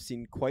details, but I've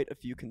seen quite a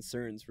few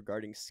concerns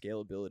regarding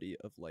scalability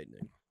of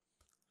Lightning.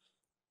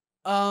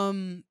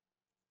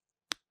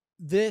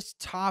 This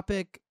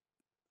topic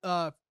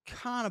kind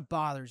of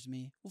bothers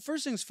me. Well,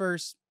 first things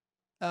first,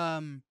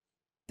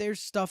 there's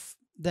stuff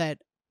that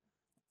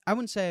I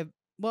wouldn't say,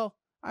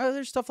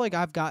 there's stuff like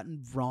I've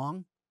gotten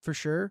wrong for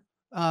sure.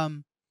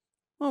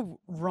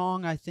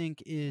 Wrong I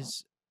think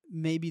is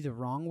maybe the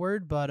wrong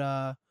word, but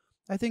I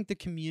think the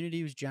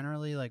community was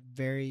generally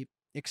very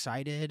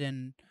excited,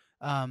 and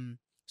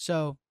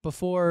so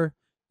before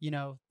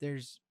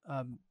there's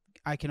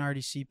I can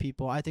already see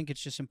people. I think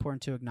it's just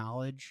important to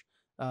acknowledge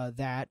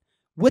that.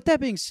 With that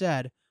being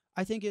said,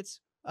 I think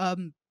it's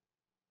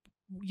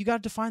you got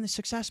to define the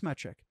success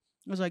metric.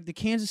 It was the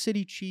Kansas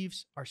City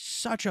Chiefs are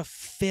such a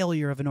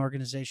failure of an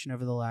organization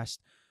over the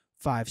last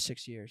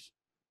 5-6 years.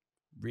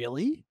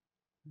 Really?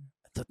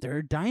 I thought they're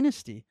a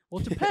dynasty.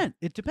 Well,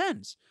 it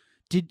depends.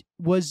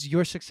 Was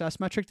your success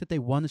metric that they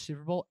won the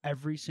Super Bowl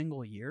every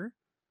single year?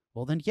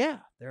 Well, then, yeah,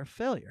 they're a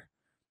failure.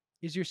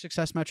 Is your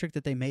success metric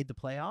that they made the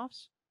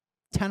playoffs?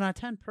 10 out of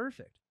 10,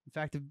 perfect. In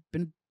fact, they've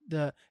been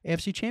the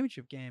AFC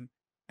Championship game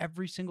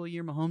every single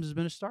year Mahomes has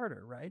been a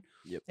starter, right?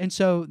 Yep. And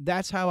so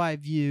that's how I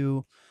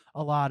view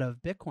a lot of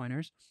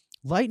Bitcoiners.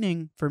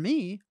 Lightning, for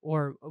me,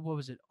 or what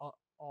was it,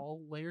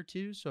 all layer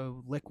 2,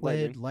 so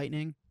liquid,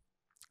 Lightning.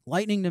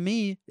 Lightning to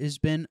me has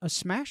been a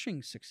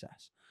smashing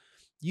success.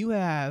 You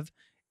have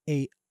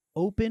a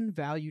open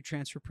value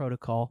transfer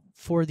protocol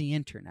for the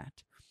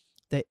internet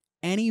that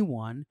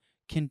anyone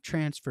can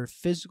transfer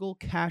physical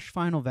cash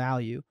final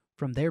value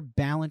from their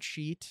balance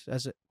sheet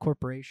as a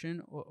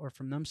corporation or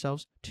from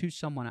themselves to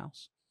someone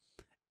else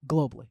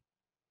globally.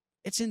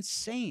 It's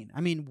insane.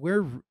 I mean,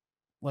 we're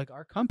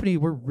our company,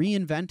 we're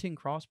reinventing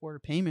cross-border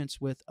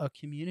payments with a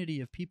community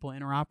of people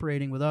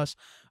interoperating with us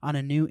on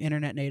a new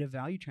internet native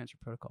value transfer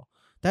protocol.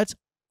 That's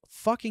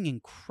fucking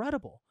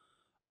incredible.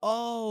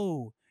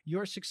 Oh,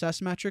 your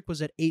success metric was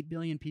that 8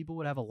 billion people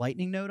would have a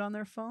Lightning node on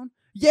their phone?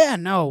 Yeah,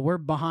 no, we're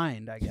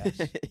behind, I guess.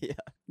 Yeah.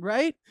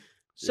 Right?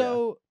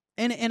 So,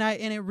 yeah.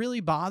 And it really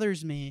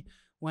bothers me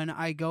when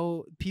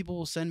people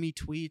will send me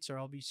tweets, or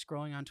I'll be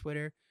scrolling on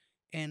Twitter,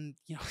 and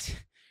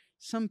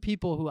some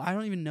people who I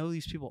don't even know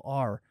these people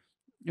are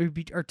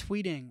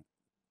tweeting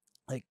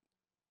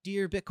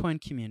dear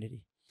Bitcoin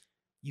community,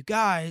 you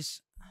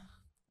guys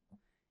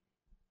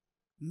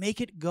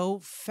make it go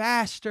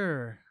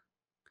faster.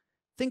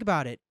 Think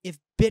about it. If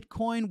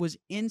Bitcoin was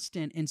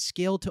instant and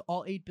scaled to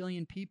all 8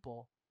 billion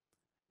people,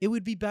 it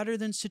would be better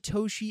than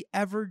Satoshi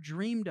ever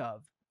dreamed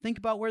of. Think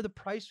about where the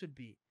price would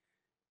be.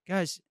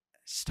 Guys,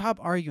 stop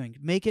arguing.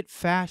 Make it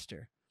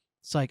faster.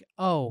 It's like,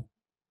 oh,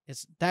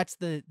 that's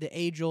the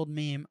age-old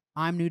meme.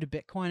 I'm new to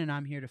Bitcoin and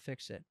I'm here to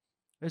fix it.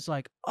 It's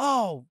like,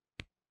 oh,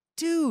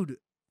 dude,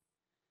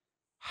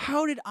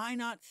 how did I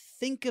not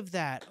think of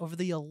that over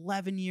the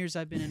 11 years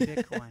I've been in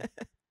Bitcoin?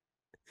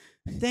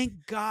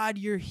 Thank God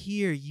you're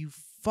here, you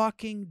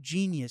fucking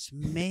genius.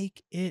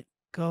 Make it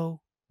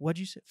go, what'd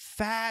you say?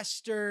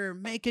 Faster.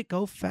 Make it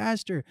go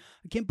faster.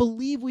 I can't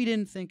believe we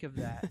didn't think of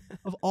that.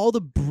 Of all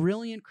the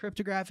brilliant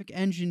cryptographic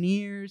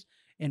engineers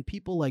and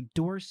people like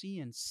Dorsey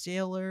and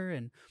Saylor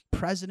and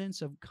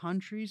presidents of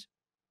countries,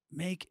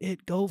 make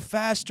it go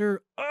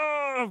faster.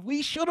 Ugh,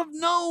 we should have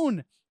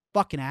known.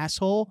 Fucking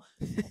asshole.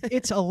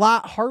 It's a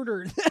lot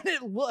harder than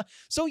it was.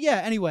 So yeah,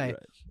 anyway, right.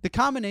 The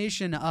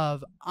combination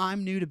of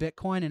I'm new to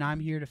Bitcoin and I'm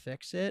here to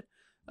fix it.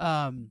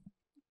 Go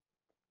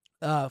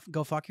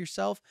fuck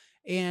yourself.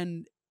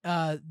 And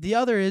the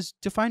other is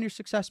define your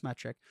success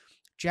metric.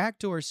 Jack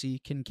Dorsey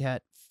can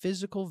get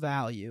physical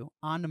value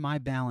onto my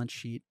balance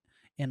sheet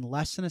in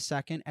less than a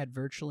second at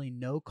virtually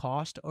no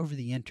cost over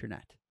the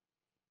internet.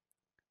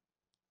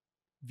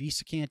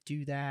 Visa can't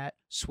do that.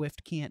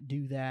 Swift can't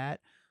do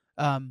that.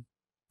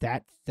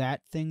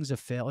 That thing's a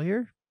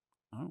failure?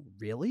 Oh,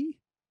 really?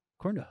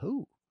 According to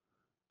who?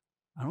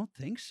 I don't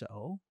think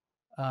so.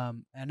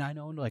 And I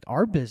know, like,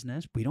 our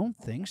business, we don't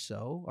think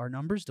so. Our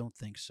numbers don't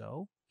think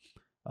so.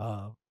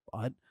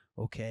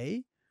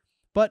 Okay.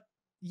 But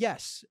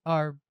yes,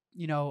 our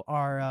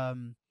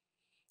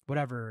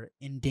whatever,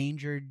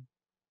 endangered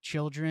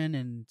children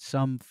in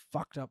some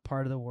fucked up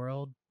part of the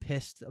world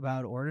pissed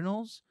about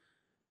ordinals.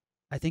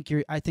 I think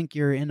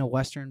you're in a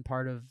Western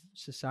part of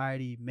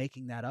society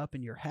making that up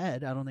in your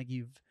head. I don't think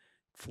you've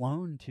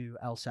flown to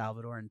El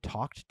Salvador and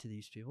talked to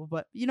these people,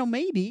 but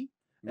maybe,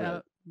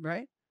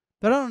 right?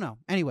 But I don't know.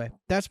 Anyway,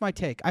 that's my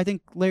take. I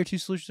think layer 2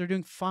 solutions are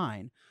doing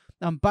fine.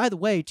 By the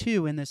way,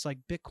 too, in this like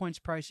Bitcoin's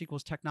price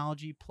equals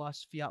technology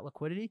plus fiat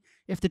liquidity,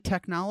 if the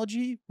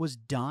technology was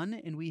done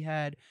and we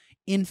had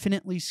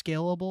infinitely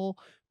scalable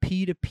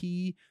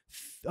P2P,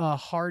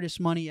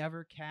 hardest money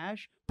ever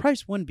cash,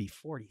 price wouldn't be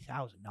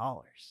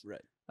 $40,000.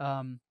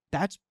 Right.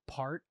 That's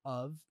part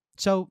of.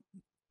 So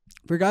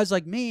for guys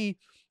like me,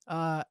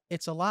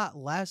 it's a lot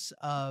less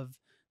of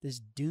this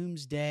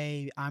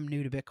doomsday, I'm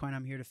new to Bitcoin,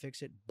 I'm here to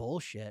fix it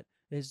bullshit.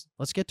 Is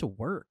let's get to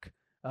work.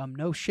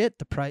 No shit,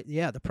 the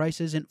price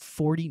isn't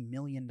 $40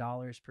 million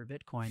per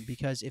Bitcoin,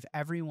 because if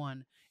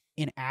everyone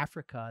in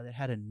Africa that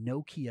had a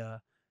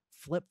Nokia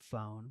flip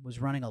phone was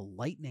running a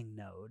Lightning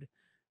node,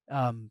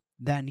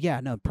 then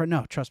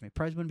trust me,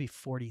 price wouldn't be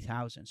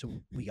 40,000.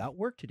 So we got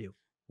work to do.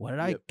 What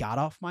did I got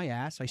off my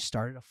ass? I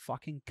started a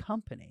fucking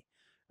company.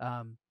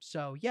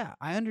 So yeah,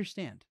 I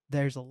understand.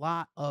 There's a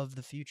lot of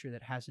the future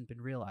that hasn't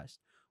been realized.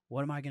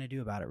 What am I going to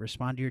do about it?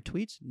 Respond to your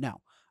tweets?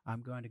 No,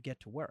 I'm going to get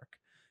to work.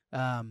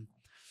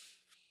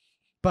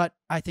 But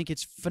I think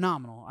it's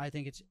phenomenal. I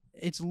think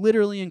it's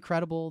literally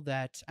incredible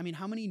that, I mean,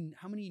 how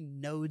many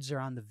nodes are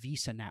on the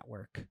Visa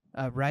network,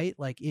 right?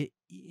 Like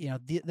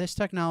this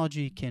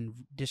technology can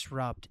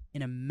disrupt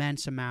an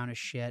immense amount of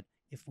shit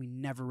if we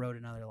never wrote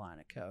another line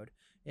of code.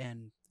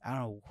 And I don't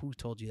know who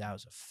told you that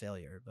was a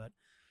failure, but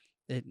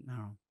I don't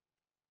know.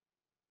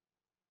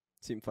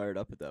 Seemed fired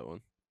up at that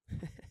one.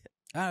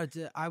 I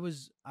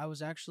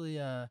was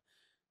actually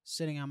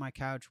sitting on my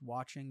couch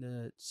watching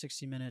the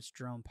 60 Minutes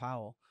Jerome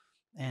Powell.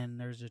 And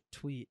there's a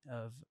tweet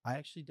of, I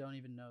actually don't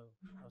even know.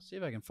 I'll see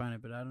if I can find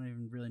it, but I don't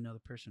even really know the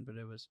person. But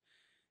it was,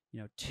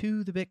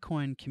 to the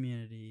Bitcoin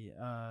community,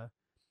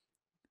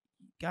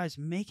 guys,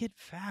 make it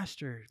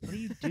faster. What are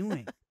you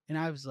doing? And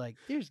I was like,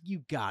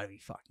 you gotta be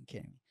fucking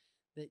kidding me.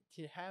 That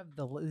to have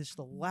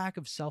the lack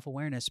of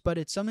self-awareness, but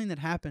it's something that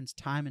happens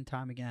time and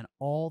time again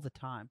all the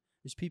time.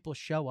 Is people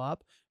show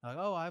up like,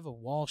 oh, I have a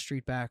Wall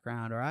Street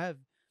background, or I have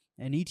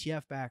an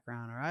ETF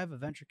background, or I have a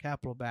venture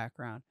capital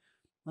background.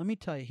 Let me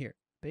tell you here.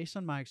 Based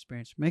on my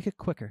experience, make it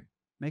quicker.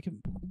 Make it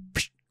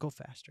go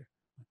faster.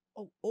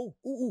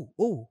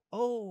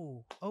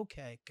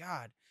 Okay,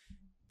 God.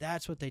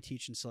 That's what they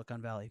teach in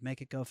Silicon Valley. Make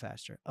it go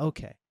faster.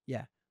 Okay,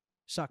 yeah.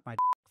 Suck my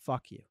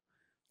fuck you.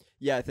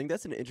 Yeah, I think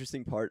that's an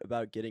interesting part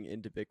about getting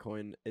into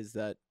Bitcoin is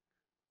that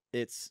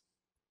it's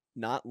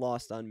not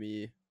lost on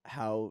me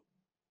how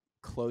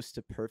close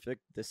to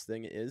perfect this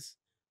thing is,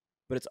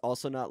 but it's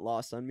also not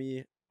lost on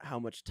me how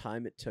much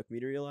time it took me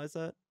to realize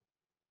that.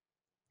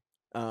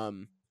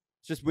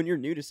 It's just when you're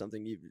new to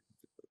something, you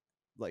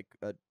like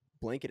a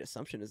blanket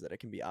assumption is that it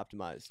can be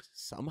optimized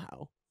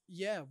somehow.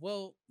 Yeah,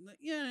 well,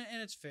 yeah,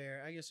 and it's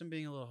fair. I guess I'm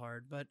being a little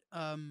hard, but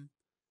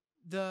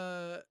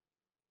the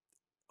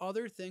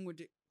other thing,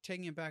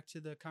 taking it back to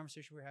the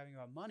conversation we were having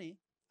about money,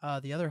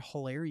 the other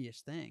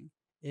hilarious thing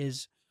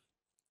is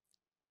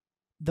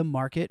the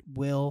market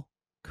will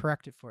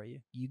correct it for you.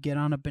 You get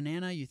on a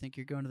banana, you think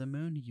you're going to the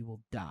moon, you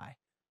will die.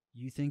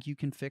 You think you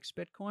can fix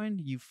Bitcoin,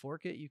 you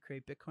fork it, you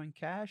create Bitcoin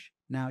Cash,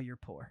 now you're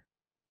poor.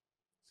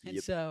 And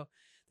Yep. so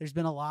there's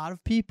been a lot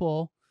of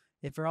people,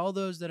 if for all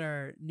those that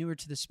are newer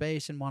to the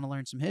space and want to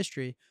learn some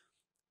history,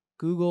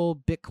 Google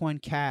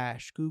Bitcoin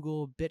Cash,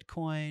 Google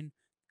Bitcoin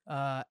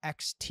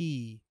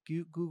XT,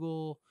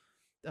 Google,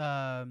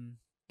 I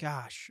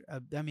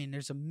mean,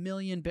 there's a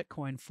million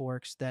Bitcoin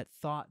forks that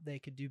thought they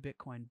could do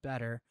Bitcoin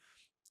better,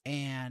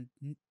 and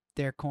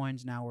their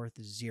coin's now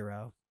worth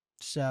 0.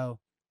 So,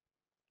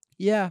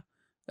 yeah.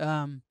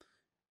 And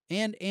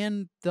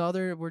the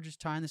other, we're just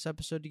tying this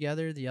episode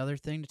together. The other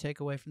thing to take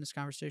away from this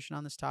conversation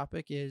on this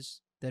topic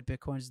is that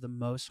Bitcoin is the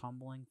most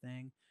humbling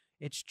thing.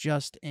 It's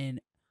just an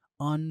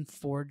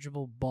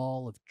unforgeable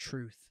ball of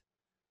truth.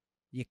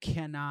 You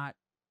cannot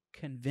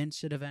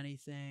convince it of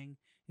anything.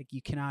 Like,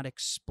 you cannot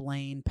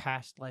explain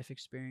past life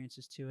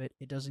experiences to it.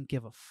 It doesn't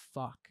give a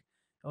fuck.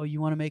 Oh,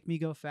 you want to make me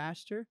go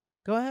faster?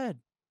 Go ahead.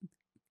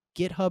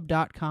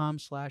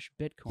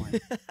 GitHub.com/Bitcoin.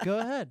 Go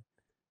ahead.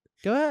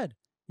 Go ahead.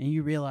 And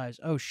you realize,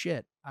 oh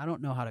shit, I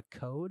don't know how to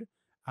code.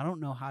 I don't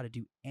know how to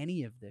do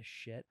any of this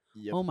shit.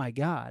 Yep. Oh my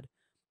God.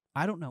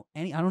 I don't know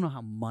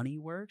how money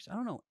works. I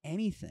don't know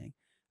anything.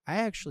 I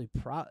actually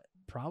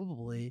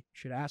probably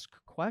should ask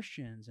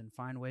questions and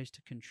find ways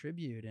to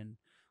contribute and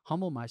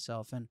humble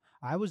myself. And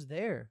I was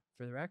there,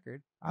 for the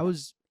record. I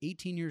was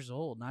 18 years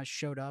old and I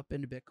showed up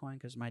into Bitcoin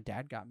because my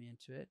dad got me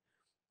into it.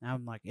 And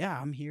I'm like, yeah,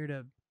 I'm here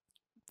to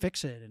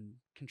fix it and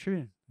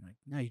contribute. I'm like,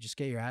 no, you just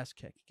get your ass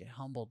kicked. You get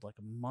humbled like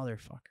a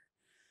motherfucker.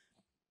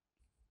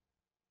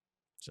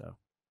 So,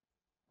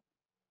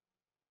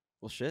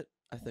 Well, shit.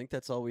 I think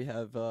that's all we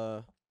have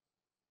for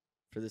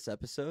this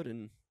episode.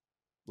 And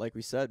like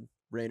we said,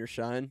 rain or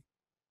shine,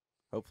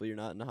 hopefully you're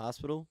not in the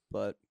hospital,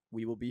 but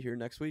we will be here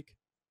next week.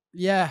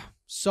 yeah,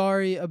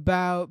 sorry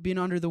about being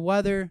under the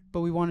weather,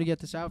 but we want to get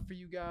this out for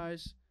you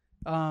guys.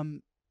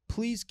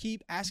 Please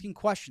keep asking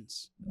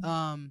questions.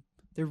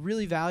 They're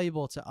really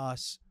valuable to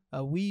us.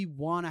 We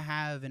want to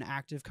have an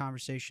active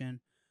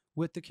conversation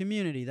with the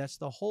community. That's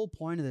the whole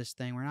point of this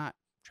thing. We're not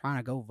trying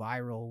to go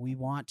viral. We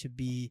want to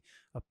be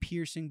a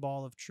piercing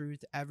ball of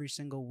truth every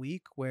single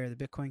week, where the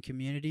Bitcoin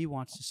community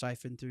wants to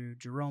siphon through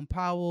Jerome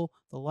Powell,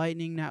 the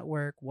Lightning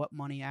Network, what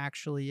money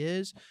actually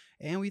is.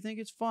 And we think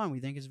it's fun.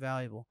 We think it's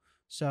valuable.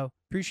 So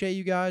appreciate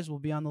you guys. We'll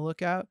be on the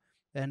lookout,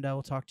 and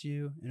we'll talk to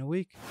you in a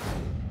week.